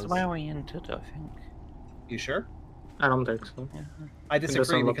any This glows. is where we entered, I think. You sure? I don't think so. Yeah. I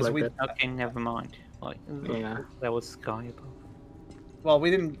disagree look because like we... it. Okay, never mind. Like, Yeah. there was sky above. Well,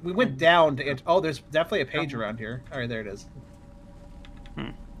 we didn't... We went down to... Oh, there's definitely a page around here. All right, there it is.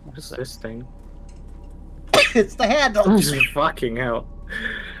 What is this thing? It's the handle! Fucking hell.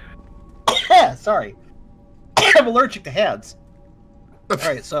 Sorry. I'm allergic to hands.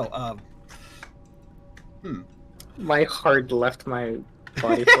 Alright, so, My heart left my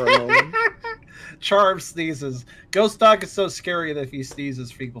body for a moment. Charm sneezes. Ghost Dog is so scary that if he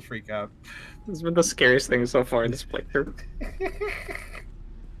sneezes, people freak out. It's been the scariest thing so far in this playthrough.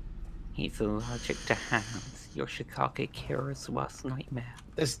 He's allergic to hands. Yoshikage Kira's worst nightmare.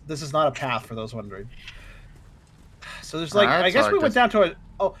 This is not a path for those wondering. So there's like, That's I guess we went down to a...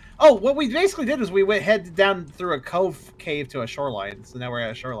 Oh, what we basically did is we headed down through a cove cave to a shoreline. So now we're at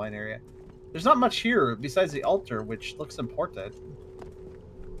a shoreline area. There's not much here besides the altar, which looks important.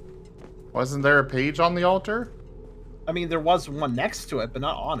 Wasn't there a page on the altar? I mean, there was one next to it, but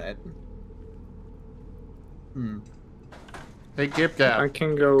not on it. Hey, Gip Gap. I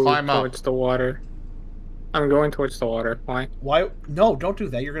can go Climb up. towards the water. I'm going towards the water. Why? Why? No, don't do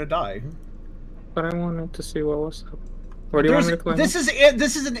that. You're gonna die. But I wanted to see what was up. Where do you want me to climb? This is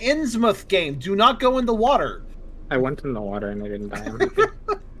an Innsmouth game. Do not go in the water. I went in the water and I didn't die. I'm happy.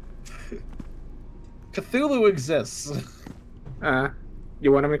 Cthulhu exists.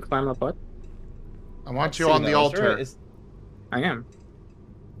 You wanted me to climb up what? I want you on the altar. I am.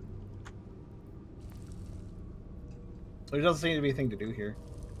 There doesn't seem to be anything to do here.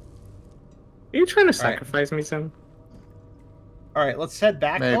 Are you trying to sacrifice me, Sim? Alright, let's head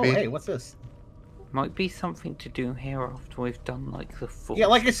back. Maybe. Oh, hey, what's this? Might be something to do here after we've done like the full. Yeah,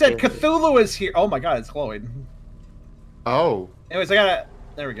 like I said, series. Cthulhu is here. Oh my god, it's glowing. Oh. Anyways, there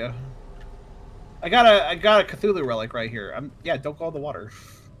we go. I got a Cthulhu relic right here. Yeah, don't go in the water.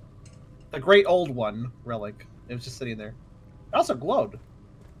 The great old one relic. It was just sitting there. It also glowed.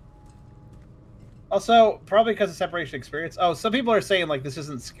 Also, probably because of separation experience. Oh, some people are saying like this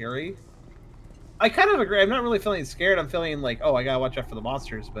isn't scary. I kind of agree. I'm not really feeling scared. I'm feeling like, oh, I gotta watch out for the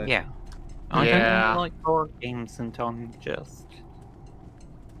monsters. But Yeah. I Yeah. don't like horror games, and I'm just.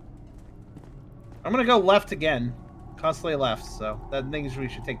 I'm gonna go left again, constantly left. So that means we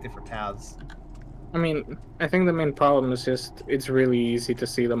should take different paths. I mean, I think the main problem is just it's really easy to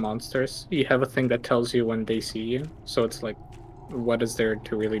see the monsters. You have a thing that tells you when they see you, so it's like, what is there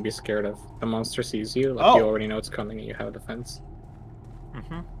to really be scared of? The monster sees you, like you already know it's coming, and you have a defense.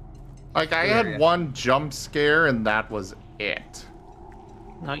 Like, I had one jump scare, and that was it.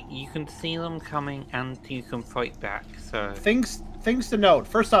 Like, you can see them coming, and you can fight back. So Things to note.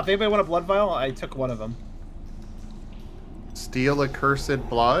 First off, anybody want a blood vial? I took one of them. Steal accursed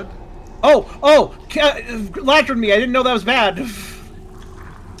blood? Oh! Lantern me! I didn't know that was bad.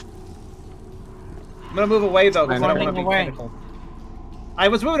 I'm gonna move away though, because I don't want to be tentacle. I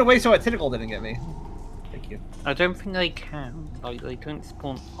was moving away so a tentacle didn't get me. Thank you. I don't think they can. Like, they don't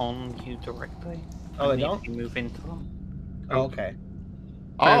spawn on you directly. Oh, they Only if don't? You move into them. Oh, okay.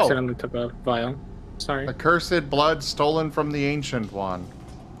 I Oh, accidentally took a vial. Sorry. accursed blood stolen from the Ancient One.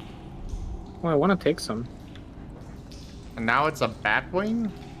 Well, I want to take some. And now it's a Batwing?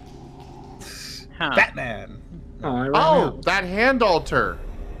 Huh. Batman. Oh, I ran Oh, out. that hand altar!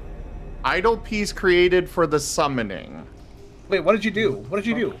 Idol piece created for the summoning. Wait, what did you do? What did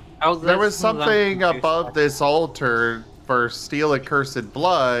you do? Oh, There was there's some something lantern above juice. this altar for steal accursed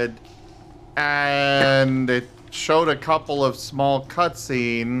blood, and it showed a couple of small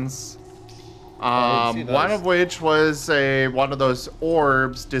cutscenes. I didn't see One those. of which was one of those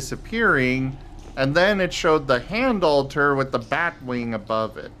orbs disappearing, and then it showed the hand altar with the Batwing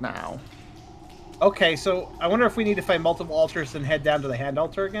above it now. Okay, so I wonder if we need to find multiple altars and head down to the hand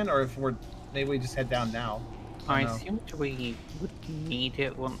altar again, or if maybe we just head down now. I assumed we would need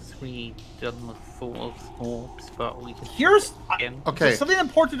it once we done the full orbs, but we could. Here's okay. Something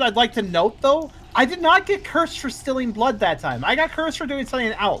important I'd like to note, though. I did not get cursed for stealing blood that time. I got cursed for doing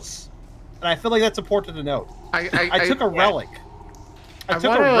something else, and I feel like that's important to note. I took a relic. I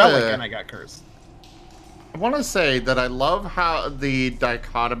took a relic and I got cursed. I want to say that I love how the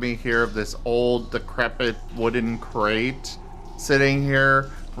dichotomy here of this old, decrepit wooden crate sitting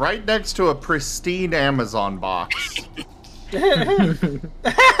here right next to a pristine Amazon box. Yeah,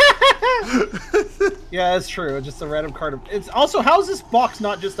 that's true. Just a random card. It's also, how is this box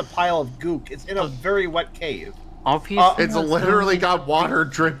not just a pile of gook? It's in a very wet cave. Obviously, it's literally got water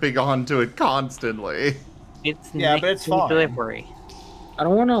dripping onto it constantly. It's but it's fine. Delivery. I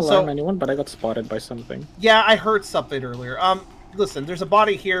don't want to alarm anyone, but I got spotted by something. Yeah, I heard something earlier. Listen, there's a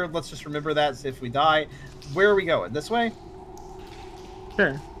body here. Let's just remember that if we die. Where are we going? This way?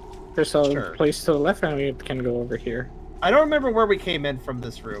 Sure. There's a place to the left, and we can go over here. I don't remember where we came in from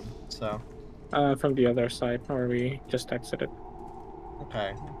this room, so... From the other side, where we just exited.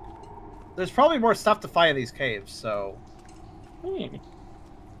 Okay. There's probably more stuff to find in these caves, so... I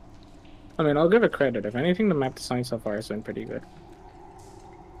mean, I'll give it credit. If anything, the map design so far has been pretty good.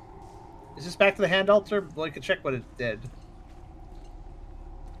 Is this back to the hand altar? Well, you can check what it did.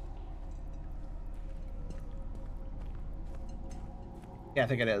 Yeah, I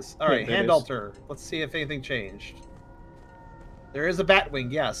think it is. Alright, hand altar. Let's see if anything changed. There is a bat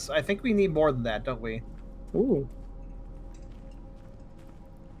wing, yes. I think we need more than that, don't we? Ooh.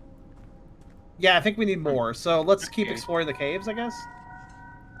 Yeah, I think we need more. So let's keep exploring the caves, I guess?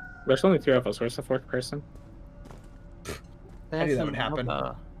 There's only 3 of us. Where's the 4th person? I knew that would happen.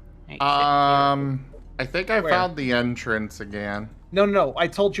 I think I found the entrance again. No. I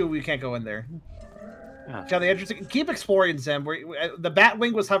told you we can't go in there. Yeah, the entrance. Keep exploring, Zem. The bat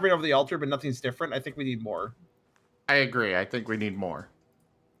wing was hovering over the altar, but nothing's different. I think we need more. I agree. I think we need more.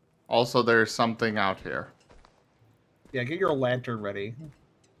 Also, there's something out here. Yeah, get your lantern ready.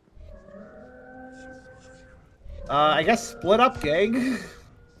 I guess split up, gang.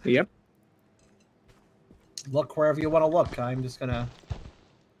 Yep. Look wherever you want to look. I'm just gonna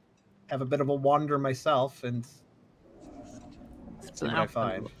have a bit of a wander myself and see what I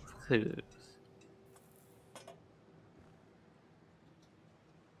find.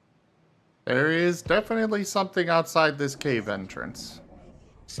 There is definitely something outside this cave entrance.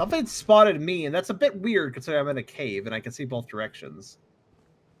 Something spotted me, and that's a bit weird considering I'm in a cave and I can see both directions.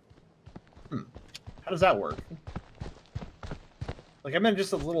 How does that work? Like, I'm in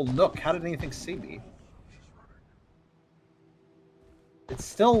just a little nook. How did anything see me? It's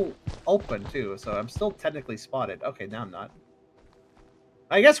still open, too, so I'm still technically spotted. Okay, now I'm not.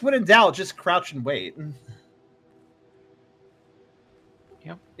 I guess when in doubt, just crouch and wait.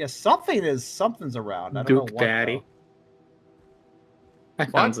 Yep. Yeah, something's around. I don't know what. Daddy. I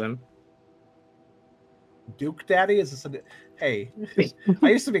found him. Duke Daddy? Is this a... Hey, I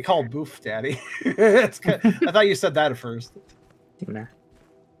used to be called Boof Daddy. I thought you said that at first. Nah.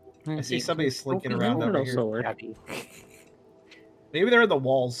 I see somebody slinking around over here. Work. Maybe they're in the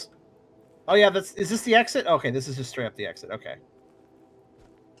walls. Oh yeah, is this the exit? Okay, this is just straight up the exit. Okay.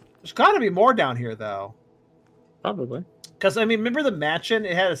 There's got to be more down here, though. Probably. Because, I mean, remember the mansion?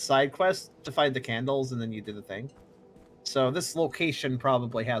 It had a side quest to find the candles, and then you did the thing. So this location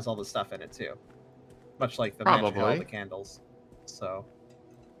probably has all the stuff in it, too. Much like the mansion had all the candles. So...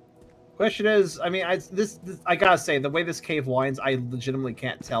 Question is, I mean, I gotta say, the way this cave winds, I legitimately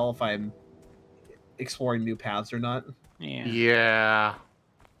can't tell if I'm exploring new paths or not. Yeah.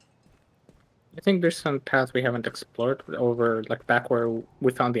 I think there's some paths we haven't explored over, like, back where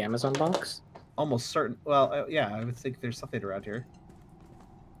we found the Amazon box. Almost certain. Well, yeah, I would think there's something around here.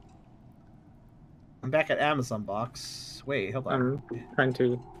 I'm back at Amazon box. Wait, hold on. I'm trying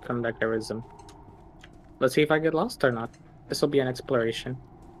to come back there with them. Let's see if I get lost or not. This will be an exploration.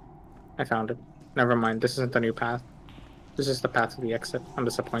 I found it. Never mind. This isn't a new path. This is the path to the exit. I'm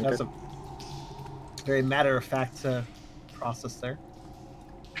disappointed. That's a very matter-of-fact process there.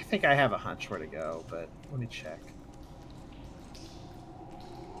 I think I have a hunch where to go, but let me check.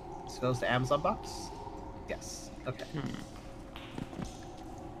 This goes to Amazon box? Yes. Okay.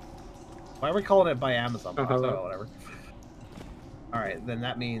 Why are we calling it by Amazon box? Oh, whatever. Alright, then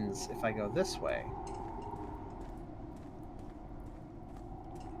that means if I go this way...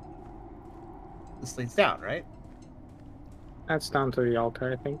 This leads down, right? That's down to the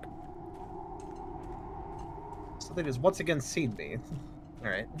altar, I think. Something has once again seen me.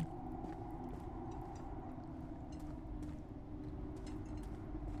 Alright.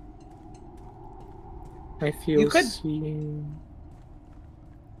 I feel seen.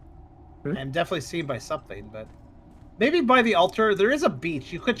 I'm definitely seen by something, but maybe by the altar. There is a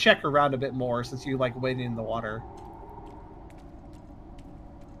beach. You could check around a bit more since you like wading in the water.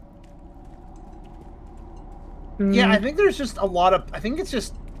 Yeah, I think there's just a lot of. I think it's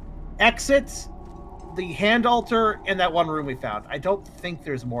just exits, the hand altar, and that one room we found. I don't think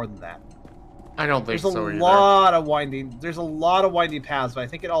there's more than that. I don't think so either. There's a lot of winding. There's a lot of winding paths, but I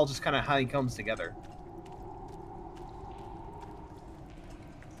think it all just kind of honeycombs together.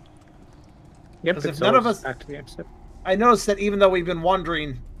 Yep, because if none of us, I noticed that even though we've been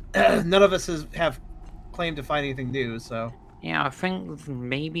wandering, none of us have claimed to find anything new. So yeah, I think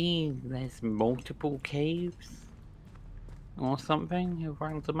maybe there's multiple caves or something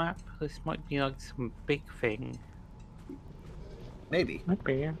around the map. This might be like some big thing. Maybe. Might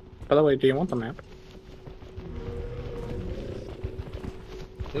be, yeah. By the way, do you want the map?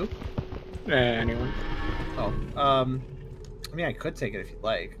 Who? Anyone. Oh, I mean, I could take it if you'd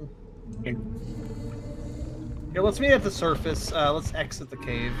like. Yeah. Here, let's meet at the surface. Let's exit the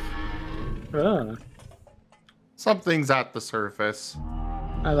cave. Something's at the surface.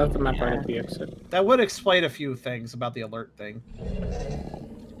 I left the map right at the exit. That would explain a few things about the alert thing.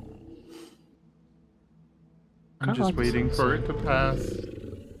 I'm just waiting for it to pass.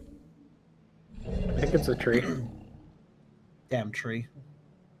 I think it's a tree. Damn tree.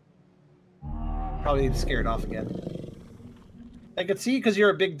 Probably need to scare it off again. I could see because you're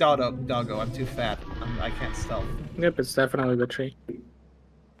a big doggo. I'm too fat. I can't stealth. Yep, it's definitely the tree.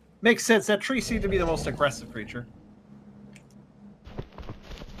 Makes sense. That tree seemed to be the most aggressive creature.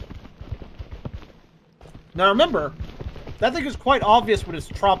 Now remember, that thing is quite obvious when it's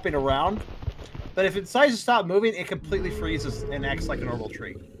tromping around, but if it decides to stop moving, it completely freezes and acts like a normal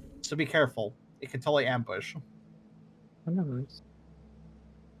tree. So be careful. It can totally ambush. Oh, nice.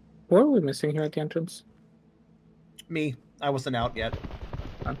 What are we missing here at the entrance? Me. I wasn't out yet.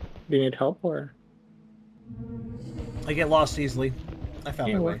 Do you need help, or? I get lost easily. I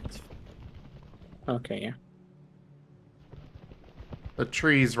found my way. Okay, yeah. The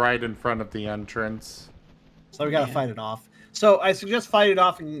tree's right in front of the entrance. So we gotta fight it off. So I suggest fight it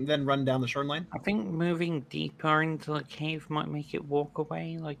off and then run down the shoreline. I think moving deeper into the cave might make it walk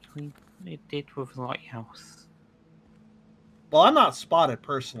away like it did with the lighthouse. Well, I'm not spotted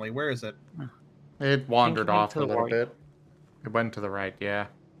personally. Where is it? It wandered off a little bit. It went to the right, yeah.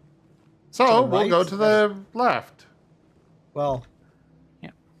 So we'll go to the left. Well, yeah.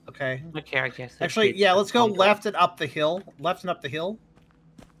 Okay. Okay, I guess. Actually, yeah, let's go left and up the hill. Left and up the hill.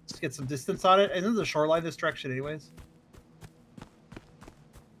 Let's get some distance on it. Isn't the shoreline this direction anyways?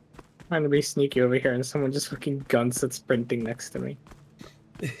 I'm trying to be sneaky over here and someone just fucking guns that's sprinting next to me.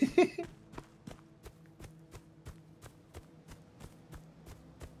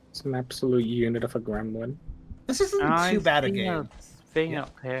 It's an absolute unit of a gremlin. This isn't too bad a game. Thing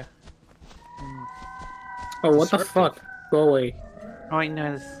up here. Oh, what the fuck? Go away. Oh, wait,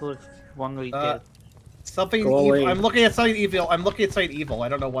 no, this looks one we did. Something evil. I'm looking at something evil. I'm looking at something evil. I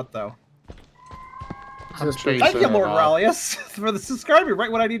don't know what though. Thank you, Lord Rallius, for the subscriber.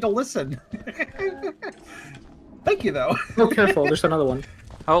 Right when I need to listen. Thank you, though. Oh, careful! There's another one.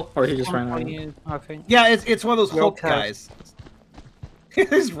 Oh, or he just ran out. I think. Yeah, it's one of those Hulk guys.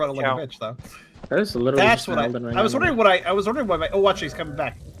 He's running like a bitch, though. That is literally. That's what I was wondering. I was wondering why my. Oh, watch, he's coming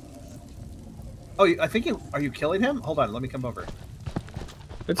back. Oh, I think you. Are you killing him? Hold on, let me come over.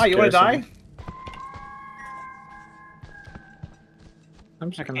 Hi, you want to die? I'm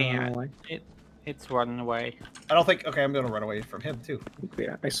just gonna run away. It's running away. I don't think. Okay, I'm gonna run away from him too.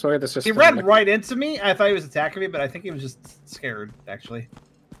 Yeah, I swear this is. He ran right into me. I thought he was attacking me, but I think he was just scared, actually.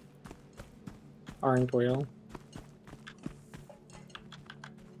 Aren't we all?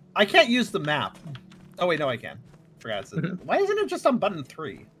 I can't use the map. Oh wait, no, I can. Forgot. Why isn't it just on button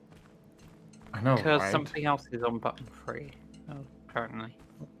 3? I know, because right? something else is on button 3. Oh, apparently.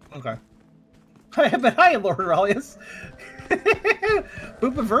 Okay. But hi, Lord Aurelius.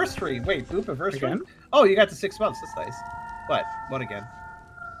 Boop anniversary. Wait, boop anniversary? Again? Oh, you got the 6 months. That's nice. What? What again?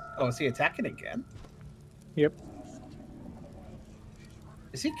 Oh, is he attacking again? Yep.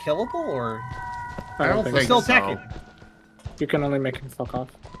 Is he killable or? I don't think still so. attacking. You can only make him fuck off.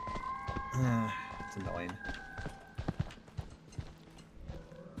 It's annoying.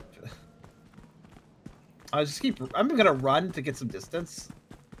 I'm gonna run to get some distance.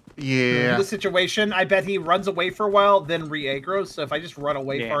 Yeah. The situation, I bet he runs away for a while, then re-aggros. So if I just run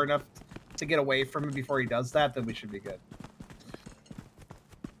away far enough to get away from him before he does that, then we should be good.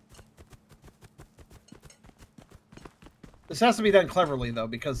 This has to be done cleverly, though,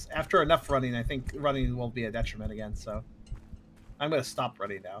 because after enough running, I think running will be a detriment again. So I'm going to stop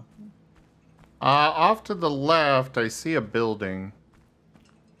running now. Off to the left, I see a building.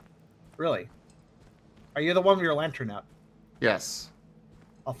 Really? Are you the one with your lantern out? Yes.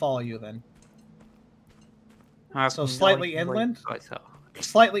 I'll follow you then. I've So no slightly idea where inland? you guys are.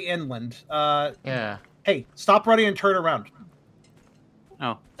 Slightly inland. Yeah. Hey, stop running and turn around.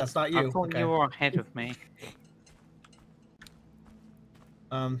 Oh, That's not I you. thought Okay. you were ahead of me.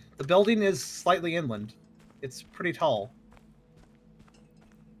 The building is slightly inland. It's pretty tall.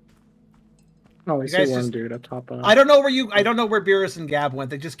 Oh, I You see guys one just- dude at top of. I don't know where Beerus and Gab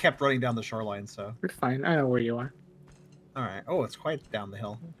went. They just kept running down the shoreline, so. You're fine. I know where you are. Alright. Oh, it's quite down the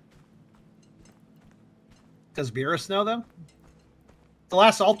hill. Does Beerus know, though? The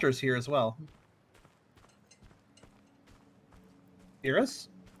last altar's here as well. Beerus?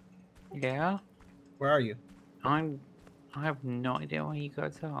 Yeah? Where are you? I have no idea where you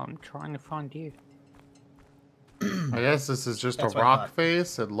guys are. I'm trying to find you. I guess this is just That's a what I rock thought.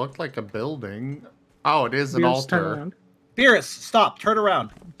 face. It looked like a building. Oh, it is an Beerus, turn altar. around. Beerus, stop! Turn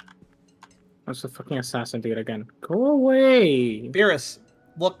around! That's the fucking assassin dude again. Go away! Beerus,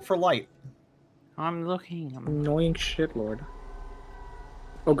 look for light. I'm looking. Annoying shit, lord.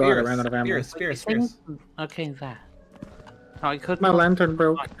 Oh god, I ran out of ammo. Beerus. Okay, that. I could My not- lantern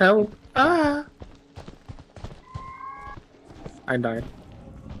broke. Help! Ah! I died.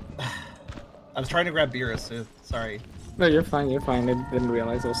 I was trying to grab Beerus, so sorry. No, you're fine, you're fine. I didn't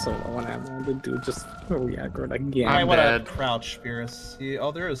realize I was so low on ammo. The dude just reacted again. I I'm want to dead. crouch, Beerus.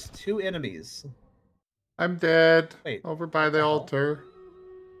 Oh, there is 2 enemies. I'm dead. Wait, Over by the the hell? altar.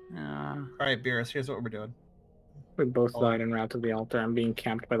 Alright, Beerus, here's what we're doing. We both died en route to the altar. I'm being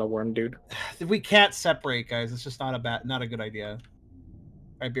camped by the worm dude. We can't separate, guys. It's just not a good idea.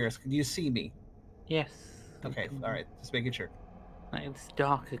 Alright, Beerus, can you see me? Yes. Okay, alright, just making sure. It's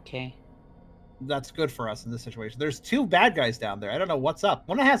dark, okay. That's good for us in this situation. There's 2 bad guys down there. I don't know what's up.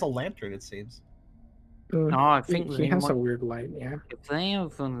 One has a lantern, it seems. No, I think he they has a might- weird light, yeah. If they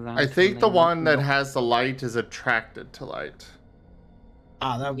have one I think the one that has the light is attracted to light.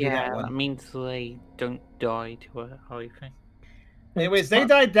 Ah, that would be Yeah, that that one. means they don't die to it, I think. Anyways, they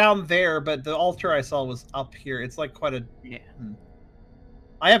died down there, but the altar I saw was up here. It's like quite a... Yeah.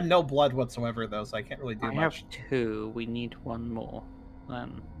 I have no blood whatsoever, though, so I can't really do I much. have 2. We need 1 more.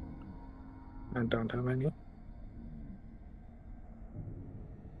 Then. I don't have any.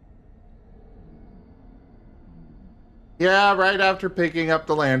 Yeah, right after picking up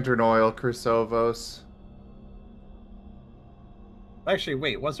the lantern oil, Chrysovos. Actually,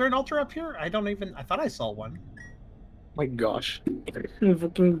 wait, was there an altar up here? I thought I saw one. My gosh.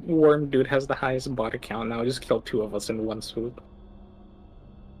 Fucking worm dude has the highest body count now. Just killed 2 of us in one swoop.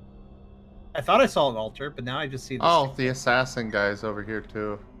 I thought I saw an altar, but now I just see this. Oh, the assassin guy's over here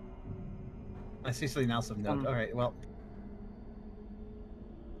too. I see something else of note. Alright, well.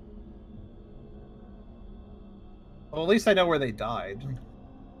 Well, at least I know where they died.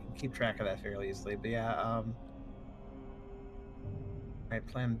 I can keep track of that fairly easily. But yeah, Alright,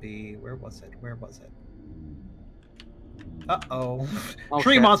 plan B. Where was it? Where was it? Uh-oh. Oh,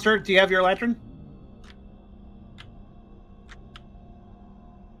 Tree shit. monster, do you have your lantern?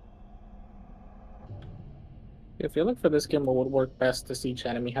 I feel like for this game, what would work best is each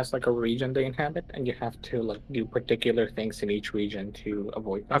enemy has like a region they inhabit, and you have to like do particular things in each region to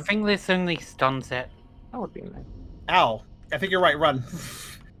avoid them. I think this only stuns it. That would be nice. Ow. I think you're right, run.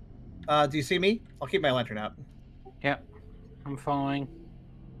 Do you see me? I'll keep my lantern out. Yep. I'm following.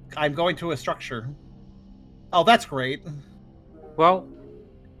 I'm going to a structure. Oh, that's great. Well,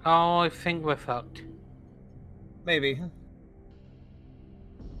 oh, I think we're fucked. Maybe.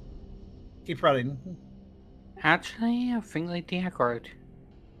 Keep running. Actually, I think they de-aggroed.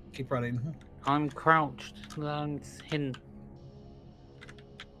 Keep running. I'm crouched. I'm hidden.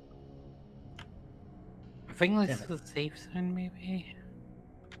 I think this Damn is a safe zone, maybe?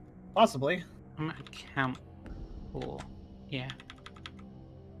 Possibly. I'm at a camp. Or, yeah.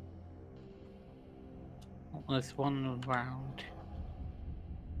 There's one around.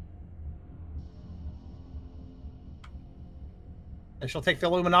 I shall take the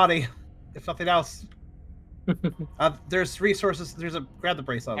Illuminati, if nothing else. There's resources. There's a grab the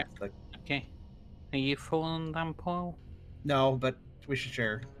bracelet. Yeah. Like, Okay. Are you full on them, Paul? no, but we should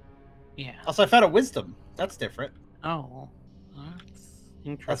share. Yeah. Also, I found a wisdom. That's different. Oh, that's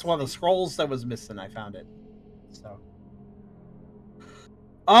interesting. That's one of the scrolls that was missing. I found it. So,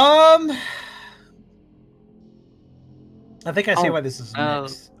 I think I see why this is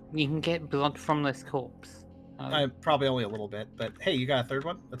next. You can get blood from this corpse. Probably only a little bit, but hey, you got a third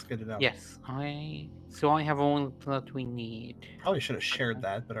one? That's good to know. Yes, so I have all the blood we need. Probably should have shared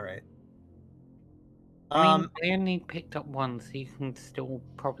that, but all right. I mean, I only picked up one, so you can still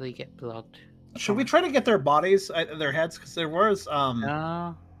probably get blood. Should we try to get their bodies, their heads? Because there was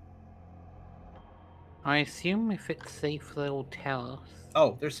I assume if it's safe, they'll tell us.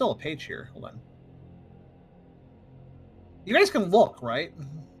 Oh, there's still a page here. Hold on. You guys can look, right?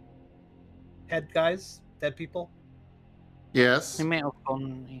 Head guys, dead people. Yes. They may have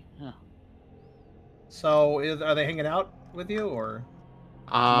gone. So, are they hanging out with you, or?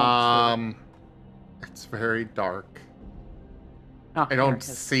 It's very dark. Oh, I don't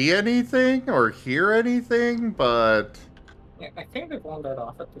see anything or hear anything, but Yeah, I think they've wandered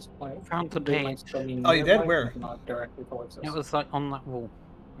off at this point. Found the They might page. still be Oh, you did? nearby, Where? but not directly towards us. It was like on that wall.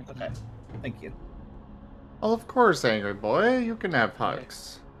 Okay, thank you. well, of course, angry boy, you can have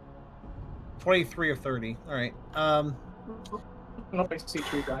hugs. 23 or 30. All right. No, I see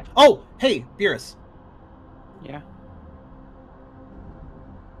tree guy. Oh, hey, Beerus. Yeah.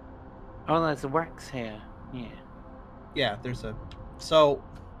 Oh, there's a wax here. Yeah. Yeah, there's a. So.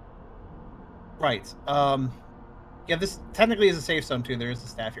 Right. Yeah, this technically is a safe zone too. There is a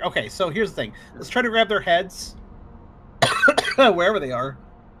staff here. Okay, so here's the thing. Let's try to grab their heads, wherever they are.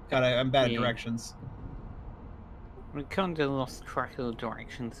 God, I'm bad at directions. We kind of lost track of the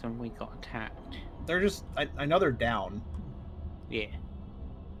directions when we got attacked. They're just. I know they're down. Yeah.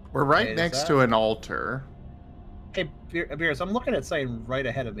 We're right Okay, next to an altar. Hey, Beerus, I'm looking at something right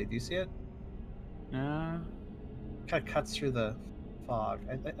ahead of me. Do you see it? Kind of cuts through the fog.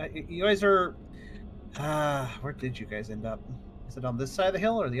 You guys are. Where did you guys end up? Is it on this side of the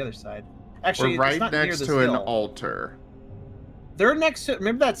hill or the other side? Actually, We're it's right not near next this to an hill. altar. They're next to.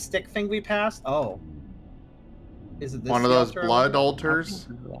 Remember that stick thing we passed? Oh. Is it this One of the those altar over blood there? altars.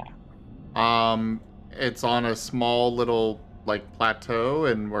 It's on a small little like plateau,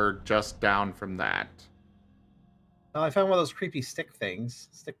 and we're just down from that. Oh, I found one of those creepy stick things.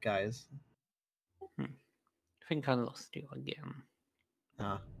 Stick guys. I think I lost you again.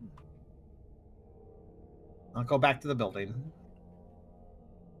 I'll go back to the building.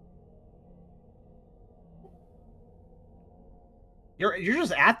 You're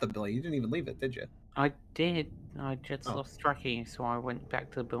just at the building. You didn't even leave it, did you? I did. I just lost track of you, so I went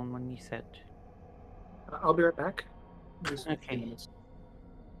back to the building when you said. I'll be right back. Just a few Okay. minutes.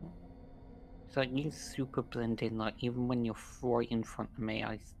 It's like you super blend in, like even when you're right in front of me,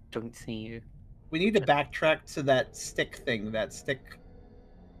 I don't see you. We need to backtrack to that stick thing. That stick.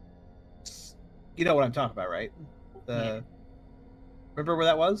 You know what I'm talking about, right? Yeah. Remember where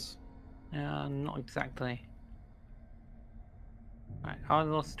that was? Not exactly. Right, I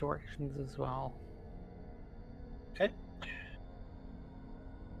lost directions as well. Okay.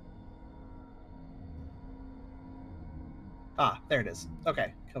 There it is.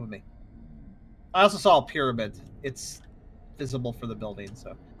 Okay, come with me. I also saw a pyramid. It's visible for the building,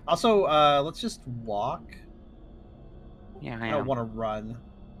 so. Also, let's just walk. Yeah, I don't want to run.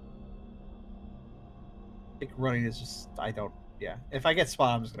 I think running is just, yeah. If I get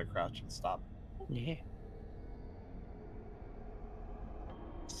spotted, I'm just going to crouch and stop. Yeah.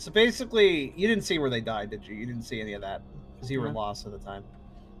 So basically, you didn't see where they died, did you? You didn't see any of that, because you were No. lost at the time.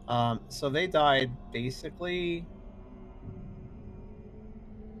 So they died basically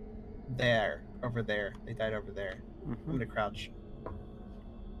there, over there. They died over there. I'm going to crouch.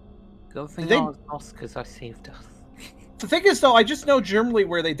 Good thing Did I they- was lost because I saved us. The thing is, though, I just know generally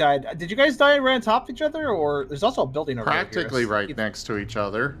where they died. Did you guys die right on top of each other, or there's also a building over there? Practically right next to each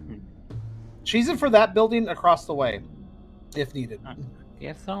other. She's in for that building across the way, if needed.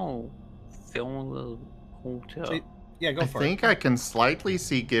 Guess I'll film the altar. So, yeah, go I for think it. I can slightly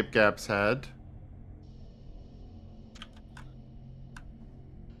see Gib Gap's head.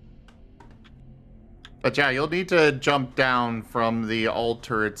 But yeah, you'll need to jump down from the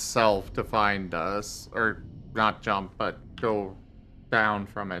altar itself to find us. Or not jump, but go down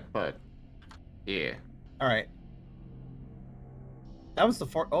from it, but yeah. All right. That was the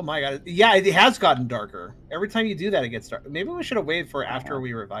oh my god. Yeah, it has gotten darker. Every time you do that, it gets dark. Maybe we should have waited for after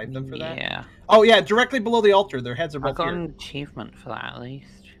we revived them for that. Yeah. Oh yeah, directly below the altar. Their heads are I both got here. an achievement for that at least.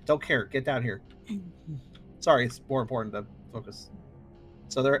 Don't care. Get down here. Sorry, it's more important to focus.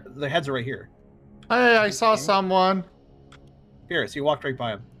 So their heads are right here. Hey, I saw someone. Beerus, you walked right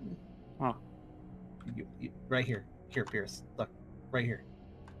by him. Oh. Right here. Here, Beerus. Look. Right here.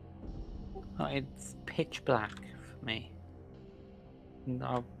 Oh, it's pitch black for me.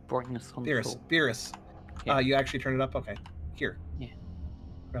 No brightness on Beerus. full. Beerus. Yeah. You actually turned it up? Okay. Here. Yeah.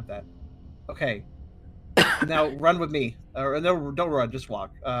 Grab that. Okay. Now run with me. Or no, don't run. Just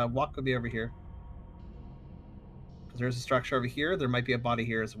walk. Walk with me over here. Because there's a structure over here. There might be a body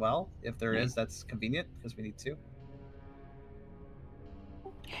here as well. If there is, that's convenient because we need to.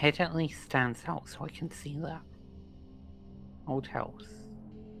 Head at least stands out so I can see that. Old house.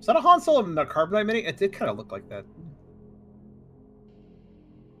 Is that a Han Solo and a Carbonite mini? It did kind of look like that.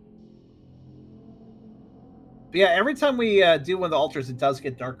 But yeah, every time we do one of the altars, it does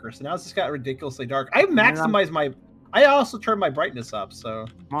get darker. So now it's just got ridiculously dark. I maximize my... I also turn my brightness up, so...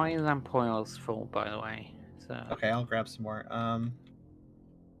 My lamp oil's full, by the way. So. Okay, I'll grab some more.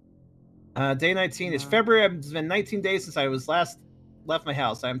 Day 19 is February. It's been 19 days since I was last left my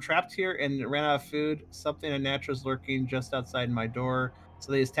house. I am trapped here and ran out of food. Something unnatural is lurking just outside my door.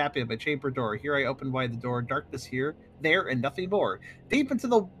 So they is tapping at my chamber door. Here I opened wide the door. Darkness here, there, and nothing more. Deep into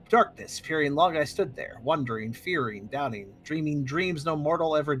the darkness, peering long I stood there, wondering, fearing, doubting, dreaming dreams no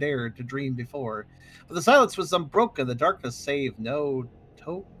mortal ever dared to dream before. But the silence was unbroken. The darkness saved no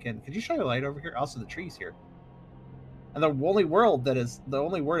token. Could you shine a light over here? Also, the trees here. And the only word that is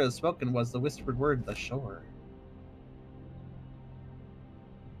spoken was the whispered word, the shore.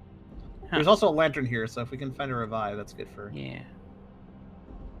 Huh. There's also a lantern here, so if we can find a revive, that's good for... Yeah.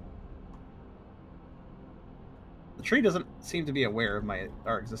 The tree doesn't seem to be aware of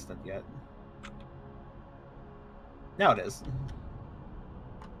our existence yet. Now it is.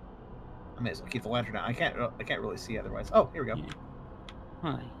 I may as well keep the lantern out. I can't really see otherwise. Oh, here we go. Yeah.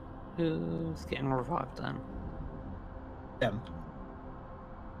 Hi. Who's getting revived then? Them.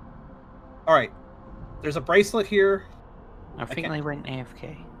 All right. There's a bracelet here. I think they went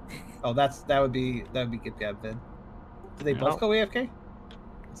AFK. Oh, that would be good, Gab. Then did they both go AFK?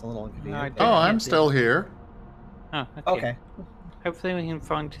 It's a little inconvenient. Oh, I'm still here. Oh, okay. Hopefully we can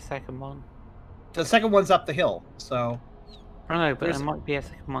find the second one. The second one's up the hill, so. I know, but there might be a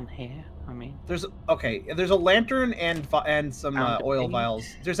second one here. I mean, there's a lantern and some oil vials.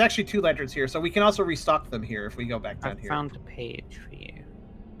 There's actually 2 lanterns here, so we can also restock them here if we go back down here. I found a page for you.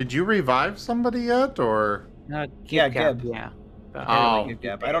 Did you revive somebody yet, or? Gib. Yeah.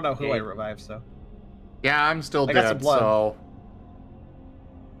 Gib. I don't know who I revived, so. Yeah, I'm still dead, so.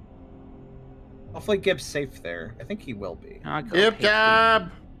 Hopefully Gib's safe there. I think he will be. Gib!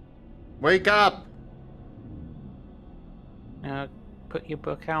 Wake up! Put your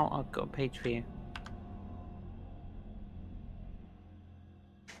book out. I've got a page for you.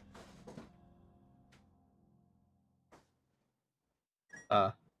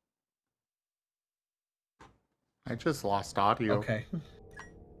 I just lost audio. Okay.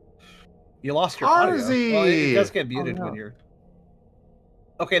 You lost your audio. Well, it does get muted when you're...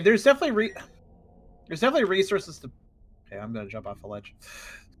 Okay, there's definitely resources to... Okay, I'm gonna jump off a ledge.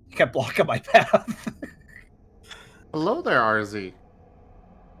 You kept blocking my path. Hello there, RZ.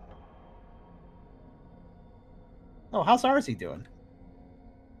 Oh, how's RZ doing?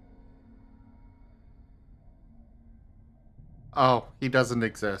 Oh, he doesn't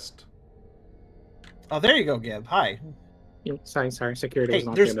exist. Oh, there you go, Gib. Hi. Sorry. Security is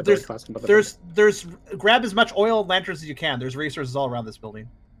not there's grab as much oil and lanterns as you can. There's resources all around this building.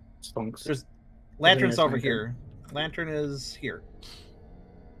 Stonks. There's lanterns over here. Lantern is here.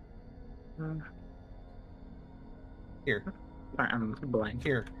 Here. I'm blank.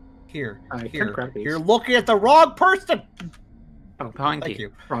 Here. Here. Here. You're looking at the wrong person. Oh, thank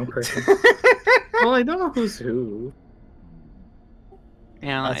you. Wrong person. Well, I don't know who's who.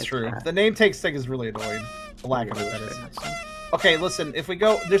 Yeah, that's true. The name takes thing is really annoying. The lack of it, that is. Okay, listen. If we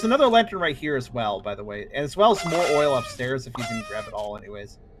go, there's another lantern right here as well, by the way, and as well as more oil upstairs. If you didn't grab it all,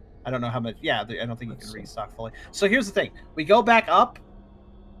 anyways. I don't know how much. Yeah, I don't think you can restock fully. So here's the thing: we go back up,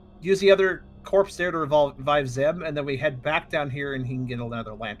 use the other corpse there to revive Zem, and then we head back down here, and he can get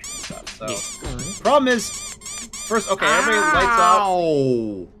another lantern and stuff. So, problem is, first, okay, everybody lights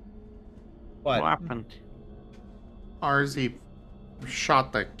out. What happened? RZ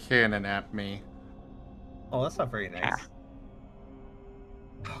shot the cannon at me. Oh, that's not very nice.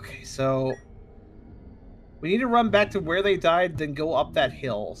 Okay, so we need to run back to where they died, then go up that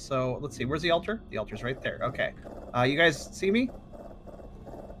hill. So let's see, where's the altar? The altar's right there. Okay, you guys see me?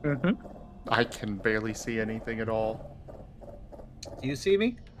 Mm-hmm. I can barely see anything at all. Do you see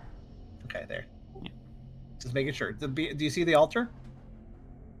me? Okay, there. Yeah. Just making sure. Do you see the altar?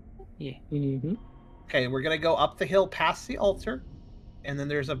 Yeah. Mm-hmm. Okay, we're gonna go up the hill past the altar, and then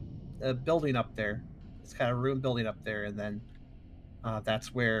there's a building up there. It's kind of a ruined building up there, and then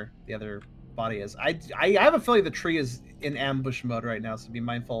that's where the other body is. I have a feeling the tree is in ambush mode right now, so be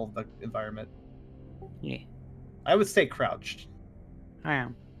mindful of the environment. Yeah. I would stay crouched. I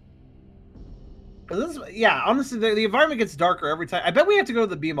am. Yeah, honestly, the environment gets darker every time. I bet we have to go to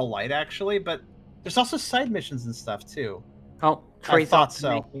the beam of light, actually, but there's also side missions and stuff, too. Oh, I thought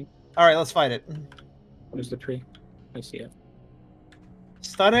so. All right, let's fight it. Where's the tree? I see it.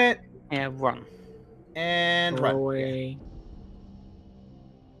 Stun it. Yeah, run. And Go run. Away.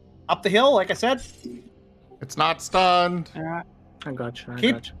 Up the hill, like I said. It's not stunned. I got you.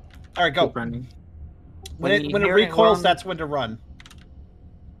 All right, go. Keep running. When it recoils, that's when to run.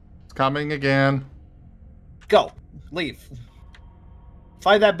 It's coming again. Go. Leave.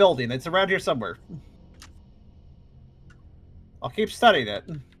 Find that building. It's around here somewhere. I'll keep studying it.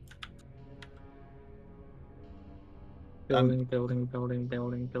 Building.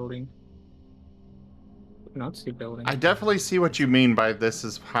 Not see building. I definitely see what you mean by this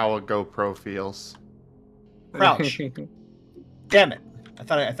is how a GoPro feels. Crouch. Damn it. I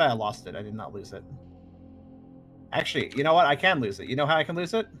thought I lost it. I did not lose it. Actually, you know what? I can lose it. You know how I can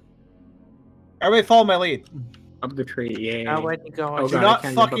lose it? Everybody follow my lead. Up the tree, yeah. Oh, where'd you go? Oh, Do God,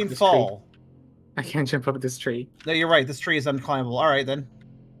 not fucking fall. I can't jump up this tree. No, you're right. This tree is unclimbable. All right, then.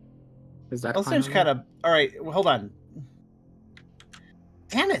 Is that That seems climbable? kind of... All right, well, hold on.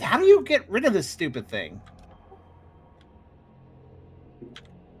 Damn it. How do you get rid of this stupid thing?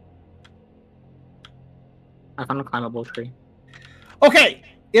 I found a climbable tree. Okay.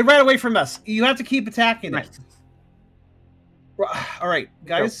 It ran away from us. You have to keep attacking it. All right,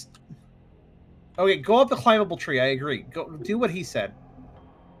 guys. Okay, go up the climbable tree. I agree. Go do what he said.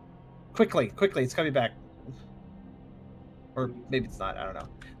 Quickly. It's coming back. Or maybe it's not. I don't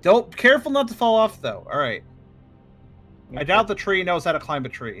know. Careful not to fall off, though. All right. I doubt the tree knows how to climb a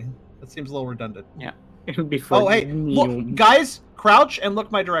tree. That seems a little redundant. Yeah. It'd be fun. Oh, hey, look, guys, crouch and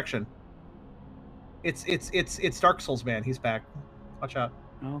look my direction. It's Dark Souls man. He's back. Watch out.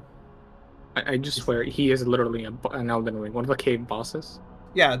 Oh. I just swear he is literally an Elden Ring, one of the cave bosses.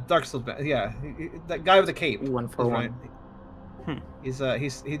 Yeah, Dark Souls man. Yeah, that guy with the cape. 1 for 1.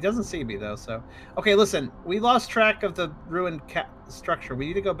 He doesn't see me though. So okay, listen, we lost track of the ruined structure. We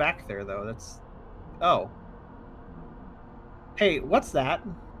need to go back there though. Oh. Hey, what's that?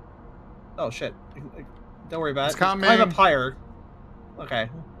 Oh shit! Don't worry about It's it. coming. Climb up higher. Okay,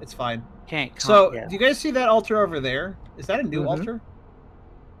 it's fine. Okay, So, do you guys see that altar over there? Is that a new Mhm. altar?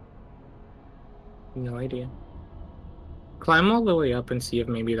 No idea. Climb all the way up and see if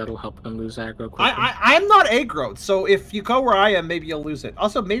maybe that'll help them lose aggro quickly. I'm not aggroed, so if you go where I am, maybe you'll lose it.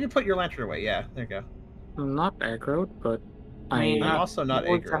 Also, maybe put your lantern away. Yeah, there you go. I'm not aggroed, but I'm also not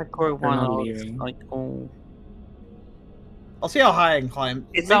aggroed. leaving. Like, oh. I'll see how high I can climb.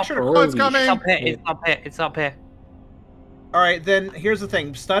 It's Make up. sure to Oh, it's coming. It's up here. It's up here. It's up here. All right, then here's the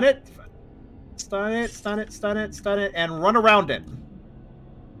thing: stun it, and run around it,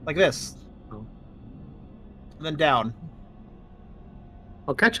 like this, Oh. and then down.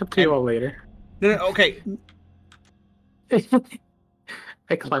 I'll catch up to you all later. No, okay.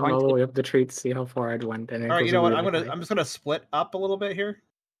 I climbed all the way up the tree to see how far I'd went, and All right, you know what? I'm just gonna split up a little bit here.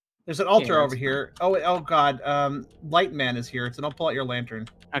 There's an altar over here. Oh God. Light Man is here. So don't pull out your lantern.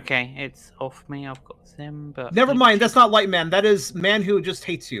 Okay, it's off me. I've got Zim, but Never mind. That's not Light Man. That is man who just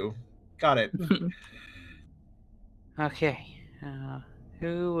hates you. Got it. Okay.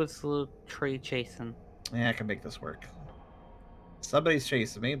 Who was the tree chasing? Yeah, I can make this work. Somebody's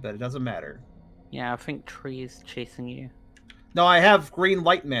chasing me, but it doesn't matter. Yeah, I think tree is chasing you. No, I have Green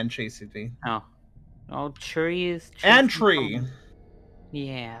Light Man chasing me. Oh, tree is chasing And tree. someone.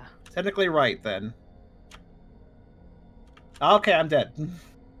 Yeah. Technically right then. Okay, I'm dead.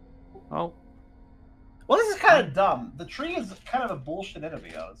 Oh, Well, this is kind of dumb. The tree is kind of a bullshit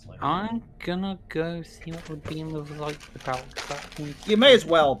enemy, honestly. I'm gonna go see what would be in the light about. You may as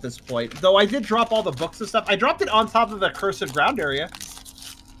well at this point. Though I did drop all the books and stuff. I dropped it on top of the cursed ground area.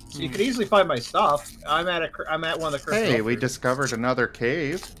 So you can easily find my stuff. I'm at one of the cursed Hey, we altars. discovered another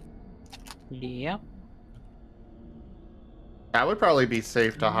cave. Yep. That would probably be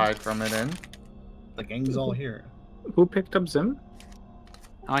safe to hide from it in. The gang's all here. Who picked up Zim?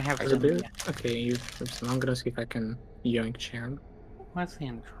 I have Is it Zim. Beer? Okay, you picked up Zim. I'm gonna see if I can yoink Charem. Where's the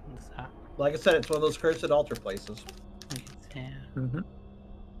entrance at? Like I said, it's one of those cursed altar places. I think it's here. Mm-hmm.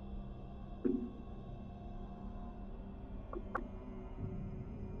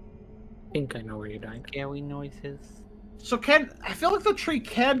 I think I know where you died. Scary noises. So I feel like the tree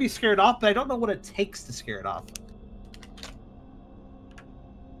can be scared off, but I don't know what it takes to scare it off.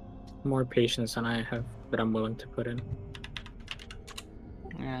 More patience than I have that I'm willing to put in.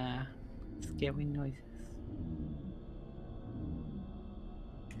 Scary noises.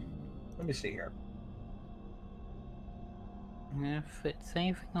 Let me see here. If it's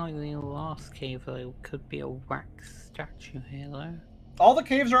anything like the last cave, there could be a wax statue here, though. All the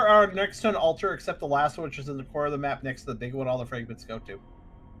caves are next to an altar, except the last one, which is in the core of the map next to the big one all the fragments go to.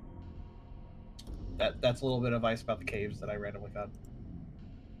 That's a little bit of advice about the caves that I randomly found.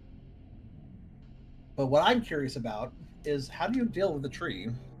 But what I'm curious about is how do you deal with the tree?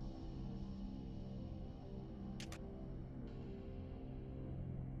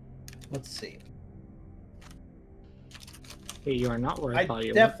 Let's see. Hey, you are not where I I thought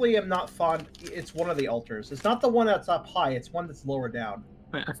you definitely am not fond. It's one of the altars. It's not the one that's up high. It's one that's lower down.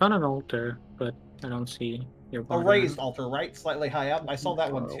 were. I found an altar, but I don't see A raised altar, right? Slightly high up. I saw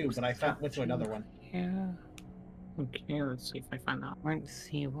that one too, but I went to another one. Yeah. Okay, let's see if I find that. I don't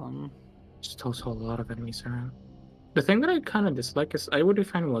see one. Just also a lot of enemies around. The thing that I kind of dislike is I would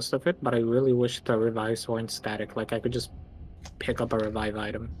refine most of it, but I really wish the revives weren't static. Like I could just pick up a revive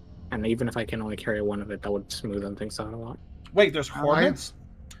item, and even if I can only carry one of it, that would smoothen things out a lot. Wait, there's coordinates?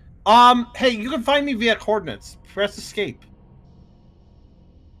 Hey, you can find me via coordinates. Press escape.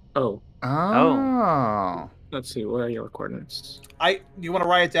 Oh. Oh. Let's see, where are your coordinates? You want to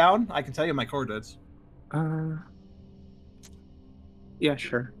write it down? I can tell you my coordinates. Yeah,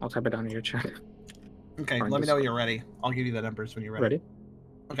 sure. I'll type it down in your chat. Okay, let me know when you're ready. I'll give you the numbers when you're ready. Ready?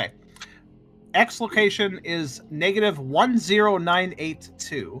 Okay. X location is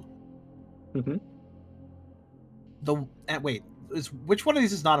 -10982. Mm-hmm. Wait, which one of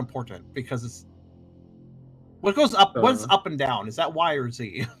these is not important? Because it's what goes up. What's up and down? Is that Y or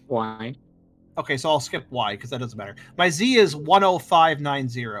Z? Y. Okay, so I'll skip Y because that doesn't matter. My Z is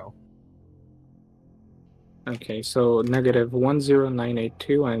 10590. Okay, so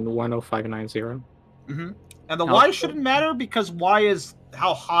 -10982 and 10590. Mm-hmm. And the Y shouldn't matter because Y is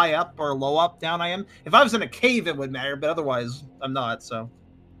how high up or low up down I am. If I was in a cave, it would matter, but otherwise, I'm not. So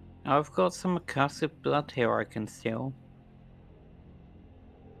I've got some accursed blood here I can steal.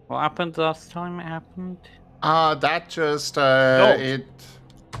 What happened last time it happened? That just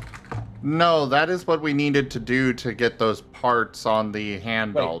No, that is what we needed to do to get those parts on the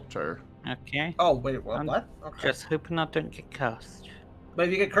hand altar. Okay. Oh wait, what? Okay. Just hoping I don't get cursed. But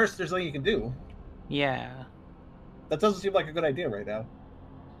if you get cursed, there's nothing you can do. Yeah. That doesn't seem like a good idea right now.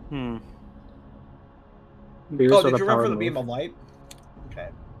 Beerus did you run for the beam of light? Okay.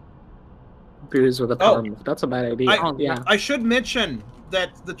 Beerus with a power move. That's a bad idea. Yeah. I should mention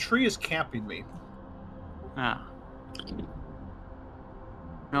that the tree is camping me.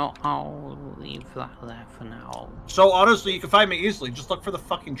 No, I'll leave that there for now. So honestly, you can find me easily. Just look for the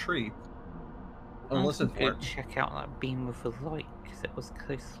fucking tree. And listen for it. Check out that beam of the light, because it was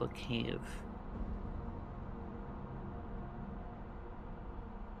close to the cave.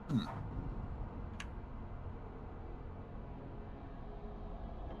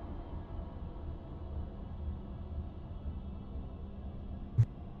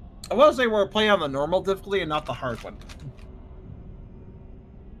 I want to say we're playing on the normal difficulty and not the hard one.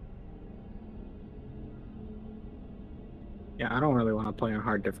 Yeah, I don't really want to play on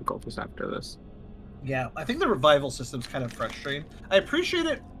hard difficulties after this. Yeah, I think the revival system's kind of frustrating. I appreciate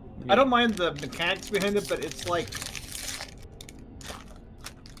it. Yeah. I don't mind the mechanics behind it, but it's like...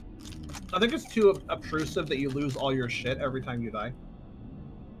 I think it's too obtrusive that you lose all your shit every time you die.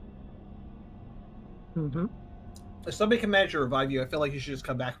 Mm-hmm. If somebody can manage to revive you, I feel like you should just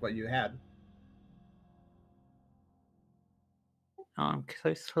come back to what you had. I'm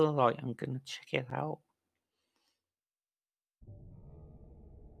close to the light. I'm going to check it out.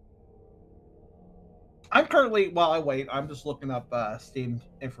 I'm currently, while I wait, I'm just looking up Steam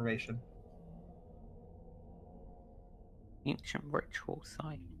information. Ancient ritual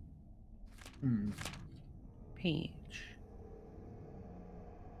site. Page.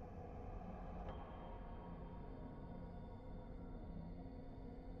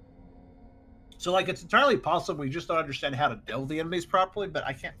 So, like, it's entirely possible we just don't understand how to deal with the enemies properly, but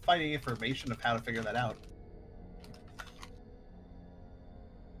I can't find any information of how to figure that out.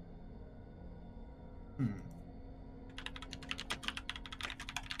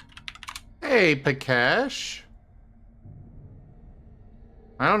 Hey, Pikash.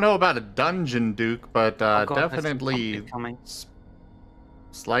 I don't know about a dungeon, Duke, but definitely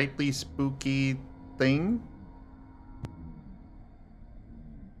slightly spooky thing.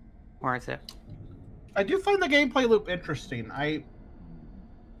 Where is it? I do find the gameplay loop interesting. I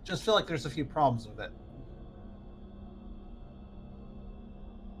just feel like there's a few problems with it.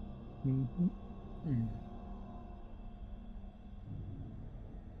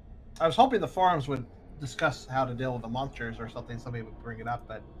 I was hoping the forums would discuss how to deal with the monsters or something. Somebody would bring it up,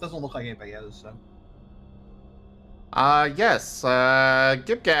 but it doesn't look like anybody is. So. Yes.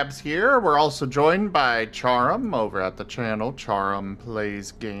 GibGab's here. We're also joined by Charem over at the channel Charem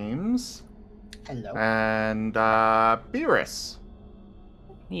Plays Games. Hello. And Beerus.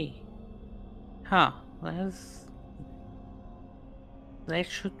 Hey. Huh. There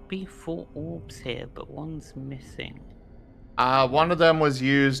should be 4 orbs here, but one's missing. One of them was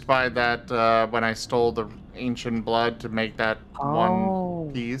used by that, when I stole the ancient blood to make that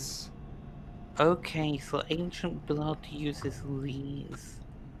one piece. Okay, so ancient blood uses these.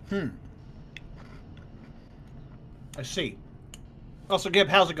 I see. Also, Gib,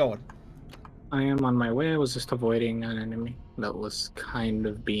 how's it going? I am on my way. I was just avoiding an enemy that was kind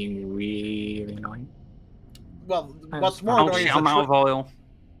of being really annoying. Well, what's more annoying is I'm out of oil.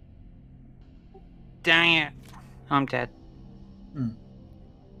 Dang it. I'm dead.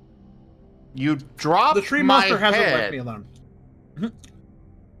 You dropped the tree my monster hasn't head. left me alone.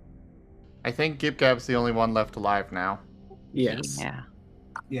 I think Gibgab's the only one left alive now. Yes. Yeah.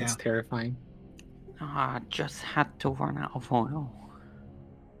 Yeah. It's terrifying. I just had to run out of oil.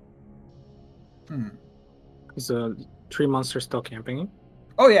 Is the tree monster still camping?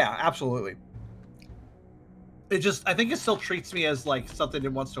 Oh yeah, absolutely. I think it still treats me as like something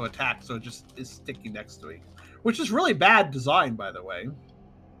it wants to attack, so it just is sticking next to me. Which is really bad design, by the way.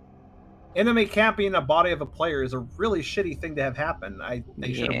 Enemy camping in a body of a player is a really shitty thing to have happen.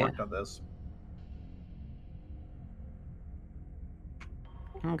 They should have worked on this.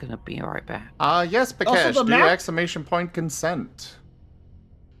 I'm gonna be right back. Yes, Pikesh, Also, do exclamation point consent.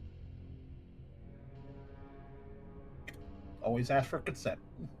 Always ask for consent.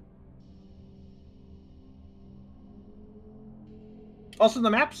 Also, the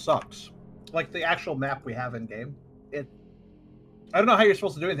map sucks. Like the actual map we have in game. I don't know how you're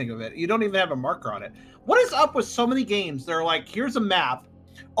supposed to do anything with it. You don't even have a marker on it. What is up with so many games? They're like, here's a map.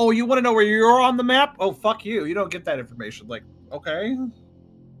 Oh, you want to know where you're on the map? Oh, fuck you. You don't get that information. Like, okay.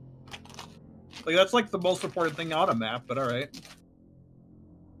 Like, that's like the most important thing on a map, but alright.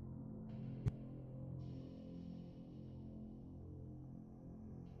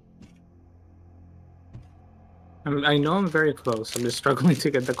 I know I'm very close. I'm just struggling to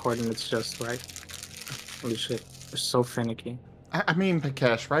get the coordinates just right. Holy shit. They're so finicky. I mean,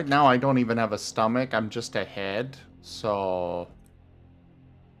 Pikesh, right now I don't even have a stomach. I'm just a head, so...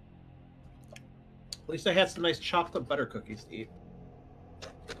 At least I had some nice chocolate butter cookies to eat.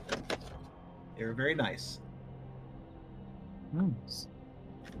 They were very nice. Nice.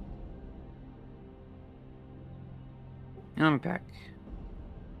 I'm back.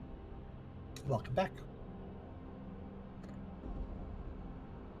 Welcome back.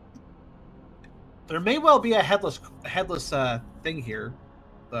 There may well be a headless thing here,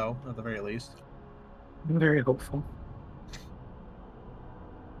 though, at the very least. I'm very hopeful.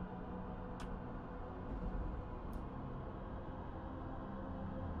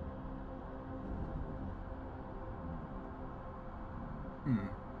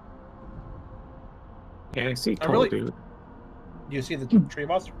 Yeah, I see tall dude. You see the tree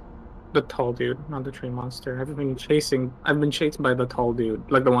monster? The tall dude, not the tree monster. I've been chased by the tall dude,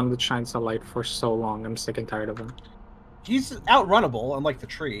 like the one that shines the light for so long. I'm sick and tired of him. He's outrunnable, unlike the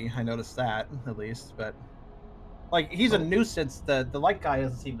tree. I noticed that, at least, but like he's a nuisance. The light guy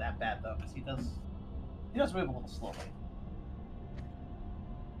doesn't seem that bad though, because he does move a little slowly.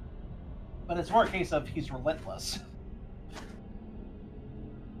 But it's more a case of he's relentless.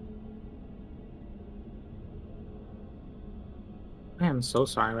 I am so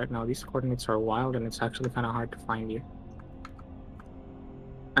sorry right now. These coordinates are wild, and it's actually kind of hard to find you.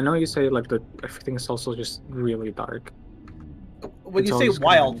 I know you say like everything is also just really dark. When you say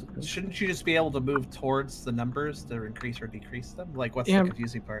wild, shouldn't you just be able to move towards the numbers to increase or decrease them? Like, what's the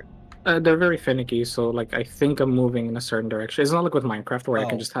confusing part? They're very finicky, so like I think I'm moving in a certain direction. It's not like with Minecraft where I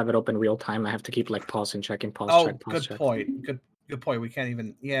can just have it open real time. I have to keep like pausing, checking, check, pause, check. Point. Good point. We can't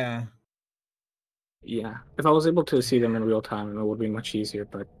even. Yeah. Yeah, if I was able to see them in real time, it would be much easier.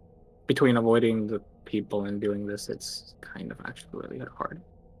 But between avoiding the people and doing this, it's kind of actually really hard.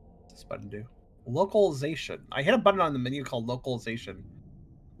 What's this button do? Localization. I hit a button on the menu called localization.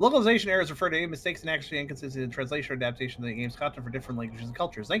 Localization errors refer to any mistakes and actually inconsistencies in translation or adaptation of the game's content for different languages and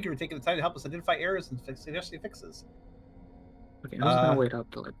cultures. Thank you for taking the time to help us identify errors and suggest fixes. Okay, I'm just gonna wait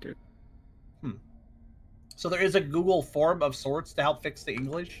out till it do. So there is a Google form of sorts to help fix the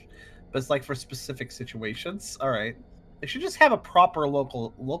English, but it's like for specific situations. All right, they should just have a proper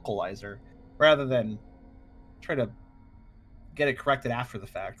localizer rather than try to get it corrected after the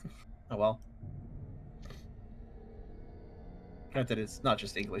fact. Oh well. Granted, it's not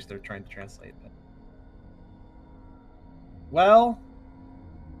just English they're trying to translate, but... Well...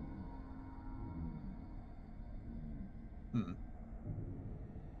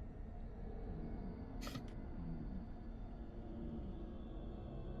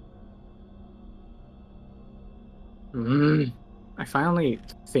 I finally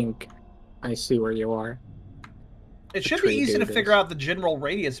think I see where you are. It should be easy to figure out the general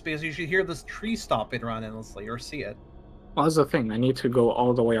radius, because you should hear this tree stomping around endlessly, or see it. Well, that's the thing. I need to go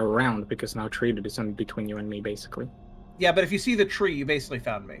all the way around, because now tree is in between you and me, basically. Yeah, but if you see the tree, you basically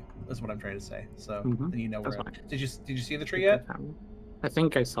found me. That's what I'm trying to say. So, then you know where I am. Did you see the tree yet? I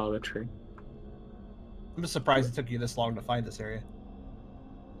think I saw the tree. I'm just surprised it took you this long to find this area.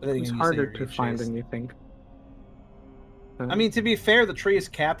 It's harder to find than you think. I mean, to be fair, the tree is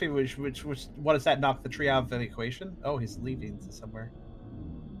captive, which what does that knock the tree out of the equation? Oh, he's leaving to somewhere.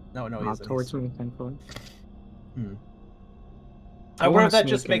 No, he Not isn't. towards me, thankfully. I wonder if that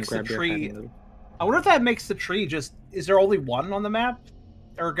just makes the tree. I wonder if that makes the tree just. Is there only one on the map?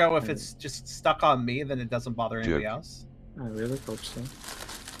 Ergo, if it's just stuck on me, then it doesn't bother anybody else. I really hope so.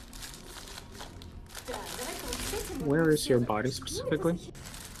 Where is your body specifically?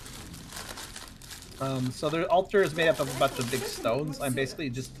 So the altar is made up of a bunch of big stones. I'm basically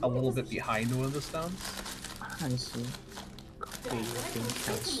just a little bit behind one of the stones. I see. Being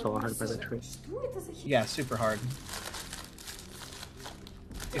hit so hard by the tree. Yeah, super hard.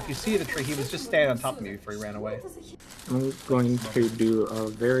 If you see the tree, he was just standing on top of me before he ran away. I'm going to do a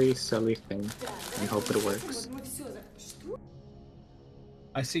very silly thing and hope it works.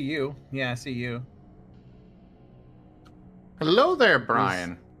 I see you. Yeah, I see you. Hello there,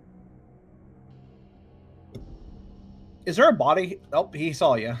 Brian. Is there a body? Oh, he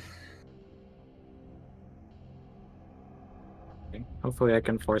saw you. Hopefully I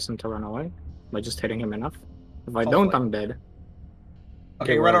can force him to run away by just hitting him enough. If I don't, I'm dead.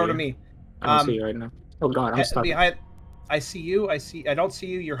 Okay, run over to me. I don't see you right now. Oh god, I'm stuck. I see you. I don't see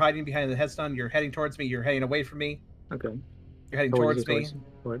you. You're hiding behind the headstone. You're heading towards me. You're heading away from me. Okay. You're heading towards me.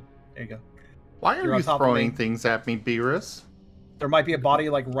 There you go. Why are you throwing things at me, Beerus? There might be a body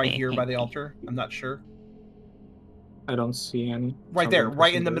like right here by the altar. I'm not sure. I don't see any. Right there,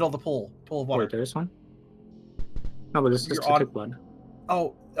 right in the middle of the pool of water. Wait, there's one? No, but this is to take blood.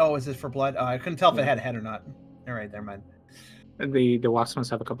 Oh, is this for blood? I couldn't tell if it had a head or not. All right, never mind. The wasp must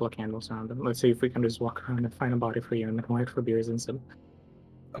have a couple of candles around them. Let's see if we can just walk around and find a body for you and then wait for Beerus and some.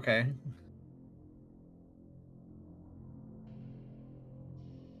 Okay.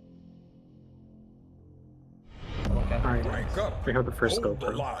 Alright, we have the first scope.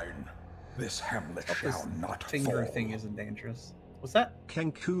 This hamlet shall not finger thing isn't dangerous. What's that?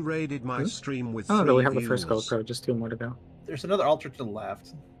 Kenku raided my stream with no, we have the first GoPro, just 2 more to go. There's another altar to the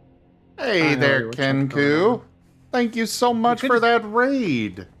left. Hey there, Kenku. Thank you so much for that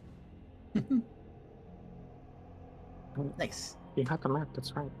raid. Nice. You got the map,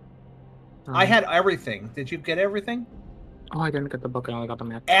 that's right. I had everything. Did you get everything? Oh, I didn't get the book, I only got the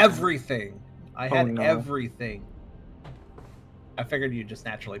map. Everything! I had everything. I figured you'd just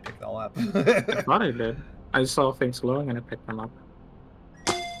naturally pick it all up. I thought I did. I saw things glowing and I picked them up.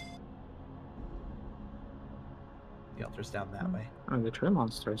 The altar's down that way. And the tree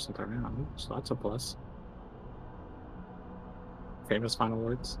monster isn't around, so that's a plus. Famous final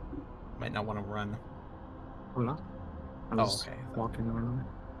words. Might not want to run. I'm not. I'm just walking normally.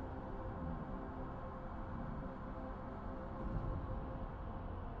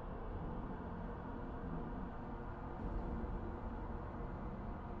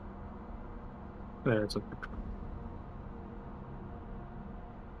 There, it's a picture.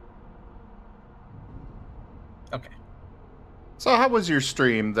 Okay. So how was your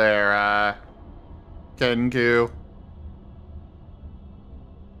stream there, Kenku?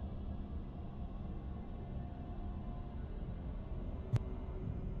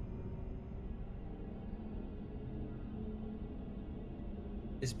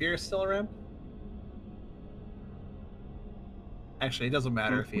 Is Beerus still around? Actually, it doesn't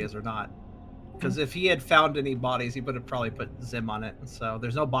matter if he is or not. Because if he had found any bodies, he would have probably put Zim on it. So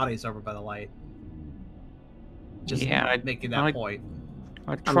there's no bodies over by the light. Just making that point.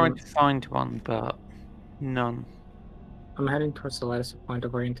 I tried to find one, but none. I'm heading towards the latest point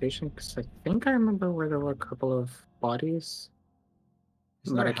of orientation because I think I remember where there were a couple of bodies.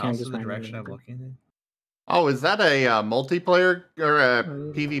 But I can't just the direction I'm looking in. Oh, is that a multiplayer or a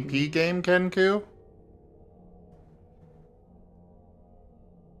PvP game, Kenku?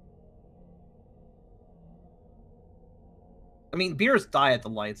 I mean, Beerus die at the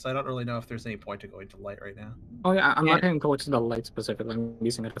light, so I don't really know if there's any point to going to light right now. Oh yeah, I'm not heading towards the light specifically. I'm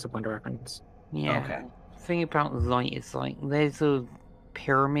using it as a point of reference. Yeah. Okay. The thing about the light is like there's a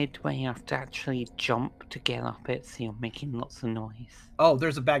pyramid where you have to actually jump to get up it, so you're making lots of noise. Oh,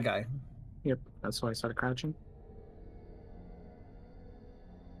 there's a bad guy. Yep, that's why I started crouching.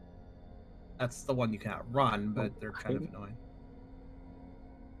 That's the one you cannot run, but they're kind of annoying.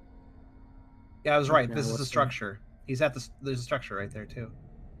 Yeah, I was right. This is the structure. He's at the. There's a structure right there too.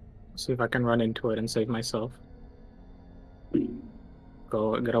 See if I can run into it and save myself.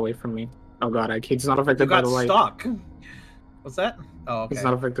 Go get away from me. Oh god, he's not affected by the light. You got stuck. What's that? Oh, okay. He's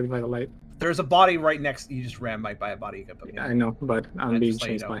not affected by the light. There's a body right next. You just ran by a body. You could put me. I know, but I'm being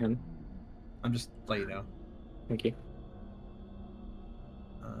chased by him. I'm just letting you know. Thank you.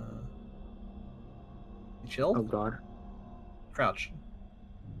 You chill? Oh god. Crouch.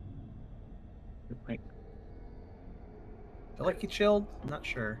 Right. feel like he chilled? I'm not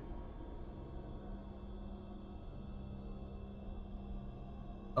sure.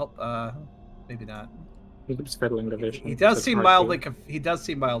 Oh, maybe not. He keeps fiddling the vision. He does It's seem hard mildly. to- He does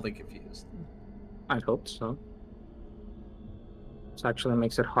seem mildly confused. I hope so. This actually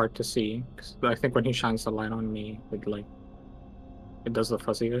makes it hard to see. 'Cause I think when he shines the light on me, it does the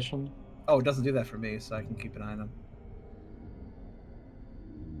fuzzy vision. Oh, it doesn't do that for me, so I can keep an eye on him.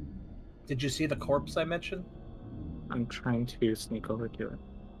 Did you see the corpse I mentioned? I'm trying to sneak over to it.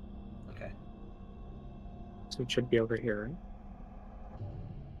 Okay. So it should be over here, right?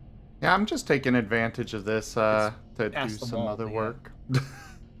 Yeah, I'm just taking advantage of this to do past the some wall, other yeah. work.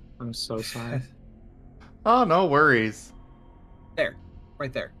 I'm so sorry. Oh, no worries. There,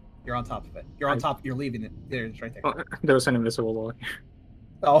 right there. You're on top of it. You're on top. You're leaving it. There, it's right there. Oh, there was an invisible wall.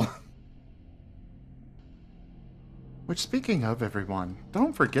 Oh. Which, speaking of everyone,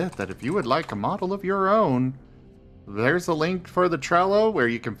 don't forget that if you would like a model of your own, there's a link for the Trello where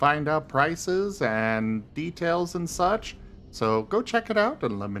you can find out prices and details and such. So go check it out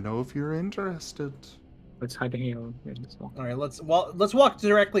and let me know if you're interested. Let's hide here in this wall. All right, let's walk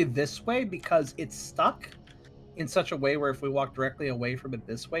directly this way because it's stuck in such a way where if we walk directly away from it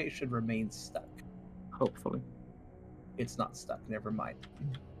this way, it should remain stuck. Hopefully. It's not stuck. Never mind.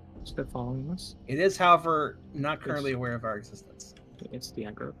 Is it following us? It is, however, not currently aware of our existence. It's the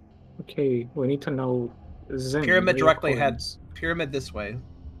aggro. Okay, we need to know. Zen, Pyramid where your directly coordinates. head. Pyramid this way.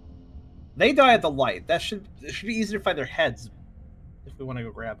 They die at the light. It should be easier to find their heads if we want to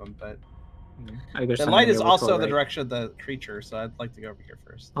go grab them. But the light is also the direction of the creature, so I'd like to go over here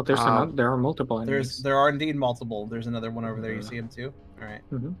first. Oh, there are multiple enemies. There are indeed multiple. There's another one over there. You see him too. All right.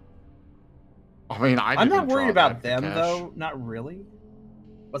 Mm-hmm. I mean, I'm not worried about them though. Not really.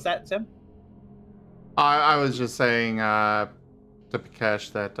 What's that, Tim? I was just saying to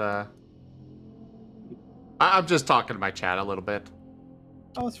Pikesh that I'm just talking to my chat a little bit.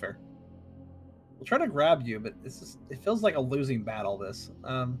 Oh, that's fair. We'll try to grab you, but it feels like a losing battle. This.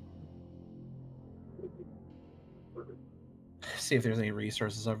 See if there's any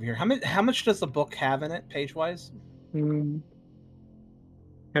resources over here. How much does the book have in it, page-wise? How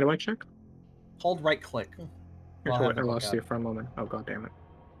do I check? Hold right click. I lost you for a moment. Oh god damn it.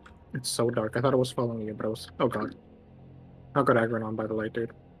 It's so dark. I thought it was following you, but it was... Oh god. How got aggroed on by the light,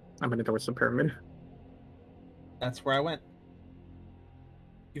 dude? I'm heading towards the pyramid. That's where I went.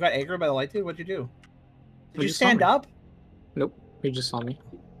 You got aggroed by the light, dude? What'd you do? Did you just stand up? Nope. He just saw me.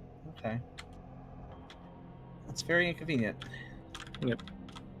 Okay. That's very inconvenient. Yep.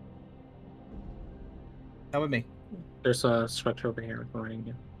 Come with me. There's a structure over here behind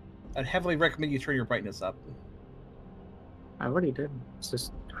you. I'd heavily recommend you turn your brightness up. I already did. It's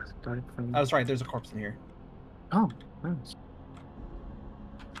just dark from... I was right. There's a corpse in here. Oh, nice.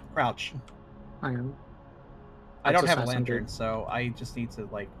 Crouch. I am. I don't have a lantern, so I just need to,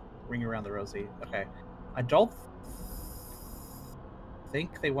 like, ring around the rosy. Okay. I don't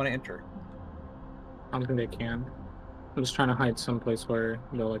think they want to enter. I don't think they can. I'm just trying to hide someplace where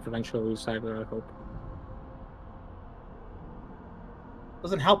they'll, like, eventually lose sight of it, I hope.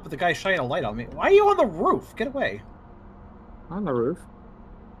 Doesn't help with the guy shining a light on me. Why are you on the roof? Get away. On the roof?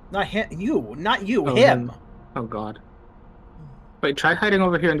 Not him. You. Not you. Oh, him. Then... Oh, God. Wait, try hiding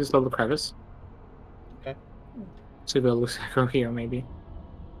over here in this little crevice. Okay. See if they'll lose aggro here, maybe.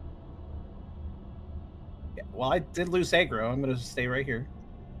 Yeah, well, I did lose aggro. I'm going to stay right here.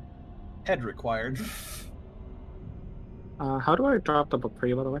 Head required. How do I drop the book for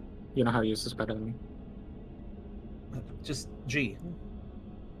you, by the way? You know how to use this better than me. Just G.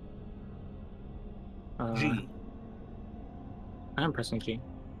 G. I am pressing G.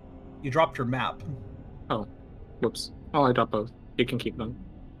 You dropped your map. Oh. Whoops. Oh, I dropped both. You can keep them.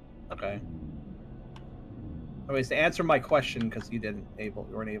 Okay. Anyways, to answer my question, because you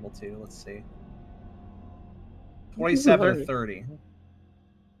weren't able to, let's see. 27 or 30.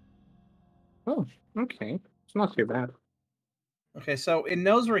 Oh, okay. It's not too bad. Okay, so it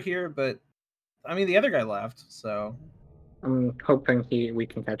knows we're here, but I mean the other guy left, so I'm hoping we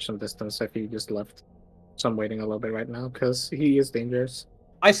can catch some distance if he just left. So I'm waiting a little bit right now because he is dangerous.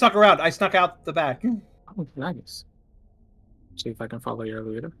 I snuck around. I snuck out the back. Oh, nice. See if I can follow your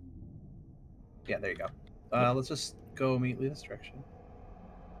leader. Yeah, there you go. Let's just go immediately this direction.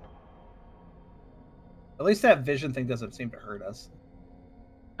 At least that vision thing doesn't seem to hurt us.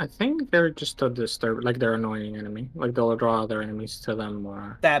 I think they're just a disturb, like they're an annoying enemy. Like they'll draw other enemies to them,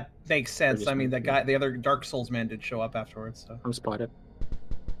 or that makes sense. I mean, that guy, the other Dark Souls man, did show up afterwards. So I'm spotted.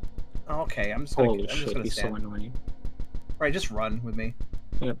 Okay, I'm just Holy gonna shit, he's so annoying. Right, just run with me.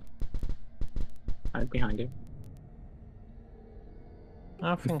 Yep. Right behind you.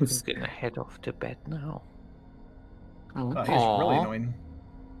 I think I'm gonna head off to bed now. Oh, he's really annoying.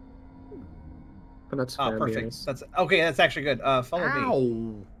 But that's Oh, fair, perfect. Beerus. That's okay. That's actually good. Follow me.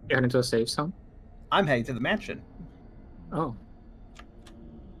 Ow! You're heading to a safe zone? I'm heading to the mansion. Oh.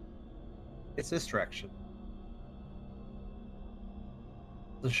 It's this direction.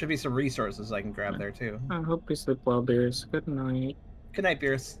 There should be some resources I can grab there too. I hope you sleep well, Beerus. Good night. Good night,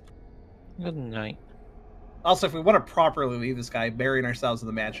 Beerus. Good night. Also, if we want to properly leave this guy, burying ourselves in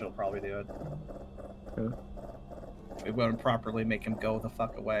the mansion will probably do it. Okay. If we want to properly make him go the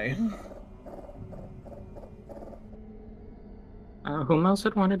fuck away. Whom else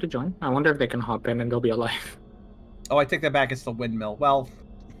had wanted to join? I wonder if they can hop in and they'll be alive. Oh, I take that back. It's the windmill. Well,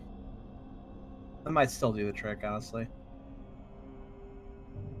 I might still do the trick, honestly.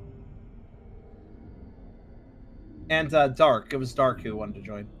 And Dark. It was Dark who wanted to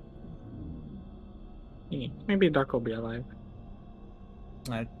join. Maybe Dark will be alive.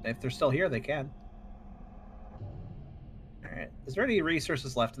 If they're still here, they can. Alright. Is there any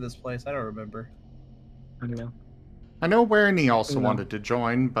resources left in this place? I don't remember. I don't know. I know Werny also wanted to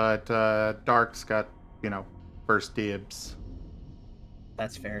join, but Dark's got, first dibs.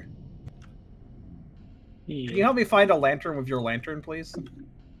 That's fair. Yeah. Can you help me find a lantern with your lantern, please?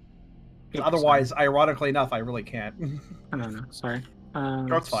 Yep, Otherwise, ironically enough, I really can't. I don't know. Sorry.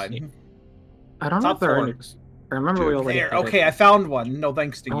 That's fine. I don't know if there are any. I remember we already. There. Okay, I found one. No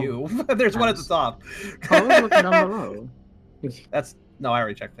thanks to you. There's one at the top. I was looking down below. That's no. I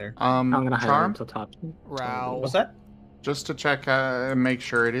already checked there. I'm gonna hide Charm? until top. Row. What's that? Just to check and make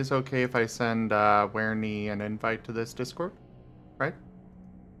sure it is okay if I send Werny an invite to this Discord, right?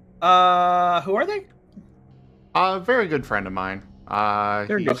 Who are they? A very good friend of mine. He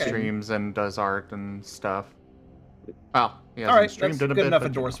okay. streams and does art and stuff. Well, he hasn't All right, streamed that's in a good bit, enough but,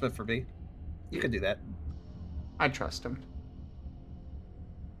 endorsement for me. You can do that. I trust him.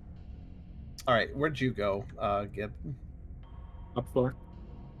 All right, where'd you go, Gib? Up floor.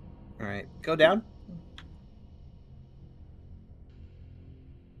 All right, go down.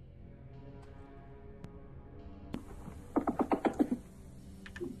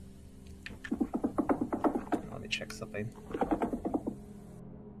 Let me check something.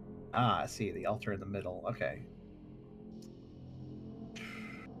 Ah, I see the altar in the middle. Okay.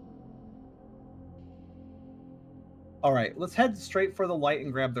 All right, let's head straight for the light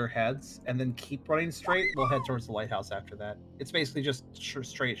and grab their heads, and then keep running straight. We'll head towards the lighthouse after that. It's basically just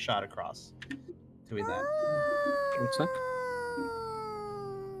straight shot across. Doing that. One sec.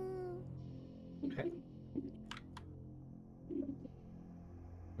 Okay.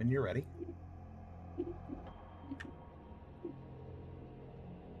 When you're ready.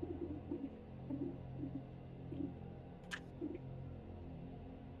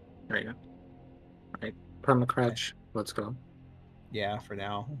 There you go. Alright. Permacrouch. Let's go. Yeah, for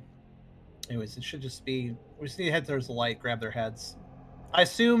now. Anyways, it should just be... We just need to head towards the light, grab their heads. I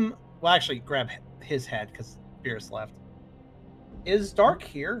assume... Well, actually, grab his head, because Beerus left. Is Dark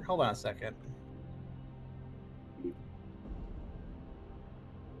here? Hold on a second.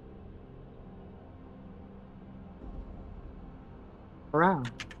 Hurrah.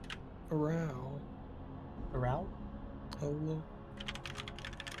 Row. Around? Hello.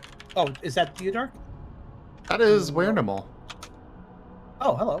 Oh, is that you, Dark? That is Wernimal.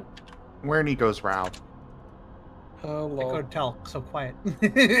 Oh, hello. Werny goes row. I Hello. couldn't tell. So quiet.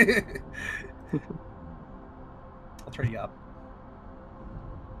 I'll turn you up.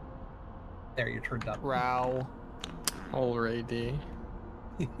 There, you're turned up. Row. Already.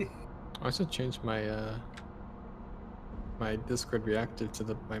 I should change my my Discord reactive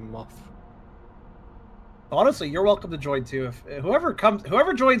to my moth. Honestly, you're welcome to join too. If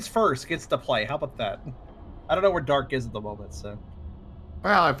whoever joins first gets to play. How about that? I don't know where Dark is at the moment, so.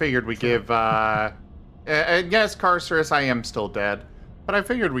 Well, I figured we give, and yes, Carcerus, I am still dead. But I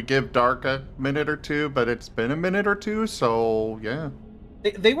figured we give Dark a minute or two, but it's been a minute or two, so yeah.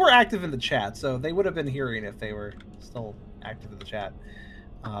 They were active in the chat, so they would have been hearing if they were still active in the chat.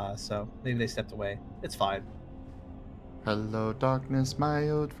 So maybe they stepped away. It's fine. Hello, darkness, my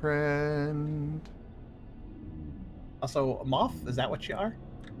old friend. Also, Moth, is that what you are?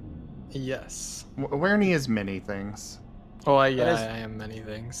 Yes. Werny is many things. Oh, I is- am many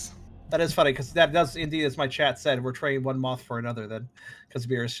things. That is funny, because that does indeed, as my chat said, we're trading one Moth for another then, because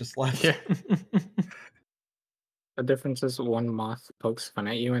Beerus just left. Yeah. The difference is one moth pokes fun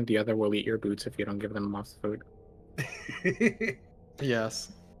at you and the other will eat your boots if you don't give them moth food.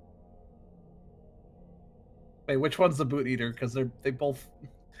 Yes. Wait, which one's the boot eater? Because they both.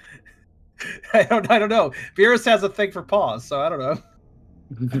 I don't know. Beerus has a thing for paws, so I don't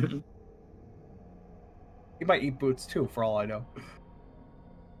know. He might eat boots too, for all I know.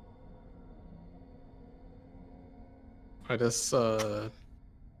 I just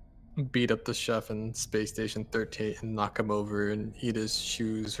beat up the chef in Space Station 13 and knock him over and eat his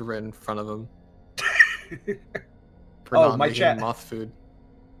shoes right in front of him. For not my making chat. moth food.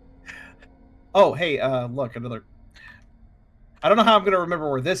 Oh, hey, look, another. I don't know how I'm gonna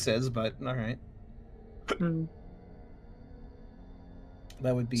remember where this is, but all right.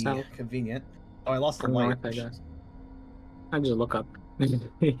 That would be convenient. Oh, I lost the light. North, I guess. I just look up.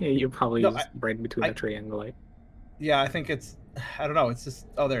 You probably just right between the tree and the light. Yeah, I think it's. I don't know. It's just.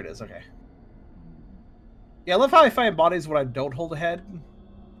 Oh, there it is. Okay. Yeah, I love how I find bodies when I don't hold a head.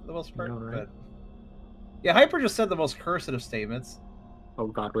 For the most part. Know, right? But yeah, Hyper just said the most cursive statements. Oh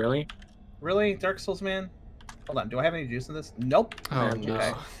God, really? Really, Dark Souls man? Hold on. Do I have any juice in this? Nope. Oh no.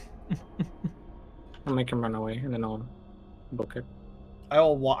 Okay. I'll make him run away and then I'll book it. I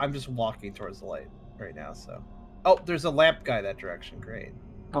will. I'm just walking towards the light right now. So. Oh, there's a lamp guy that direction. Great.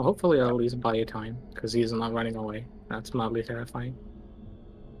 Oh, hopefully I'll at least buy you time because he's not running away. That's mildly terrifying.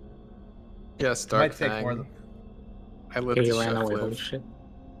 Yes, Dark Fang. I let the ran chef away. Holy live. shit.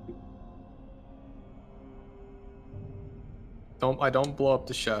 I don't blow up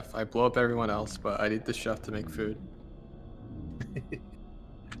the chef. I blow up everyone else, but I need the chef to make food.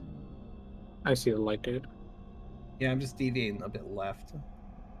 I see the light, dude. Yeah, I'm just deviating a bit left.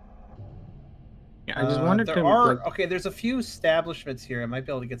 Yeah, I just wanted there to. Are, like, okay, there's a few establishments here. I might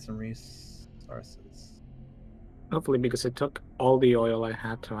be able to get some resources. Hopefully, because it took all the oil I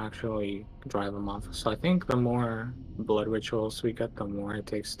had to actually drive them off. So I think the more blood rituals we get, the more it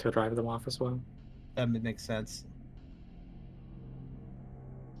takes to drive them off as well. That makes sense.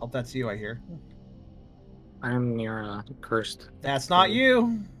 Oh, that's you, I hear. I'm near a cursed. That's not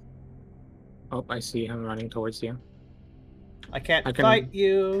you. Oh, I see him running towards you. I can't fight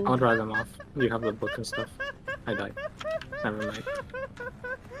you. I'll drive them off. You have the book and stuff. I died. Never mind.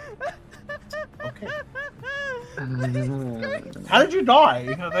 Okay. How did you die?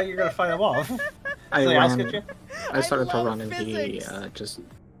 I thought you were gonna fight him off. I started to run and he just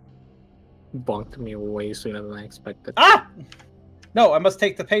bonked me way sooner than I expected. Ah! No, I must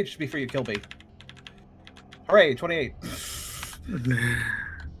take the page before you kill me. Hooray, 28. I'm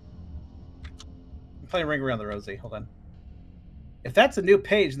playing Ring Around the Rosie. Hold on. If that's a new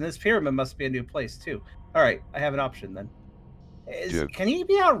page, then this pyramid must be a new place, too. All right, I have an option, then. Can he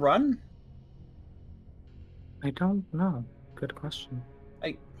be outrun? I don't know. Good question.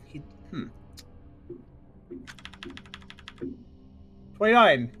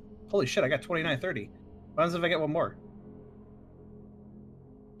 29. Holy shit, I got 29, 30. What happens if I get one more?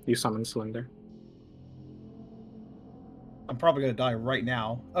 You summon Slender. I'm probably going to die right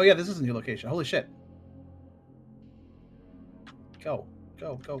now. Oh, yeah, this is a new location. Holy shit. Go.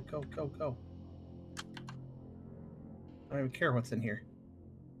 Go, go, go, go, go. I don't even care what's in here.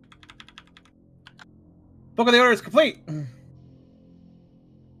 Book of the Order is complete! I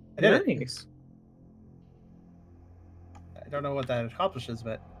did it. I don't know what that accomplishes,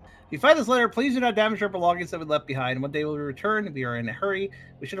 but... If you find this letter, please do not damage our belongings that we left behind. One day we'll return. We are in a hurry.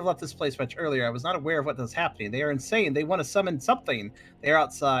 We should have left this place much earlier. I was not aware of what was happening. They are insane. They want to summon something. They are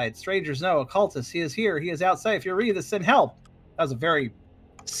outside. Strangers know. Occultist. He is here. He is outside. If you're reading this, send help. That was a very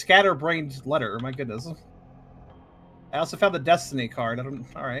scatterbrained letter. My goodness. I also found the Destiny card.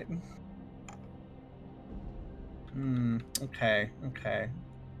 All right. Okay. Okay.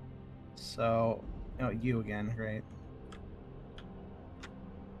 So, you again. Great.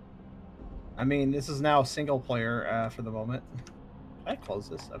 I mean, this is now single player for the moment. Can I close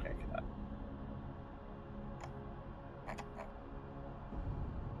this? Okay, God.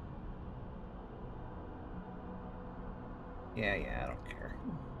 Yeah, I don't care.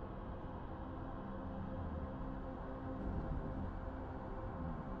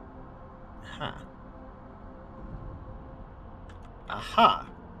 Huh. Aha!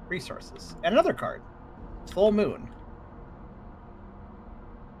 Resources. And another card. Full Moon.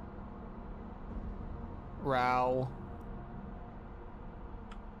 Row.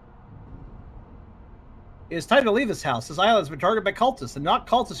 It is time to leave this house. This island has been targeted by cultists, and not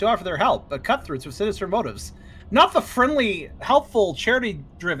cultists who offer their help, but cutthroats with sinister motives. Not the friendly, helpful,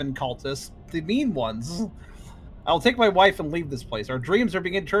 charity-driven cultists, the mean ones. I will take my wife and leave this place. Our dreams are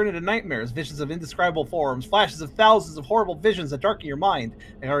being turned into nightmares, visions of indescribable forms, flashes of thousands of horrible visions that darken your mind.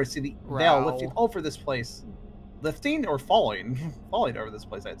 I already see the veil lifting over this place. Lifting or falling? Falling over this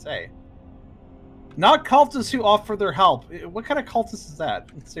place, I'd say. Not cultists who offer their help. What kind of cultist is that?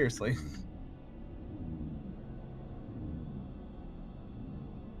 Seriously.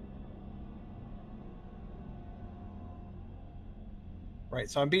 Right,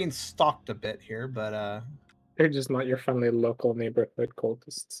 so I'm being stalked a bit here, but they're just not your friendly local neighborhood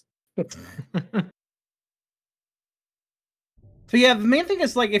cultists. So yeah, the main thing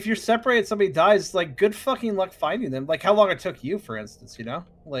is like if you're separated, somebody dies, like good fucking luck finding them. Like how long it took you, for instance, you know?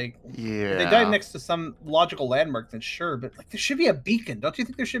 Like if they died next to some logical landmark, then sure, but like there should be a beacon. Don't you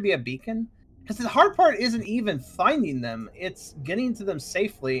think there should be a beacon? Because the hard part isn't even finding them, it's getting to them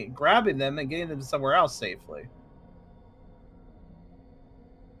safely, grabbing them, and getting them somewhere else safely.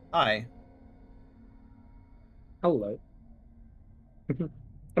 Hi. Hello.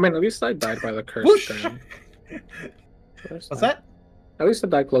 I mean, at least I died by the cursed ground. What's that? At least I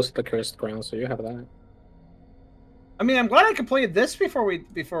died close to the cursed ground, so you have that. I mean, I'm glad I completed this before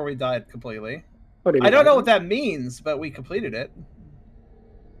we died completely. Oh, I don't know what that means, but we completed it.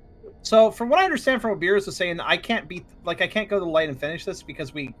 So, from what I understand from what Beerus was saying, I can't go to the light and finish this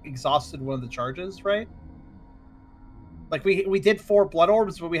because we exhausted one of the charges, right? Like we did 4 blood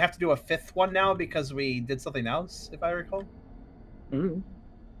orbs, but we have to do a 5th one now because we did something else, if I recall. Mm.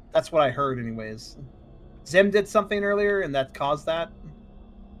 That's what I heard, anyways. Zim did something earlier, and that caused that.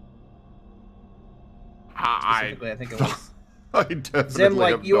 Specifically, I think it was. I definitely Zim,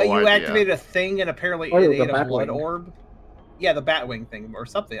 like have you no idea. activated a thing, and apparently it ate a blood orb. Yeah, the Batwing thing or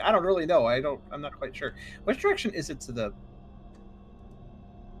something. I don't really know. I'm not quite sure. Which direction is it to the?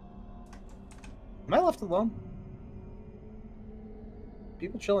 Am I left alone?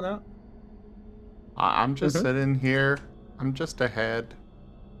 People chilling out. I'm just sitting here. I'm just ahead.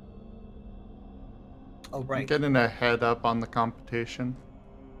 Oh, right. I'm getting a head up on the competition.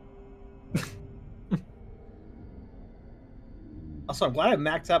 Also, I'm glad I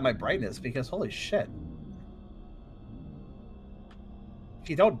maxed out my brightness because holy shit. If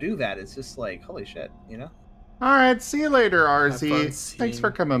you don't do that, it's just like, holy shit, you know? Alright, see you later, RZ. Thanks for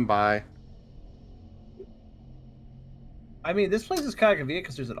coming by. I mean, this place is kind of convenient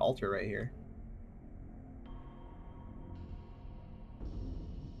because there's an altar right here.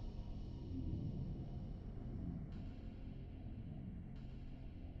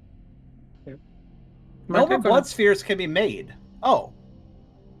 No more blood spheres can be made. Oh.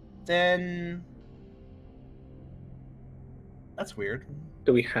 Then... That's weird.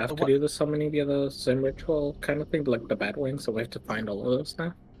 Do we have to do the summoning via the Zim ritual kind of thing, like the Batwing, so we have to find all of those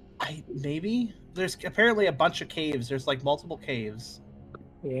now? Maybe? There's apparently a bunch of caves. There's like multiple caves.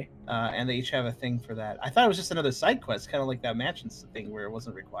 Yeah. And they each have a thing for that. I thought it was just another side quest, kind of like that mansions thing where it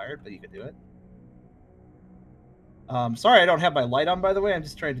wasn't required, but you could do it. Sorry I don't have my light on, by the way. I'm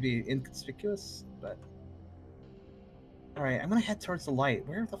just trying to be inconspicuous, but... Alright, I'm gonna head towards the light.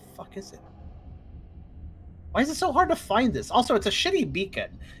 Where the fuck is it? Why is it so hard to find this? Also, it's a shitty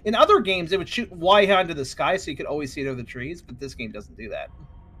beacon. In other games, it would shoot way high into the sky so you could always see it over the trees, but this game doesn't do that.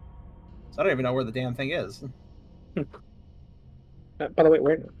 So I don't even know where the damn thing is. By the way,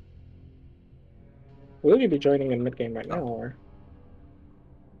 will you be joining in mid-game right now, or...?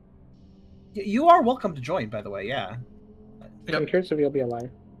 You are welcome to join, by the way, yeah. I'm curious if you'll be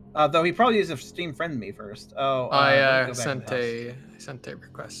alive. Though he probably needs to Steam friend me first. Oh, I sent a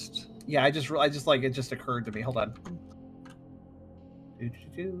request. Yeah, I just like it just occurred to me. Hold on.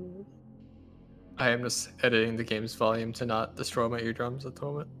 I am just editing the game's volume to not destroy my eardrums at the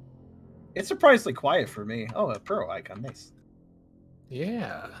moment. It's surprisingly quiet for me. Oh, a pro icon, nice.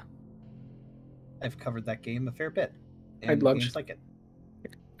 Yeah. I've covered that game a fair bit. I'd launched like it.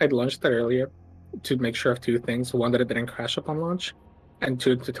 I'd launched that earlier to make sure of 2 things. One, that it didn't crash upon launch, and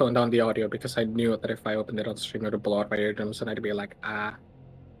 2, to tone down the audio because I knew that if I opened it on stream, it would blow out my eardrums and I'd be like, ah.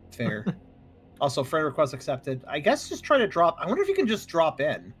 Fair. Also, friend request accepted. I guess just try to drop. I wonder if you can just drop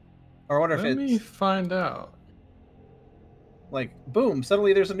in. Or I wonder if it's... Let me find out. Like, boom,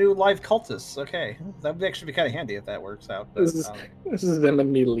 suddenly there's a new live cultist. Okay. That would actually be kind of handy if that works out. But, this is them and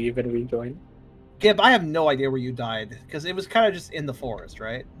me leave and rejoin. Gib, I have no idea where you died. Because it was kind of just in the forest,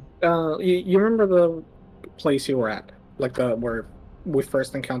 right? You remember the place you were at? Like, where we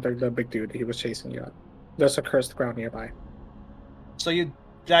first encountered the big dude. He was chasing you out. There's a cursed ground nearby. So you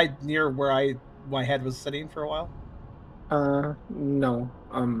died near where my head was sitting for a while? No.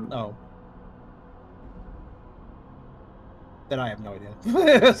 Oh. Then I have no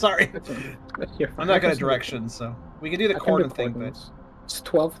idea. Sorry. I'm not good at directions, so we can do the coordinate thing, but it's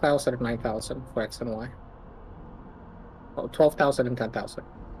 12,000 and 9,000 for X and Y. Oh, 12,000 and 10,000.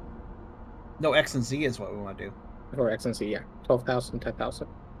 No, X and Z is what we want to do. For X and Z, yeah. 12,000, 10,000.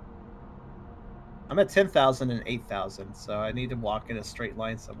 I'm at 10,000 and 8,000, so I need to walk in a straight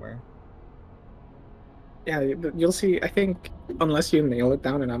line somewhere. Yeah, you'll see. I think, unless you nail it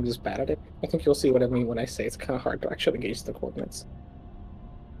down and I'm just bad at it, I think you'll see what I mean when I say it's kind of hard to actually gauge the coordinates.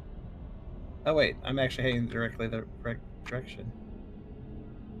 Oh, wait. I'm actually heading directly the correct direction.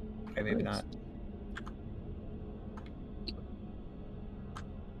 Okay, maybe not.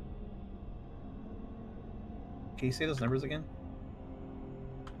 Can you say those numbers again?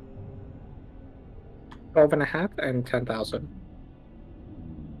 12.5 and 10,000.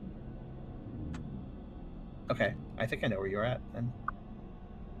 Okay, I think I know where you're at then.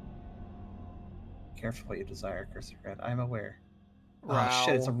 Careful what you desire, Curse of Red. I'm aware. Oh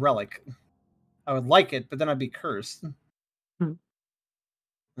shit, it's a relic. I would like it, but then I'd be cursed.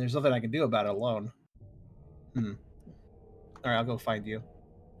 There's nothing I can do about it alone. Alright, I'll go find you.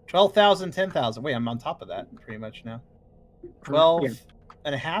 12,000, 10,000. Wait, I'm on top of that pretty much now.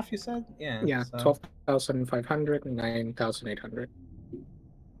 12.5, you said? Yeah. Yeah, so. 12,500 and 9,800.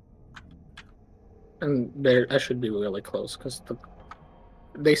 And I should be really close because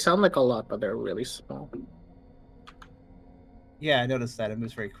they sound like a lot, but they're really small. Yeah, I noticed that. It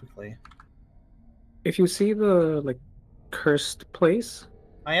moves very quickly. If you see the cursed place,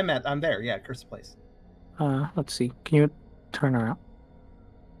 I'm there. Yeah, cursed place. Let's see. Can you turn around?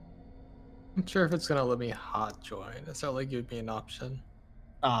 I'm sure if it's gonna let me hot join. It sounds like it'd be an option.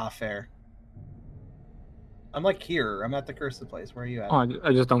 Ah, fair. I'm like here. I'm at the cursed place. Where are you at? Oh,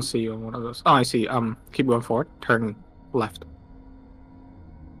 I just don't see you in one of those. Oh, I see. Keep going forward. Turn left.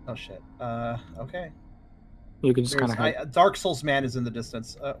 Oh shit. Okay. You can just kind of. Dark Souls man is in the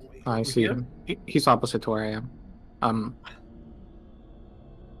distance. I see him. He's opposite to where I am.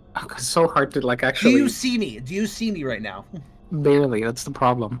 It's so hard to actually. Do you see me? Do you see me right now? Barely. That's the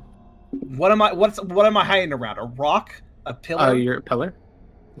problem. What am I hiding around? A rock? A pillar? You're a pillar.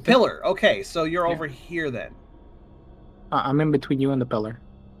 Pillar. Okay, so you're over here then. I'm in between you and the pillar.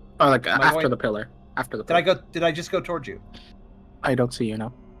 Or after the pillar. After the pillar. Did I just go towards you? I don't see you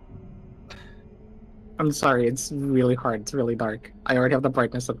now. I'm sorry, it's really hard. It's really dark. I already have the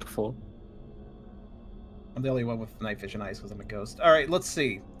brightness up to full. I'm the only one with night vision eyes because I'm a ghost. All right, let's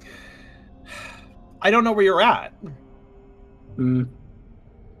see. I don't know where you're at.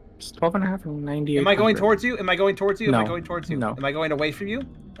 It's 12.5 and 98. Am I going towards you? Am I going towards you? No. Am I going towards you? No. Am I going away from you?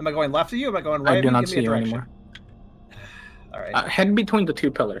 Am I going left of you? Am I going right? I do not see you anymore. All right. Head between the two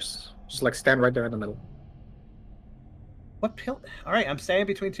pillars. Just stand right there in the middle. What pillar? All right, I'm standing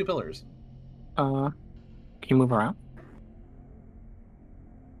between two pillars. Can you move around?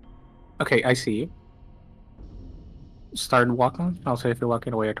 Okay, I see you. Start walking. I'll say if you're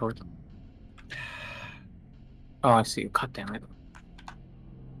walking away or towards. Oh, I see you. God damn it.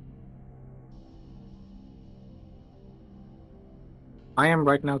 I am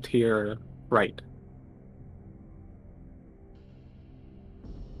right now to your right.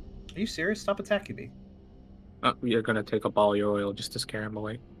 Are you serious? Stop attacking me. You're gonna take up all your oil just to scare him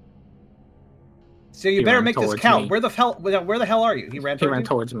away. So you better make this count. Where the hell are you? He ran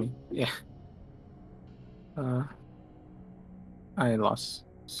towards me. Yeah. I lost.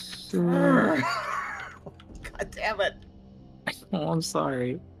 God damn it. Oh, I'm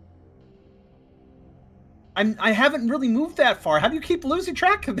sorry. I haven't really moved that far. How do you keep losing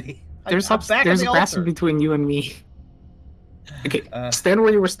track of me? There's grass in between you and me. Okay, stand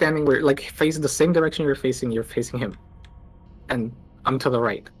where you were standing, face the same direction you're facing him. And I'm to the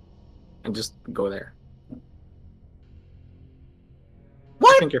right. And just go there.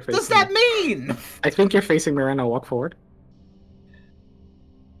 What does that mean? I think you're facing me right now. Walk forward.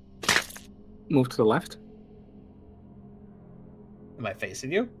 Move to the left. Am I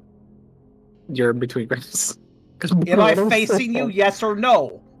facing you? You're between grass. Am I facing you? Yes or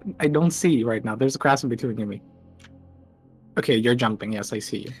no? I don't see you right now. There's grass in between you and me. Okay, you're jumping. Yes, I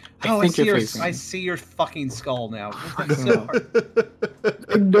see you. I see your fucking skull now.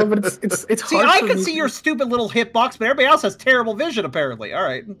 No, but it's hard. See, I can see your stupid little hitbox, but everybody else has terrible vision, apparently. All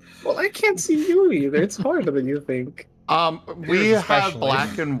right. Well, I can't see you either. It's harder than you think. We have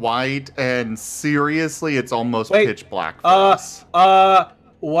black and white, and seriously, it's almost pitch black for us.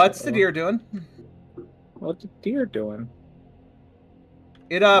 What's the deer doing? What's the deer doing?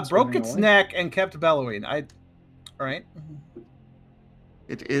 It broke its neck and kept bellowing. All right.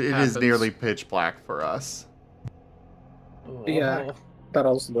 It is nearly pitch black for us. Yeah, that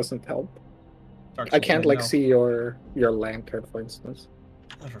also doesn't help. I can't see your lantern, for instance.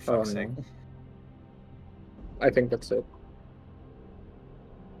 Oh, for fuck's sake. No. I think that's it.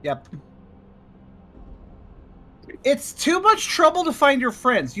 Yep. It's too much trouble to find your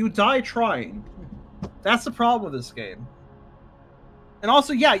friends. You die trying. That's the problem with this game. And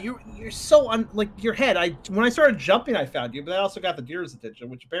also, yeah, you're so your head. When I started jumping, I found you, but I also got the deer's attention,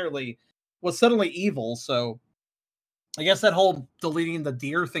 which apparently was suddenly evil. So, I guess that whole deleting the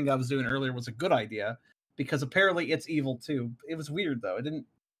deer thing I was doing earlier was a good idea because apparently it's evil too. It was weird though.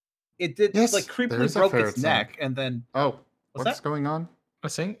 It did creepily broke its neck, and then what's going on? I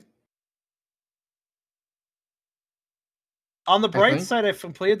think. On the bright side, I've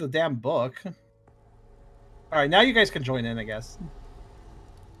completed the damn book. All right, now you guys can join in, I guess.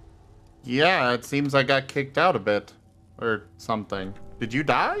 Yeah, it seems I got kicked out a bit. Or something. Did you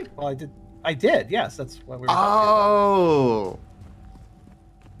die? Well, I did, yes. That's what we were talking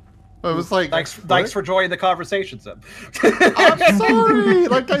about. It was like... Thanks for joining the conversation, Zeb. I'm sorry!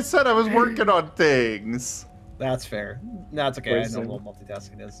 Like I said, I was working on things. That's fair. No, it's okay. I know what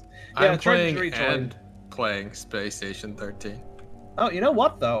multitasking is. Yeah, I'm playing and playing Space Station 13. Oh, you know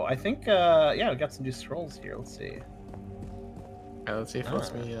what, though? I think, yeah, we got some new scrolls here. Let's see. Yeah, let's see if it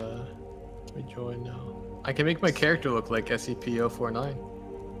lets me join now. I can make my character look like SCP-049.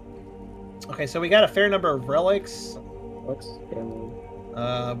 Okay, so we got a fair number of relics.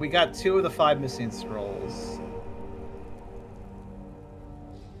 We got 2 of the 5 missing scrolls.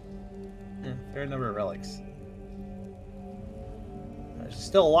 Fair number of relics. There's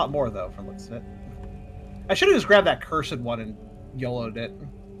still a lot more, though, from looks of it. I should have just grabbed that cursed one and YOLO'd it.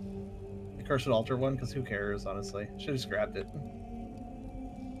 The cursed altar one, because who cares, honestly. Should have just grabbed it.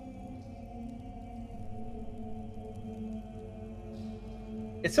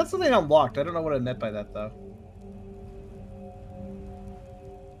 It said something unlocked. I don't know what I meant by that, though.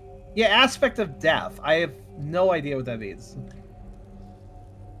 Yeah, aspect of death. I have no idea what that means.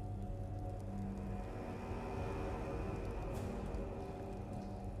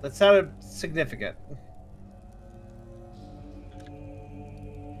 That sounded significant.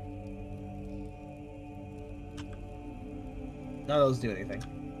 None of those do anything.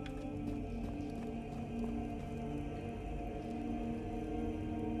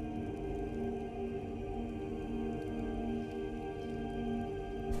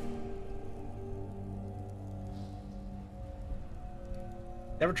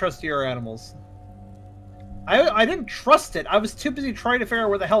 Never trust your animals. I didn't trust it. I was too busy trying to figure out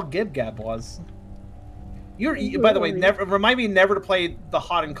where the hell Gib-Gab was. By the way, remind me never to play the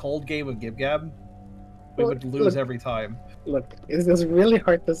hot and cold game of Gib-Gab. We would lose every time. Look, it's really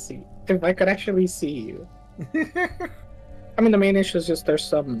hard to see. If I could actually see you. I mean, the main issue is just there's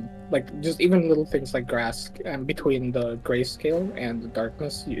some, like, just even little things like grass between the grayscale and the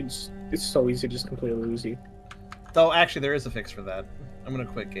darkness. It's so easy to just completely lose you. Though, actually, there is a fix for that. I'm gonna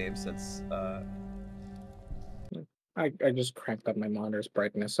quit game since I just cranked up my monitor's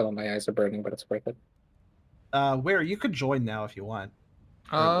brightness so my eyes are burning, but it's worth it. Where you could join now if you want.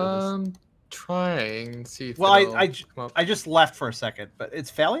 Trying to see if I just left for a second, but it's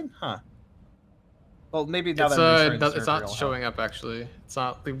failing, huh? Well, maybe now it's not showing up actually. It's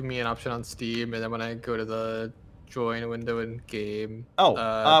not leaving me an option on Steam, and then when I go to the join window in game,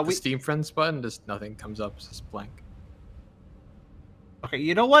 the Steam Friends button, just nothing comes up. It's just blank. Okay,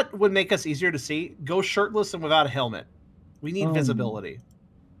 you know what would make us easier to see? Go shirtless and without a helmet. We need visibility.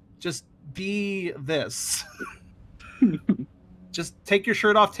 Just be this. Just take your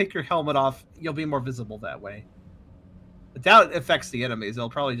shirt off, take your helmet off. You'll be more visible that way. I doubt it affects the enemies. It'll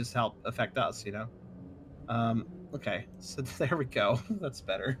probably just help affect us, you know? Okay, so there we go. That's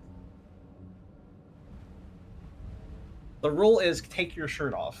better. The rule is take your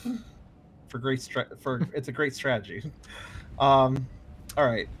shirt off. It's a great strategy. All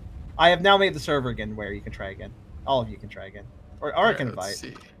right, I have now made the server again where you can try again. All of you can try again, or I can invite.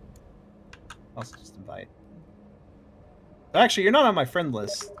 See. I'll just invite. But actually, you're not on my friend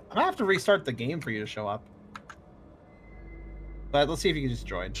list. I might have to restart the game for you to show up. But let's see if you can just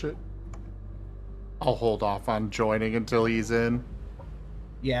join. I'll hold off on joining until he's in.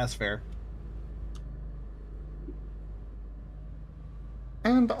 Yeah, that's fair.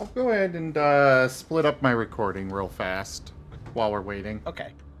 And I'll go ahead and split up my recording real fast while we're waiting.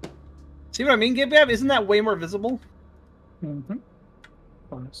 Okay. See what I mean, Gib-Gab? Isn't that way more visible? Mm-hmm.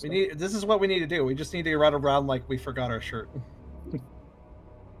 This is what we need to do. We just need to run around like we forgot our shirt.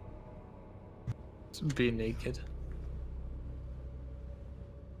 Be naked.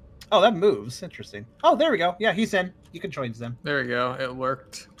 Oh, that moves. Interesting. Oh, there we go. Yeah, he's in. You can join them. There we go. It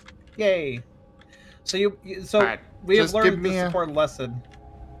worked. Yay. So we have learned this important lesson.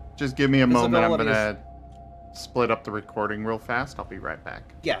 Just give me a moment. I'm gonna split up the recording real fast. I'll be right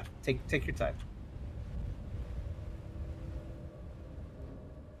back. Yeah, take your time.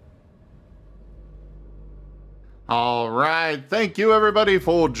 All right, thank you everybody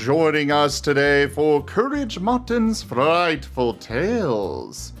for joining us today for Courage Marten's Frightful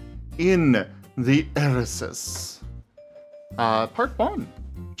Tales in the Eresys. Part 1.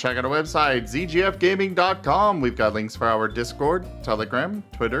 Check out our website, zgfgaming.com. We've got links for our Discord, Telegram,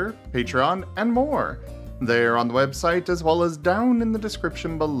 Twitter, Patreon, and more. They're on the website as well as down in the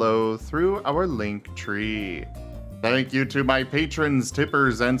description below through our link tree. Thank you to my patrons,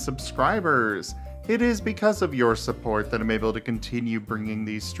 tippers, and subscribers. It is because of your support that I'm able to continue bringing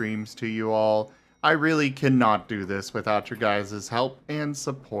these streams to you all. I really cannot do this without your guys' help and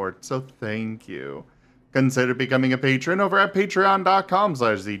support, so thank you. Consider becoming a patron over at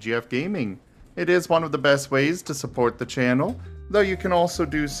patreon.com/ZGFgaming. It is one of the best ways to support the channel, though you can also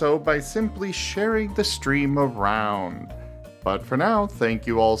do so by simply sharing the stream around. But for now, thank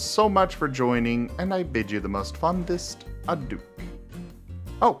you all so much for joining, and I bid you the most fondest adieu.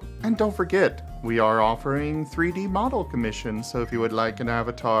 Oh, and don't forget, we are offering 3D model commissions, so if you would like an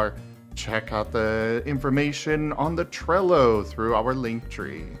avatar, check out the information on the Trello through our link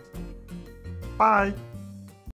tree. Bye!